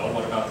Himself. Well,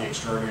 what about the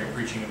extraordinary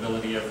preaching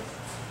ability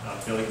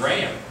of Billy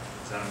Graham?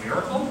 Is that a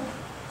miracle?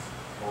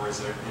 Or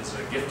is it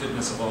a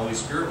giftedness of the Holy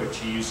Spirit, which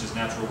He used His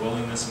natural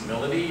willingness and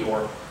ability?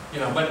 Or,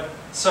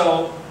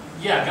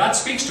 God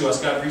speaks to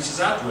us, God reaches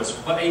out to us.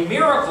 But a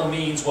miracle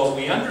means what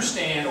we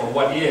understand, or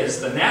what is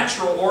the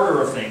natural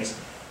order of things,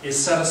 is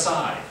set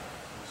aside.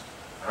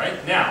 All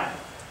right? Now,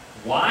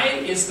 why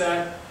is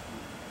that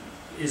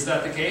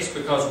the case?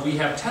 Because we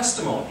have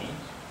testimony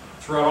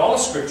throughout all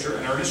of Scripture,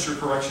 and Ernest, your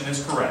correction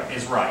is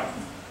right.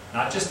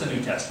 Not just the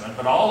New Testament,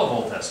 but all of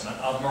Old Testament,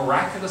 of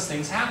miraculous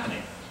things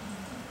happening.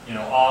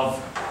 Of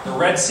the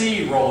Red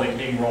Sea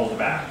being rolled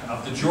back,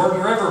 of the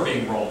Jordan River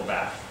being rolled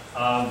back,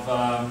 of,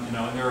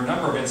 and there are a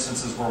number of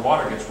instances where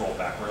water gets rolled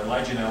back, where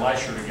Elijah and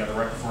Elisha are together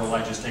right before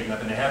Elijah is taken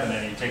up into heaven,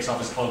 and he takes off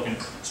his cloak and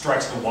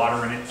strikes the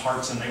water, and it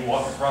parts, and they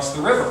walk across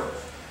the river.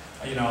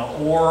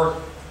 Or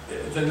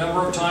the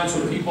number of times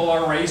when people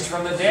are raised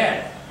from the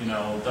dead.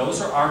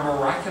 Those are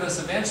miraculous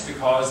events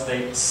because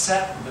they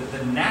set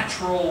the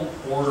natural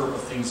order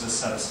of things is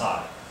set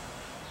aside.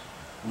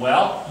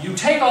 Well, you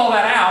take all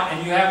that out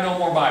and you have no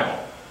more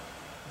Bible.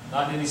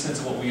 Not in any sense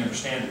of what we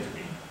understand it to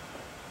be.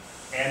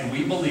 And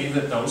we believe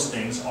that those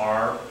things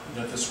that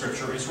the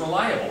Scripture is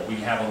reliable. We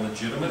have a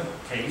legitimate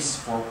case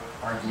for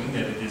arguing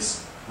that it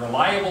is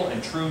reliable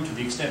and true to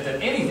the extent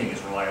that anything is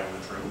reliable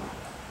and true.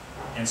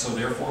 And so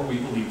therefore we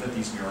believe that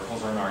these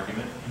miracles are an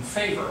argument in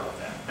favor of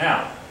them.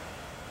 Now,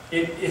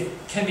 it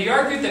can be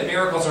argued that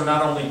miracles are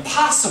not only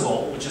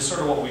possible, which is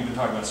sort of what we've been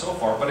talking about so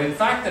far, but in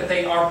fact that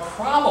they are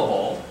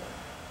probable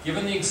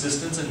given the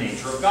existence and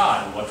nature of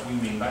God. And what do we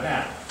mean by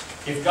that?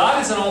 If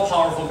God is an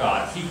all-powerful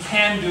God, He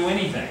can do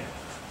anything.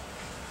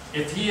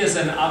 If He is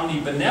an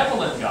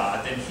omnibenevolent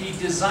God, then He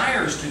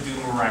desires to do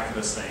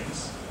miraculous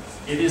things.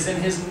 It is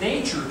in His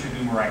nature to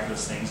do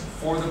miraculous things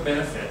for the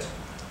benefit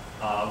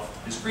of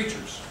His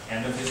creatures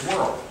and of His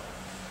world.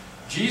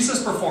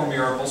 Jesus performed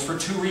miracles for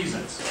two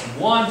reasons.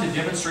 One, to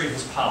demonstrate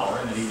His power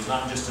and that He was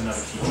not just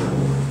another teacher.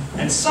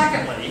 And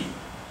secondly,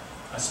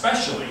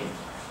 especially,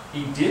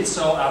 He did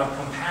so out of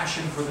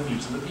compassion for the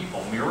needs of the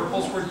people.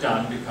 Miracles were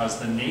done because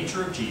the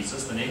nature of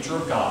Jesus, the nature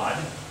of God,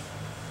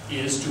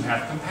 is to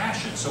have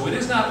compassion. So it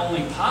is not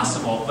only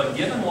possible, but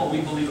given what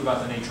we believe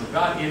about the nature of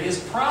God, it is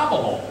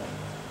probable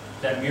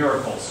that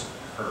miracles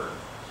occurred.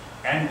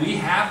 And we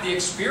have the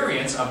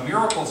experience of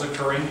miracles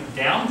occurring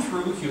down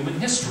through human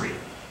history.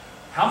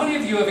 How many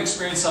of you have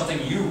experienced something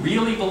you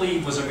really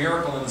believe was a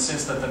miracle in the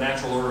sense that the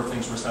natural order of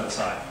things were set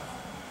aside?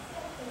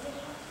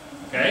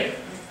 Okay?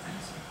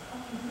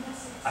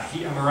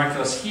 a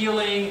miraculous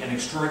healing, an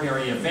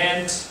extraordinary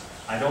event,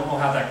 I don't know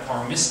how that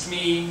car missed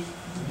me,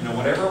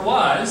 whatever it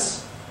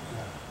was,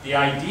 the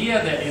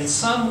idea that in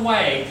some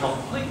way,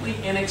 completely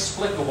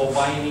inexplicable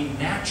by any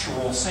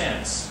natural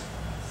sense,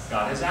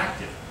 God has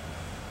acted.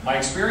 My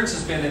experience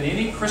has been in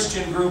any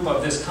Christian group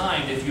of this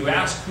kind, if you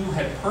ask who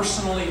had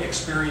personally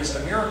experienced a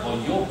miracle,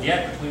 you'll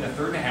get between a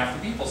third and a half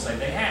of the people say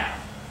they have.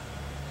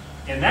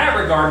 In that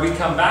regard, we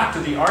come back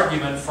to the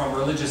argument from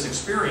religious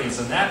experience,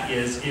 and that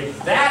is,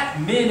 if that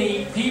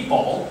many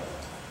people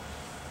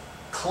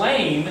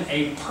claim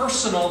a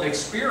personal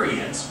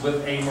experience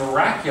with a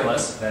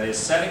miraculous, that is,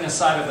 setting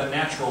aside of the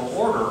natural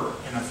order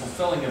and a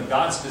fulfilling of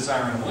God's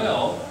desire and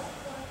will,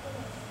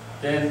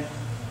 then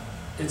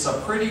it's a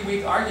pretty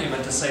weak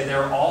argument to say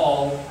they're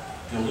all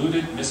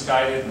deluded,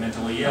 misguided,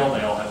 mentally ill,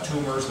 they all have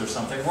tumors, there's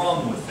something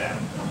wrong with them.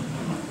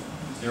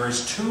 There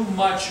is too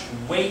much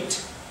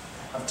weight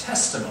of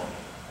testimony.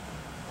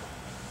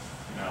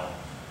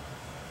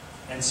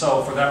 And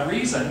so for that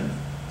reason,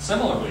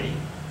 similarly,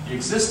 the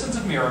existence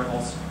of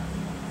miracles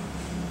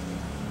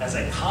as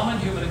a common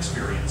human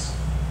experience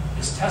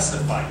is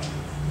testified to.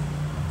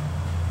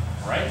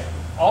 Right?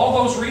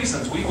 All those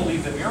reasons we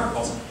believe that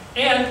miracles,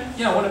 and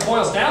when it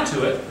boils down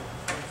to it,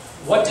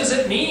 what does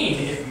it mean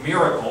if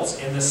miracles,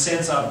 in the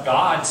sense of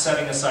God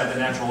setting aside the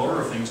natural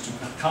order of things to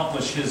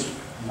accomplish His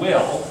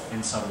will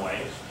in some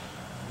way,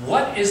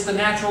 what is the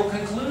natural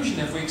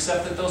conclusion if we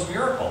accept that those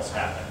miracles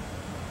happen?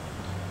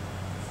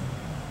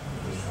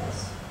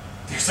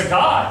 There's a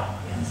God.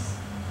 Yes.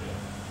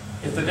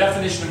 If the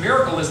definition of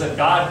miracle is that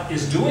God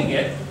is doing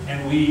it,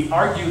 and we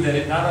argue that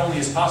it not only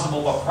is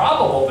possible but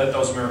probable that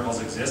those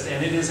miracles exist,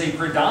 and it is a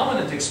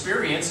predominant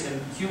experience in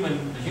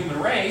the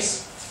human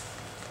race,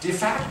 de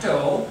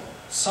facto,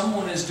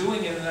 someone is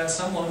doing it, and that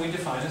someone we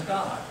define as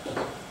God.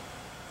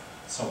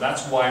 So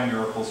that's why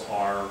miracles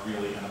are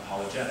really an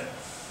apologetic.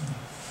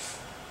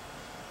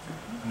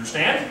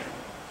 Understand?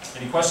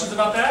 Any questions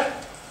about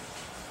that?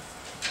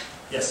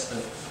 Yes,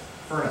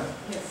 Verna.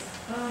 Yes.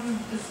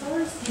 As far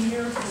as the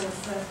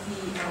miracles that the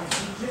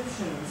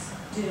Egyptians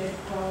did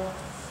while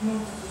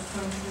Moses was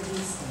trying to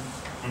release them,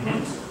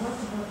 what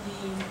about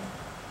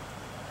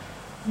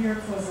the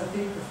miracles that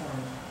they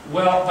performed?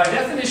 Well, by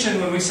definition,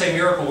 when we say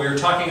miracle, we are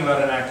talking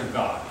about an act of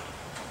God.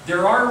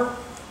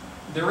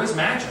 There is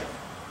magic,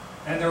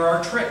 and there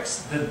are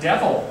tricks. The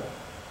devil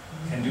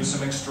can do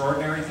some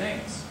extraordinary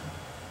things.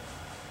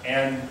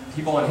 And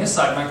people on his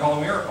side might call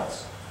them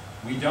miracles.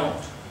 We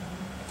don't.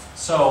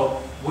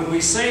 So, when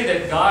we say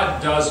that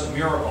God does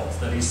miracles,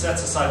 that He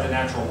sets aside the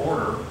natural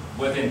order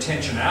with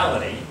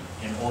intentionality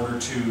in order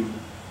to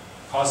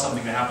cause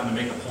something to happen, to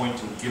make a point,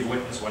 to give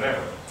witness,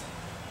 whatever,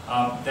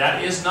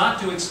 that is not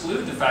to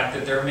exclude the fact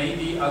that there may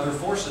be other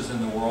forces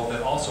in the world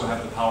that also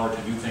have the power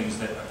to do things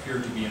that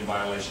appear to be in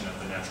violation of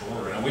the natural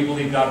order. And we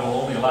believe God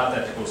will only allow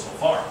that to go so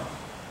far.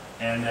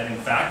 And that, in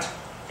fact,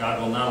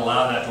 God will not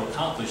allow that to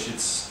accomplish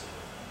its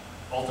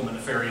ultimate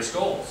nefarious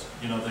goals.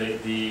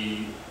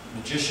 The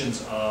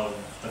magicians of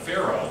the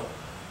Pharaoh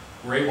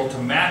were able to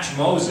match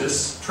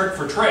Moses trick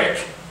for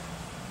trick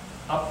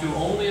up to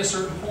only a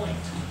certain point.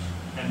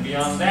 And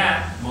beyond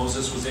that,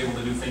 Moses was able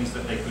to do things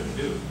that they couldn't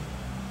do.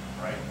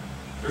 Right?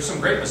 There's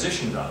some great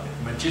magicians out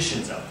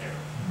there.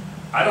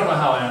 I don't know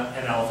how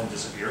an elephant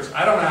disappears.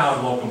 I don't know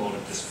how a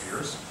locomotive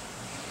disappears.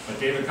 But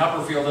David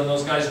Copperfield and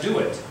those guys do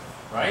it.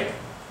 Right?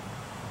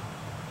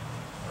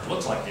 Or it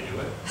looks like they do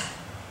it.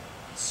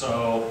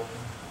 So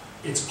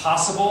it's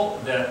possible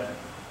that,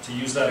 to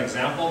use that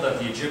example, that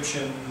the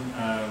Egyptian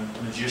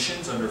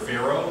magicians under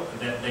Pharaoh,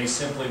 that they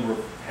simply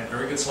had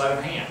very good sleight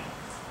of hand,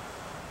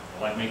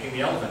 like making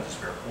the elephant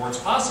disappear. Or it's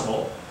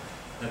possible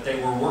that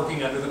they were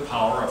working under the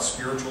power of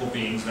spiritual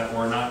beings that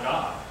were not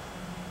God,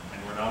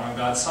 and were not on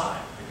God's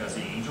side, because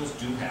the angels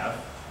do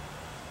have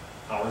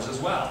powers as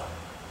well,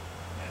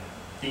 and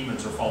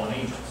demons are fallen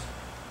angels.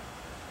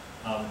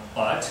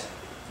 But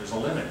there's a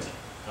limit.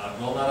 God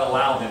will not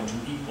allow them to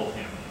equal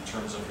Him in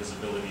terms of His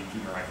ability to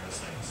do miraculous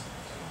things.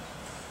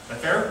 Is that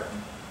fair?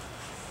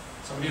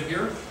 Somebody up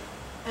here?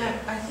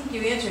 I think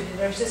you answered it.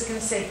 I was just going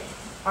to say,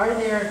 are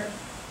there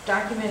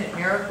documented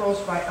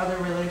miracles by other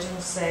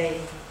religions,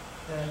 say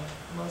the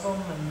Muslim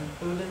and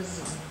the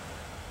Buddhists?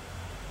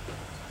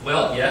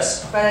 Well,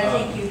 yes. But I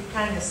think you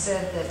kind of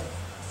said that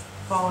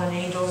fallen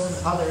angels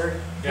and other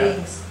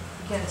beings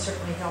can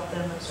certainly help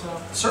them as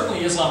well.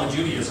 Certainly Islam and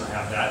Judaism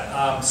have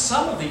that.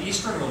 Some of the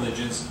Eastern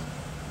religions,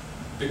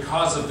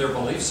 because of their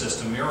belief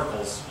system,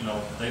 miracles,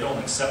 they don't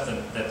accept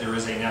that there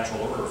is a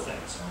natural order of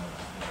things.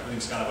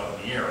 Everything's kind of up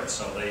in the air, and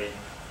so they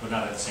would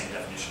not have the same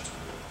definitions we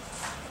do.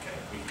 Okay,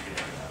 we can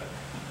get into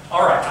that.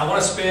 All right, I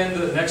want to spend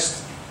the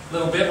next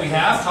little bit we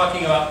have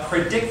talking about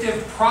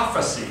predictive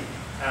prophecy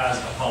as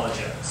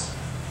apologetics.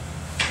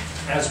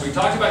 As we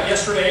talked about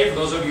yesterday, for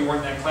those of you who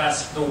weren't in that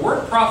class, the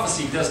word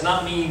prophecy does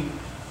not mean,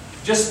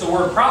 just the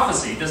word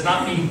prophecy does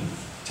not mean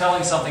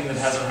telling something that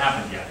hasn't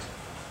happened yet.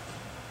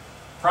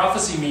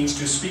 Prophecy means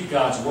to speak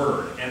God's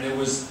word, and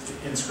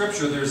in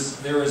Scripture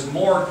there is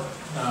more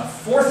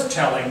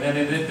forthtelling than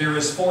there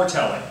is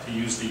foretelling, to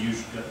use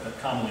the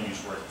commonly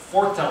used word.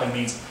 Forthtelling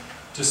means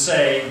to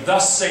say,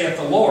 thus saith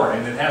the Lord,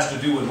 and it has to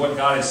do with what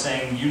God is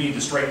saying you need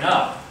to straighten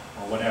up,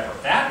 or whatever.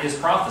 That is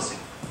prophecy.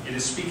 It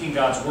is speaking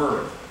God's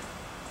word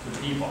to the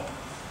people.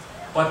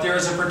 But there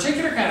is a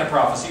particular kind of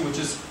prophecy which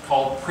is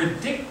called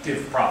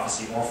predictive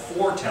prophecy, or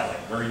foretelling,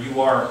 where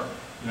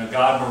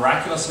God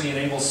miraculously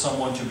enables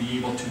someone to be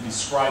able to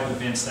describe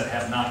events that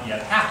have not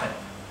yet happened.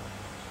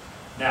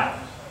 Now,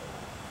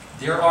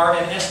 there are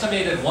an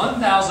estimated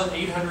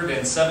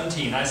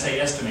 1,817, I say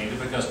estimated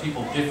because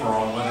people differ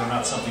on whether or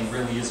not something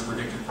really is a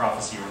predictive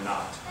prophecy or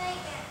not.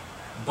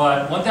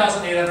 But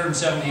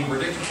 1,817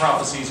 predictive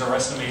prophecies are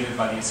estimated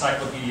by the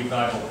Encyclopedia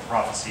Bible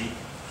Prophecy.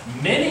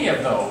 Many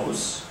of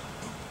those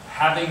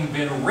having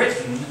been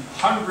written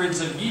hundreds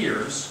of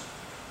years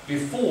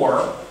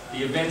before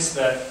the events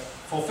that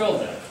fulfilled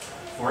them.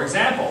 For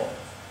example,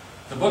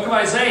 the book of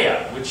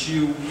Isaiah, which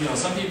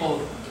some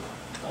people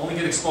only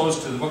get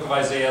exposed to the book of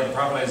Isaiah, the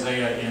prophet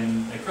Isaiah,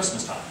 at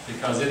Christmas time,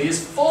 because it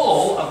is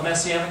full of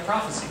messianic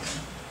prophecies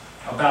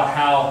about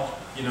how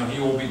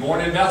he will be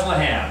born in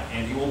Bethlehem,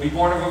 and he will be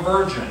born of a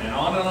virgin, and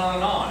on and on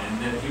and on,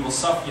 and that he will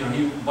suffer.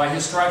 By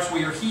his stripes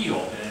we are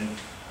healed,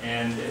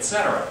 and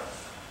etc.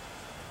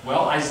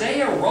 Well,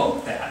 Isaiah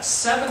wrote that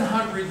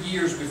 700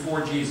 years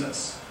before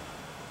Jesus,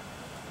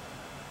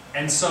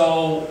 and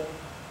so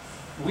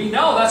we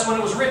know that's when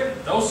it was written.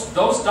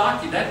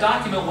 That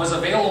document was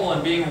available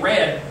and being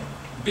read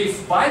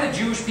by the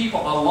Jewish people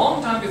a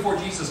long time before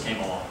Jesus came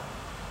along.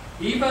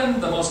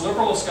 Even the most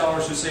liberal of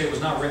scholars who say it was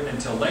not written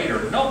until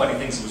later, nobody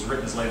thinks it was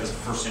written as late as the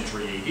 1st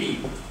century AD.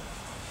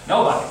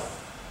 Nobody.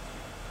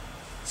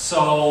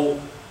 So,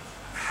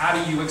 how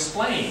do you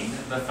explain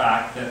the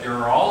fact that there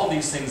are all of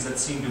these things that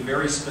seem to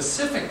very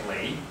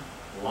specifically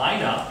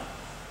line up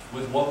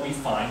with what we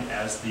find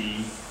as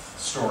the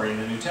story in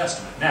the New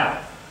Testament? Now,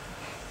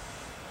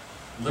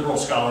 liberal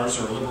scholars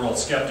or liberal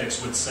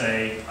skeptics would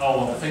say, oh,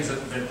 well, the things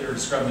that they're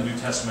describing in the New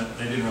Testament,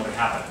 they didn't really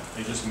happen.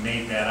 They just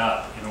made that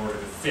up in order to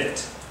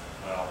fit.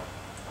 Well,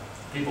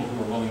 people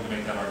who are willing to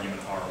make that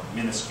argument are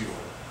minuscule.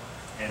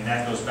 And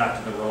that goes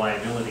back to the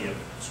reliability of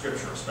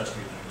Scripture,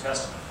 especially the New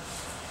Testament.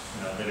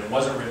 That it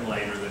wasn't written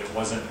later, that it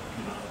wasn't,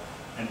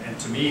 and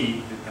to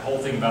me, the whole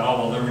thing about,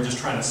 oh, well, they were just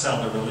trying to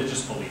sell their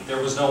religious belief.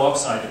 There was no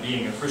upside to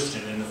being a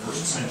Christian in the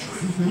 1st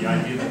century. The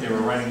idea that they were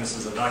writing this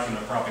as a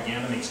document of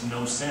propaganda makes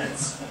no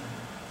sense.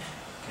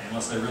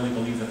 Unless they really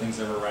believe the things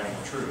they were writing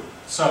were true.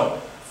 So,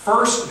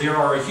 first, there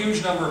are a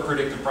huge number of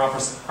predictive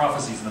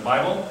prophecies in the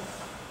Bible.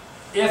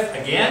 If,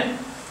 again,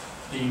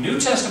 the New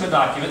Testament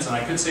documents, and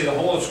I could say the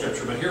whole of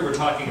Scripture, but here we're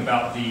talking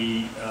about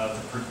the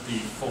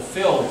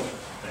fulfilled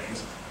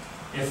things.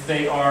 If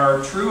they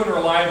are true and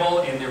reliable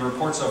in their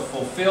reports of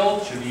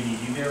fulfilled, should be an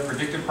ED there,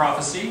 predictive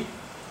prophecy.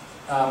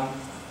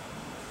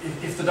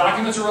 If the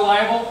documents are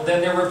reliable,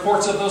 then their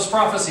reports of those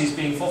prophecies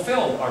being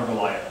fulfilled are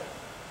reliable.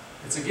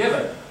 It's a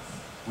given.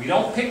 We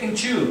don't pick and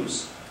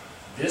choose.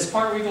 This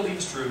part we believe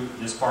is true,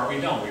 this part we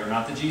don't. We are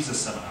not the Jesus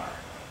seminar.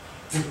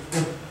 The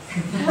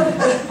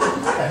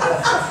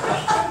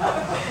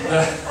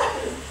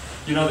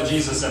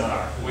Jesus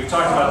seminar. We've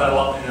talked about that a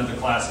lot in other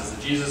classes.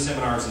 The Jesus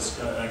seminar is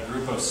a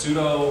group of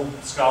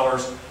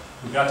pseudo-scholars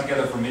who got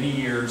together for many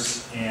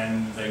years,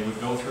 and they would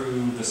go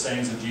through the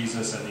sayings of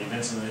Jesus and the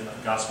events in the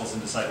Gospels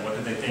and decide what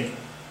did they think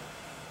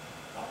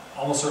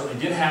almost certainly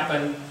did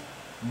happen,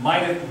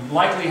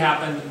 likely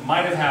happened,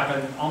 might have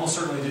happened, almost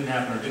certainly didn't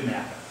happen or didn't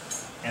happen.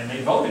 And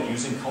they voted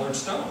using colored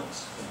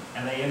stones.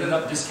 And they ended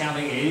up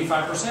discounting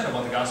 85% of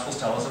what the Gospels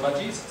tell us about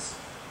Jesus.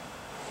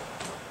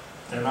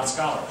 They're not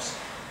scholars.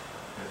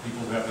 They're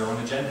people who have their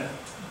own agenda.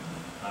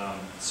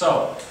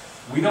 So,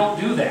 we don't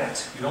do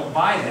that. We don't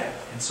buy that.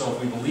 And so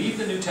if we believe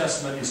the New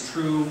Testament is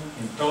true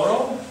in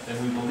total,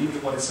 then we believe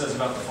that what it says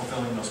about the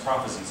fulfilling those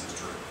prophecies is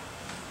true.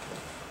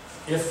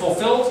 If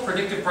fulfilled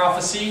predictive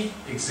prophecy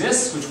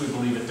exists, which we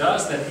believe it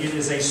does, then it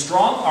is a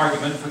strong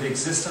argument for the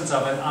existence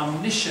of an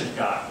omniscient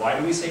God. Why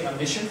do we say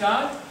omniscient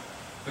God?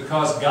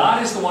 Because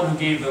God is the one who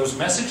gave those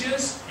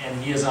messages,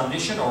 and He is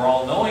omniscient or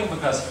all-knowing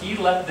because He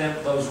let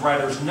those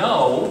writers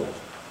know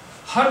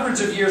hundreds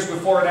of years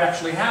before it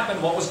actually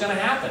happened what was going to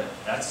happen.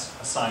 That's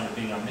a sign of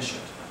being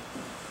omniscient.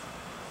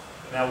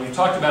 Now, we've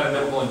talked about a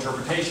biblical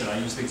interpretation. I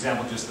used the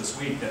example just this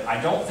week that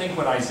I don't think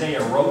when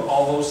Isaiah wrote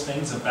all those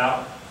things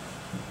about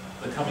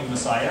the coming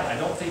Messiah, I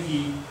don't think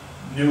he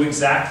knew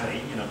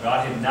exactly.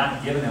 God had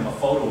not given him a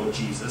photo of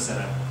Jesus and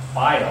a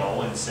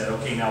bio and said,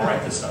 okay, now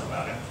write this stuff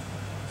about him.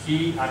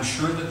 I'm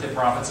sure that the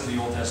prophets of the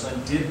Old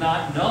Testament did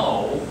not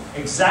know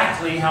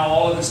exactly how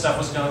all of this stuff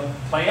was going to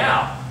play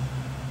out.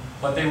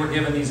 But they were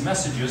given these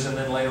messages, and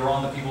then later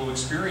on the people who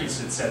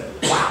experienced it said,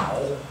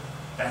 wow,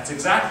 that's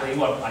exactly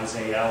what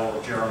Isaiah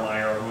or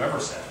Jeremiah or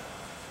whoever said.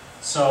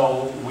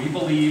 So we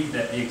believe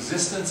that the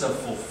existence of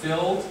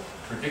fulfilled,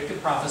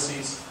 predicted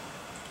prophecies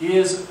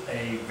is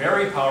a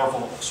very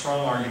powerful,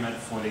 strong argument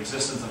for the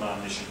existence of an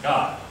omniscient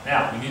God.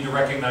 Now, we need to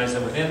recognize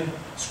that within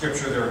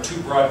Scripture there are two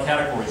broad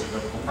categories of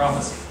biblical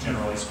prophecy,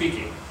 generally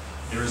speaking.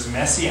 There is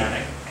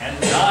messianic and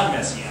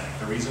non-messianic.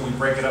 The reason we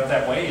break it up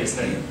that way is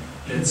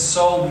that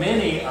so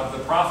many of the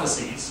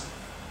prophecies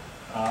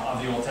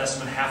of the Old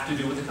Testament have to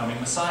do with the coming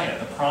Messiah,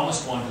 the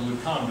promised one who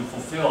would come to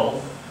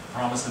fulfill the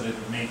promise that it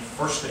would make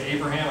first to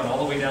Abraham and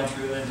all the way down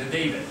through then to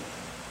David.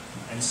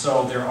 And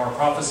so there are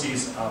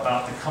prophecies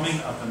about the coming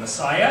of the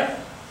Messiah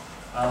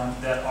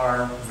that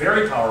are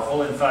very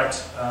powerful. In fact,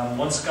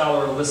 one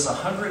scholar lists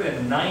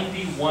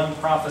 191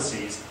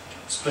 prophecies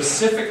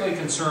specifically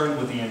concerned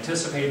with the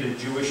anticipated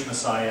Jewish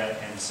Messiah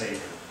and Savior.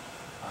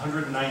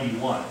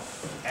 191.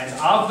 And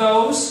of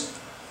those,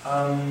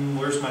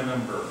 where's my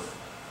number?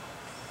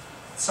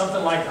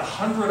 Something like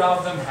 100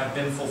 of them have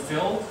been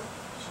fulfilled,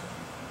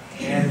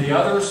 and the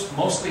others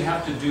mostly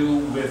have to do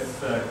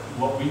with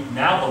what we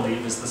now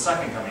believe is the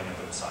second coming of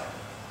the Messiah.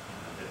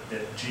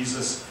 That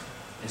Jesus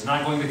is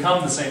not going to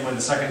come the same way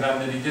the second time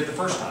that he did the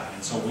first time,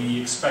 and so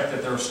we expect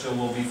that there still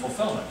will be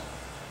fulfillment.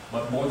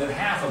 But more than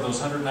half of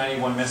those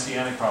 191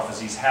 messianic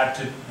prophecies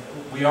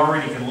we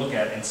already can look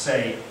at and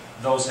say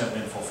those have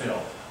been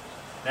fulfilled.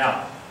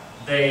 Now,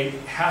 they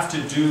have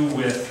to do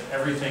with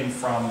everything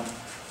from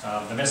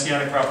the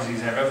messianic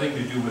prophecies have everything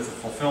to do with the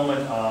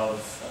fulfillment of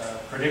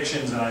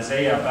predictions in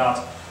Isaiah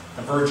about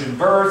the virgin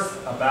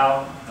birth,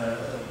 about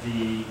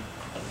the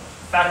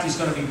fact he's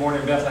going to be born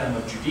in Bethlehem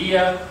of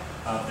Judea,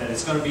 that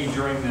it's going to be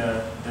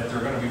that there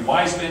are going to be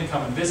wise men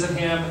come and visit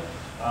him,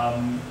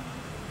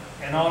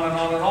 and on and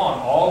on and on.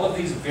 All of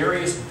these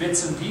various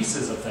bits and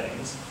pieces of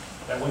things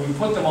that when you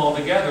put them all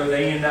together,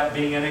 they end up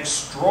being an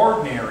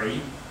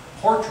extraordinary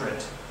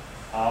portrait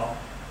of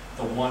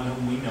the one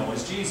whom we know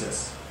as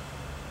Jesus.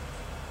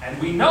 And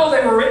we know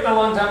they were written a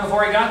long time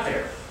before he got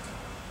there.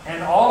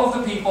 And all of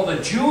the people, the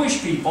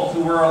Jewish people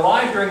who were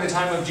alive during the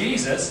time of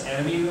Jesus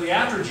and immediately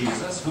after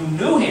Jesus, who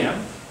knew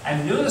him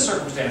and knew the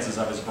circumstances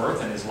of his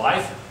birth and his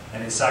life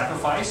and his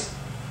sacrifice,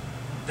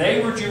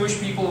 they were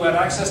Jewish people who had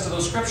access to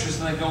those scriptures,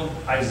 and they go,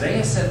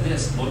 Isaiah said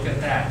this, look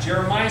at that.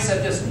 Jeremiah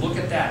said this, look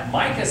at that.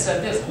 Micah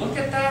said this, look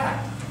at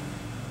that.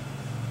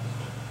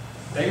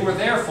 They were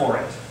there for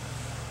it.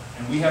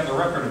 And we have the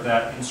record of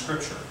that in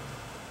Scripture.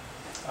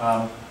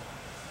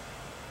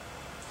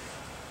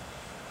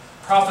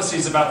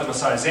 Prophecies about the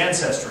Messiah's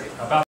ancestry,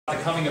 about the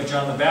coming of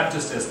John the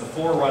Baptist as the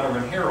forerunner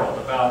and herald,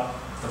 about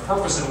the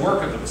purpose and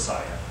work of the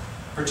Messiah,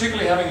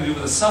 particularly having to do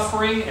with the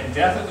suffering and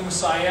death of the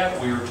Messiah.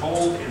 We are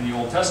told in the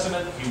Old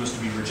Testament he was to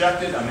be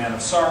rejected, a man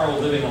of sorrow,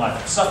 living a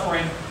life of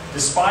suffering,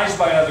 despised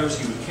by others.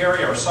 He would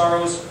carry our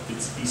sorrows,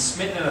 be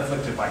smitten and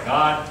afflicted by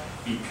God,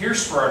 be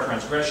pierced for our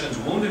transgressions,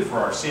 wounded for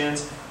our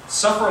sins,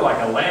 suffer like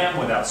a lamb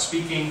without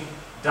speaking,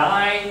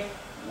 die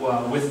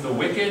with the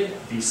wicked,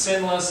 be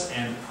sinless,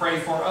 and pray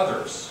for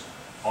others.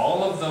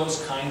 All of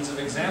those kinds of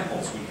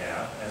examples we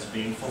have as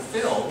being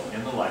fulfilled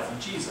in the life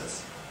of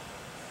Jesus.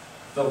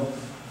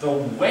 The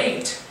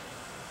weight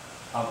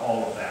of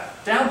all of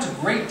that, down to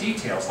great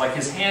details, like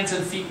his hands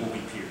and feet will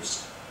be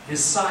pierced,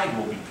 his side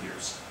will be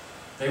pierced,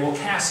 they will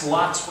cast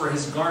lots for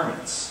his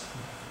garments.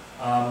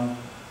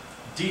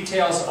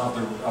 Details of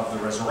the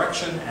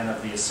resurrection and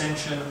of the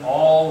ascension,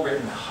 all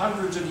written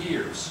hundreds of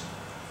years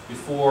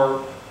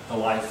before the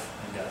life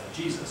and death of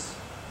Jesus.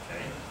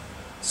 Okay?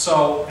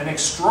 So, an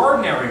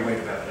extraordinary weight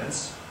of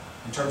evidence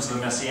in terms of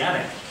the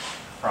messianic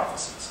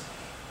prophecies.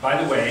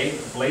 By the way,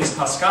 Blaise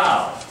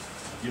Pascal,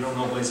 if you don't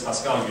know Blaise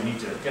Pascal, you need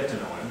to get to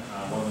know him.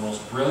 One of the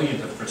most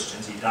brilliant of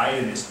Christians. He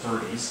died in his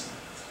 30s,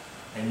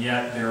 and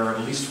yet there are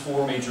at least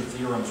 4 major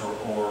theorems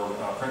or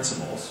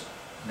principles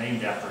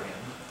named after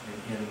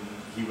him.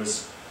 He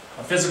was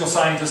a physical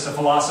scientist, a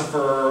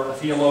philosopher, a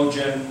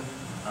theologian,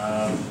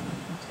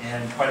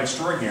 and quite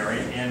extraordinary.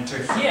 And to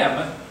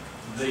him,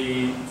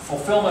 the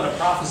fulfillment of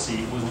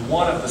prophecy was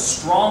one of the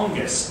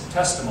strongest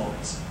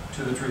testimonies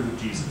to the truth of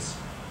Jesus.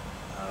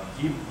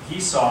 He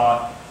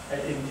saw,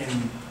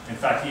 in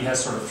fact, he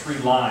has sort of 3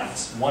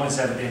 lines. One is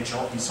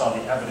evidential. He saw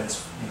the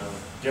evidence,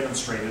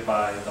 demonstrated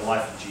by the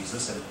life of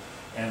Jesus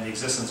and the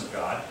existence of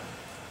God.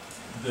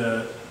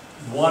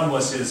 One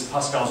was his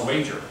Pascal's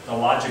wager, the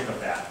logic of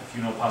that. If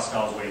you know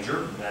Pascal's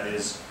wager, that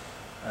is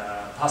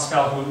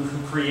Pascal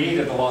who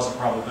created the laws of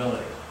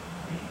probability.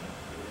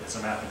 As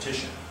a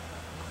mathematician.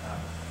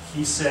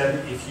 He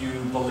said, if you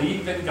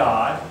believe in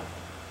God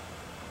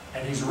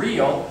and he's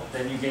real,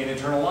 then you gain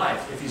eternal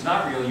life. If he's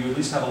not real, you at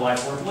least have a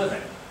life worth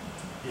living.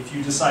 If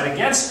you decide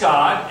against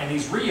God and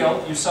he's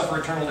real, you suffer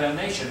eternal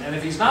damnation. And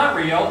if he's not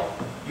real,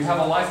 you have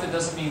a life that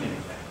doesn't mean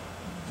anything.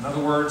 In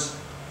other words,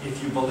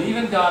 if you believe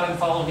in God and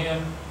follow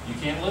him, you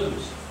can't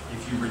lose.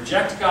 If you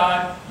reject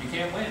God, you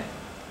can't win.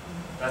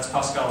 That's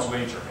Pascal's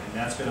wager, and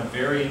that's been a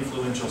very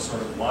influential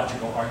sort of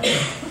logical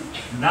argument.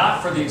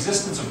 Not for the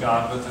existence of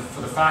God, but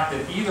for the fact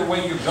that either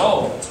way you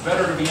go, it's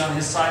better to be on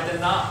his side than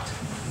not.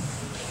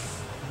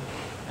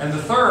 And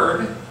the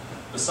third,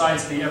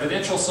 besides the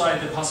evidential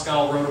side that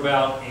Pascal wrote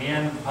about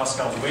and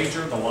Pascal's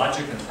wager, the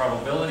logic and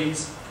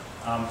probabilities,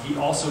 he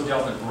also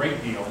dealt a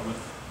great deal with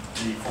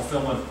the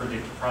fulfillment of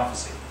predicted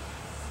prophecy.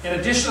 In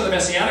addition to the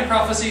messianic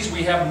prophecies,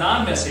 we have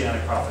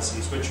non-messianic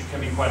prophecies, which can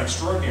be quite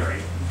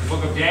extraordinary. The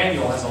book of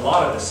Daniel has a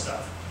lot of this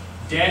stuff.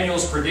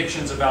 Daniel's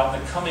predictions about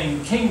the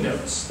coming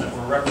kingdoms that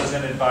were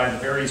represented by the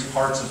various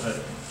parts of the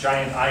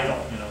giant idol,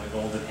 the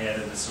golden head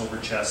and the silver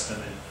chest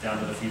and down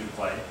to the feet of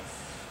clay.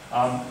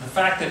 The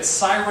fact that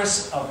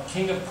Cyrus,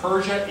 king of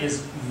Persia,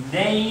 is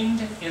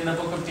named in the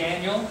book of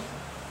Daniel,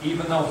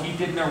 even though he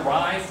didn't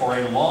arrive for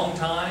a long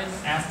time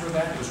after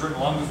that. It was written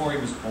long before he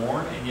was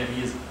born, and yet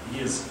he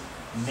is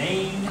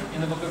named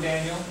in the book of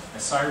Daniel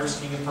as Cyrus,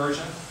 king of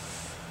Persia.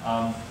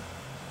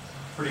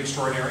 Pretty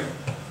extraordinary.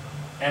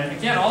 And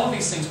again, all of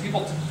these things,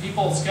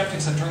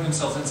 skeptics have turned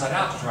themselves inside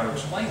out to try to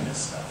explain this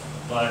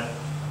stuff. But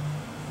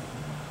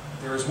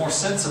there is more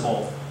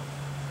sensible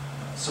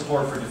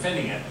support for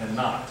defending it than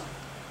not.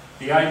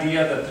 The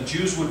idea that the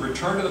Jews would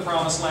return to the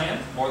Promised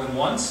Land more than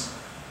once.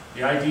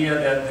 The idea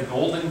that the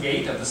Golden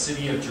Gate of the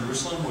city of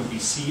Jerusalem would be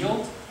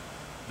sealed.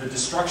 The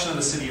destruction of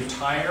the city of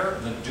Tyre.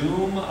 The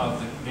doom of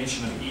the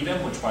nation of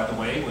Edom, which, by the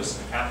way, was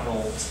the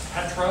capital.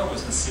 Petra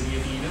was the city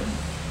of Edom.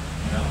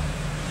 You know,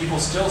 people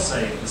still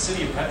say the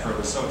city of Petra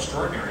was so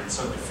extraordinary and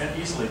so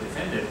easily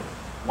defended.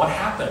 What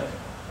happened?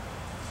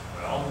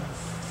 Well,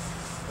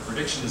 the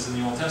prediction is in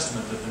the Old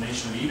Testament that the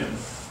nation of Edom,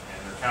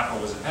 and their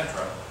capital was in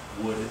Petra,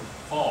 would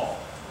fall.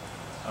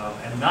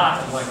 And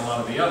not, like a lot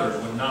of the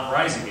others, would not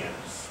rise again.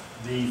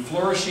 The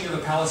flourishing of the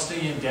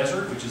Palestinian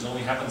desert, which has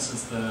only happened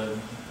since the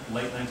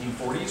late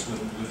 1940s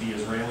with the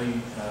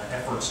Israeli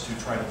efforts to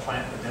try to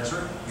plant the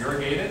desert,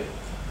 irrigate it,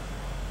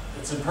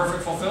 it's in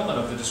perfect fulfillment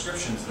of the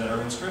descriptions that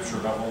are in Scripture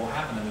about what will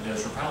happen in the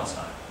desert of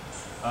Palestine.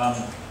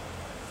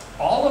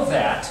 All of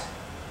that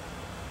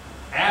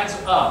adds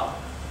up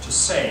to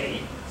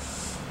say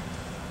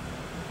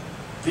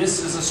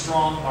this is a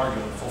strong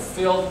argument.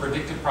 Fulfilled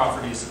predictive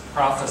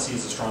prophecy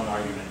is a strong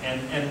argument.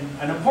 And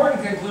an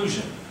important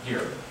conclusion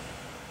here.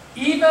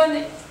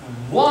 Even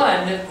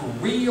one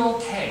real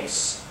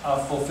case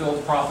of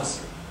fulfilled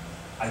prophecy.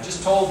 I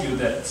just told you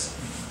that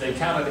they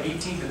counted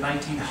 18 to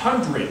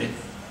 1900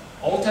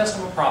 Old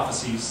Testament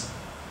prophecies,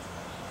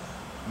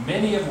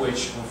 many of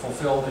which were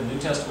fulfilled in New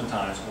Testament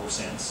times or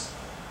since.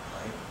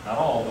 Right? Not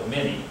all, but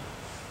many.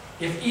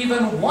 If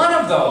even one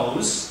of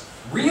those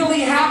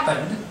really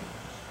happened,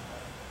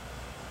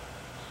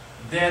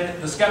 then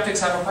the skeptics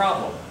have a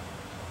problem.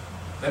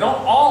 They don't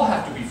all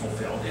have to be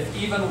fulfilled. If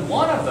even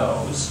one of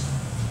those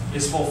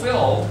is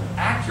fulfilled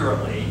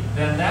accurately,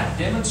 then that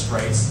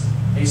demonstrates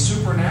a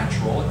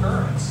supernatural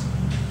occurrence.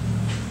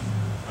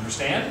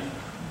 Understand?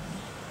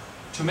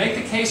 To make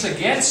the case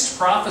against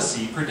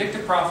prophecy,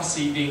 predictive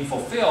prophecy being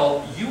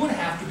fulfilled, you would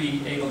have to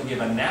be able to give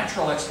a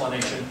natural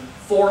explanation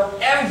for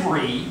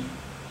every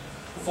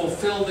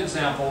fulfilled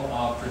example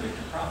of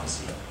predictive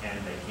prophecy, and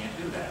they can't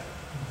do that.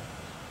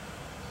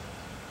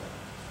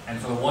 And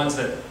for the ones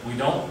that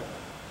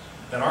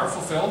aren't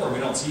fulfilled, or we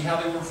don't see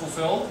how they were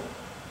fulfilled,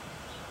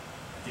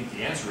 I think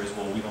the answer is,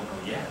 well, we don't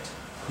know yet.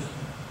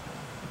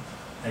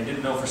 They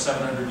didn't know for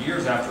 700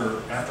 years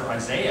after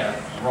Isaiah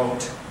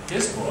wrote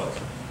his book.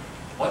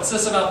 What's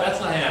this about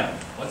Bethlehem?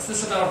 What's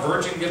this about a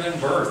virgin giving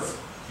birth?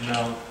 You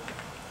know,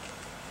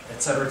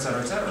 et cetera, et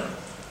cetera, et cetera.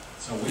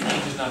 So we may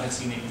just not have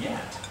seen it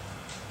yet.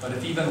 But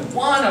if even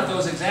one of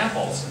those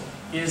examples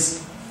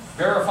is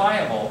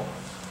verifiable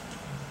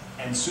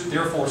and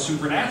therefore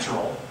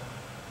supernatural,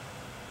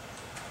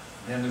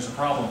 then there's a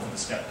problem for the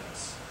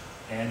skeptics.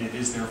 And it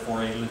is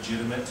therefore a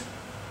legitimate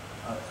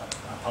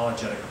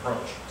apologetic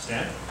approach.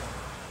 Stan?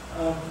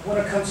 When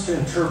it comes to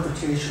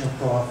interpretation of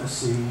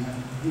prophecy,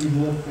 we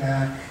look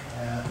back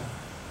at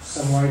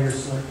some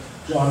writers like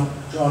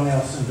John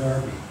Nelson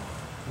Darby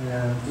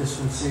and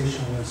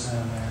dispensationalism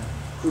and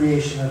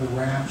creation of the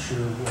rapture,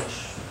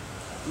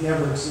 which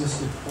never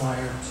existed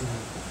prior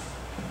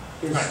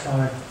to his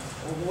time.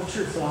 What's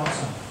your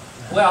thoughts on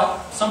that?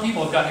 Well, some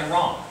people have gotten it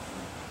wrong.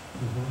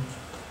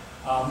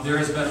 Mm-hmm. There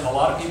has been a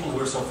lot of people who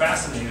are so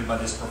fascinated by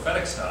this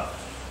prophetic stuff.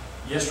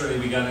 Yesterday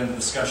we got into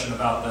discussion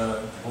about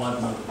the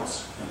blood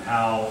moons and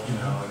how, you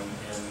know,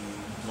 and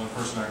one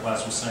person in our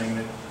class was saying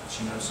that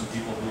she knows some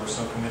people who are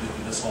so committed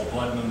to this whole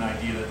blood moon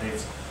idea that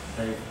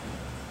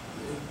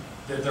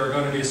that there are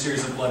going to be a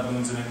series of blood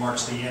moons and it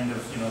marks the end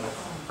of, you know, the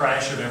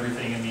crash of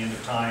everything and the end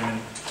of time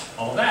and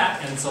all of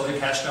that, and so they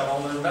cashed out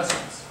all their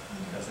investments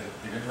because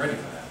they're getting ready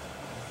for that.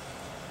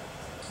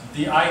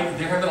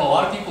 There have been a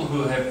lot of people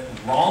who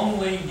have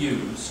wrongly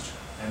used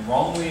and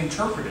wrongly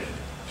interpreted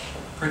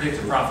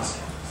predictive prophecy.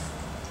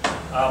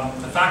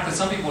 The fact that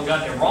some people have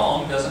gotten it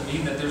wrong doesn't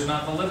mean that there's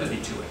not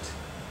validity to it.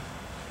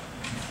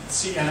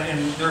 See,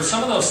 and there are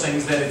some of those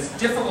things that it's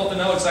difficult to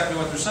know exactly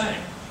what they're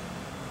saying.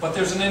 But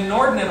there's an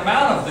inordinate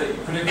amount of the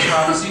predictive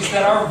prophecies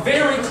that are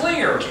very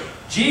clear.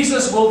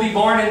 Jesus will be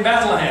born in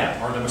Bethlehem,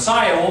 or the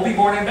Messiah will be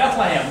born in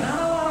Bethlehem.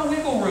 Not a lot of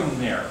wiggle room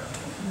there.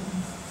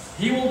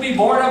 He will be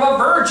born of a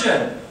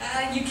virgin.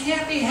 You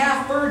can't be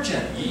half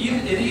virgin.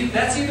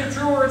 That's either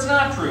true or it's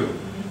not true.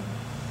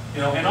 You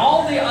know, and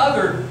all the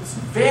other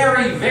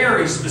very,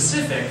 very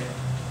specific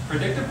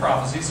predictive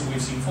prophecies that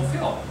we've seen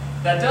fulfilled.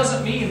 That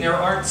doesn't mean there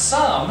aren't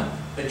some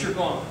that you're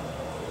going,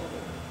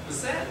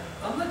 is that?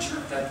 I'm not sure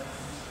if that.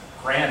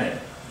 Granted.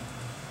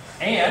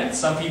 And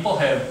some people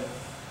have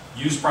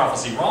used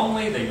prophecy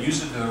wrongly, they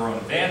use it to their own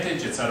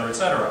advantage, etc.,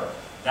 etc.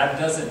 That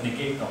doesn't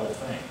negate the whole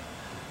thing.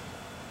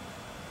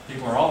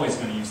 People are always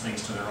going to use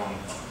things to their own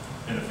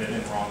benefit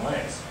in wrong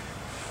ways.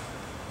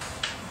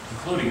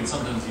 including and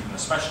sometimes even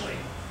especially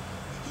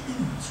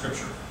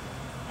Scripture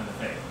and the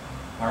faith.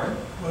 Marvin?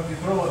 Well, if you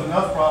throw in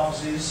enough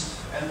prophecies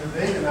and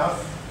they're big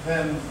enough,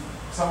 then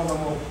some of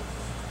them will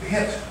be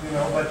hit, you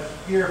know, but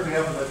here if we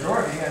have a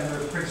majority and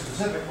they're pretty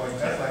specific, like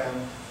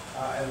Bethlehem,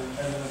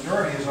 and the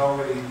majority is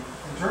already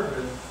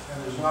interpreted,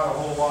 and there's not a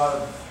whole lot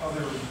of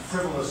other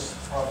frivolous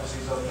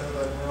prophecies out there,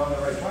 that we're on the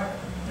right track.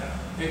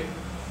 Yeah,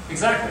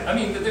 exactly. I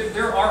mean,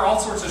 there are all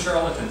sorts of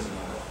charlatans in the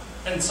world.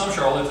 And some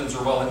charlatans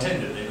are well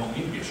intended. They don't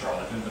mean to be a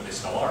charlatan, but they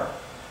still are.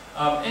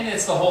 And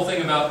it's the whole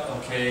thing about,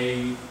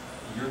 okay,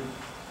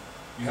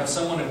 you have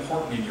someone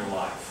important in your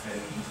life,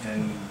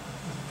 and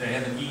they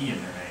have an E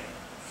in their name.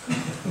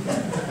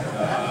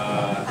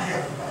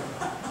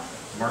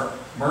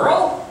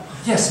 Merle?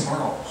 Yes,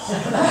 Merle.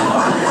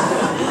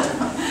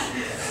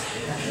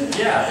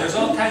 Yeah, there's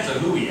all kinds of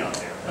hooey out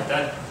there.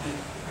 But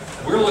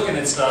we're looking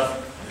at stuff,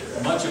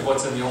 much of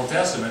what's in the Old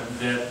Testament,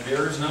 that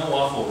there is no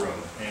waffle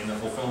room, and the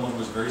fulfillment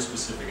was very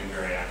specific and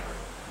very accurate.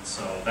 And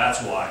so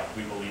that's why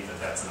we believe that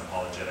that's an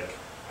apologetic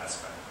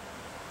aspect.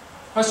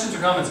 Questions or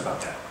comments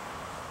about that?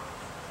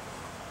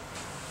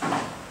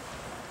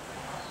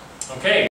 Okay.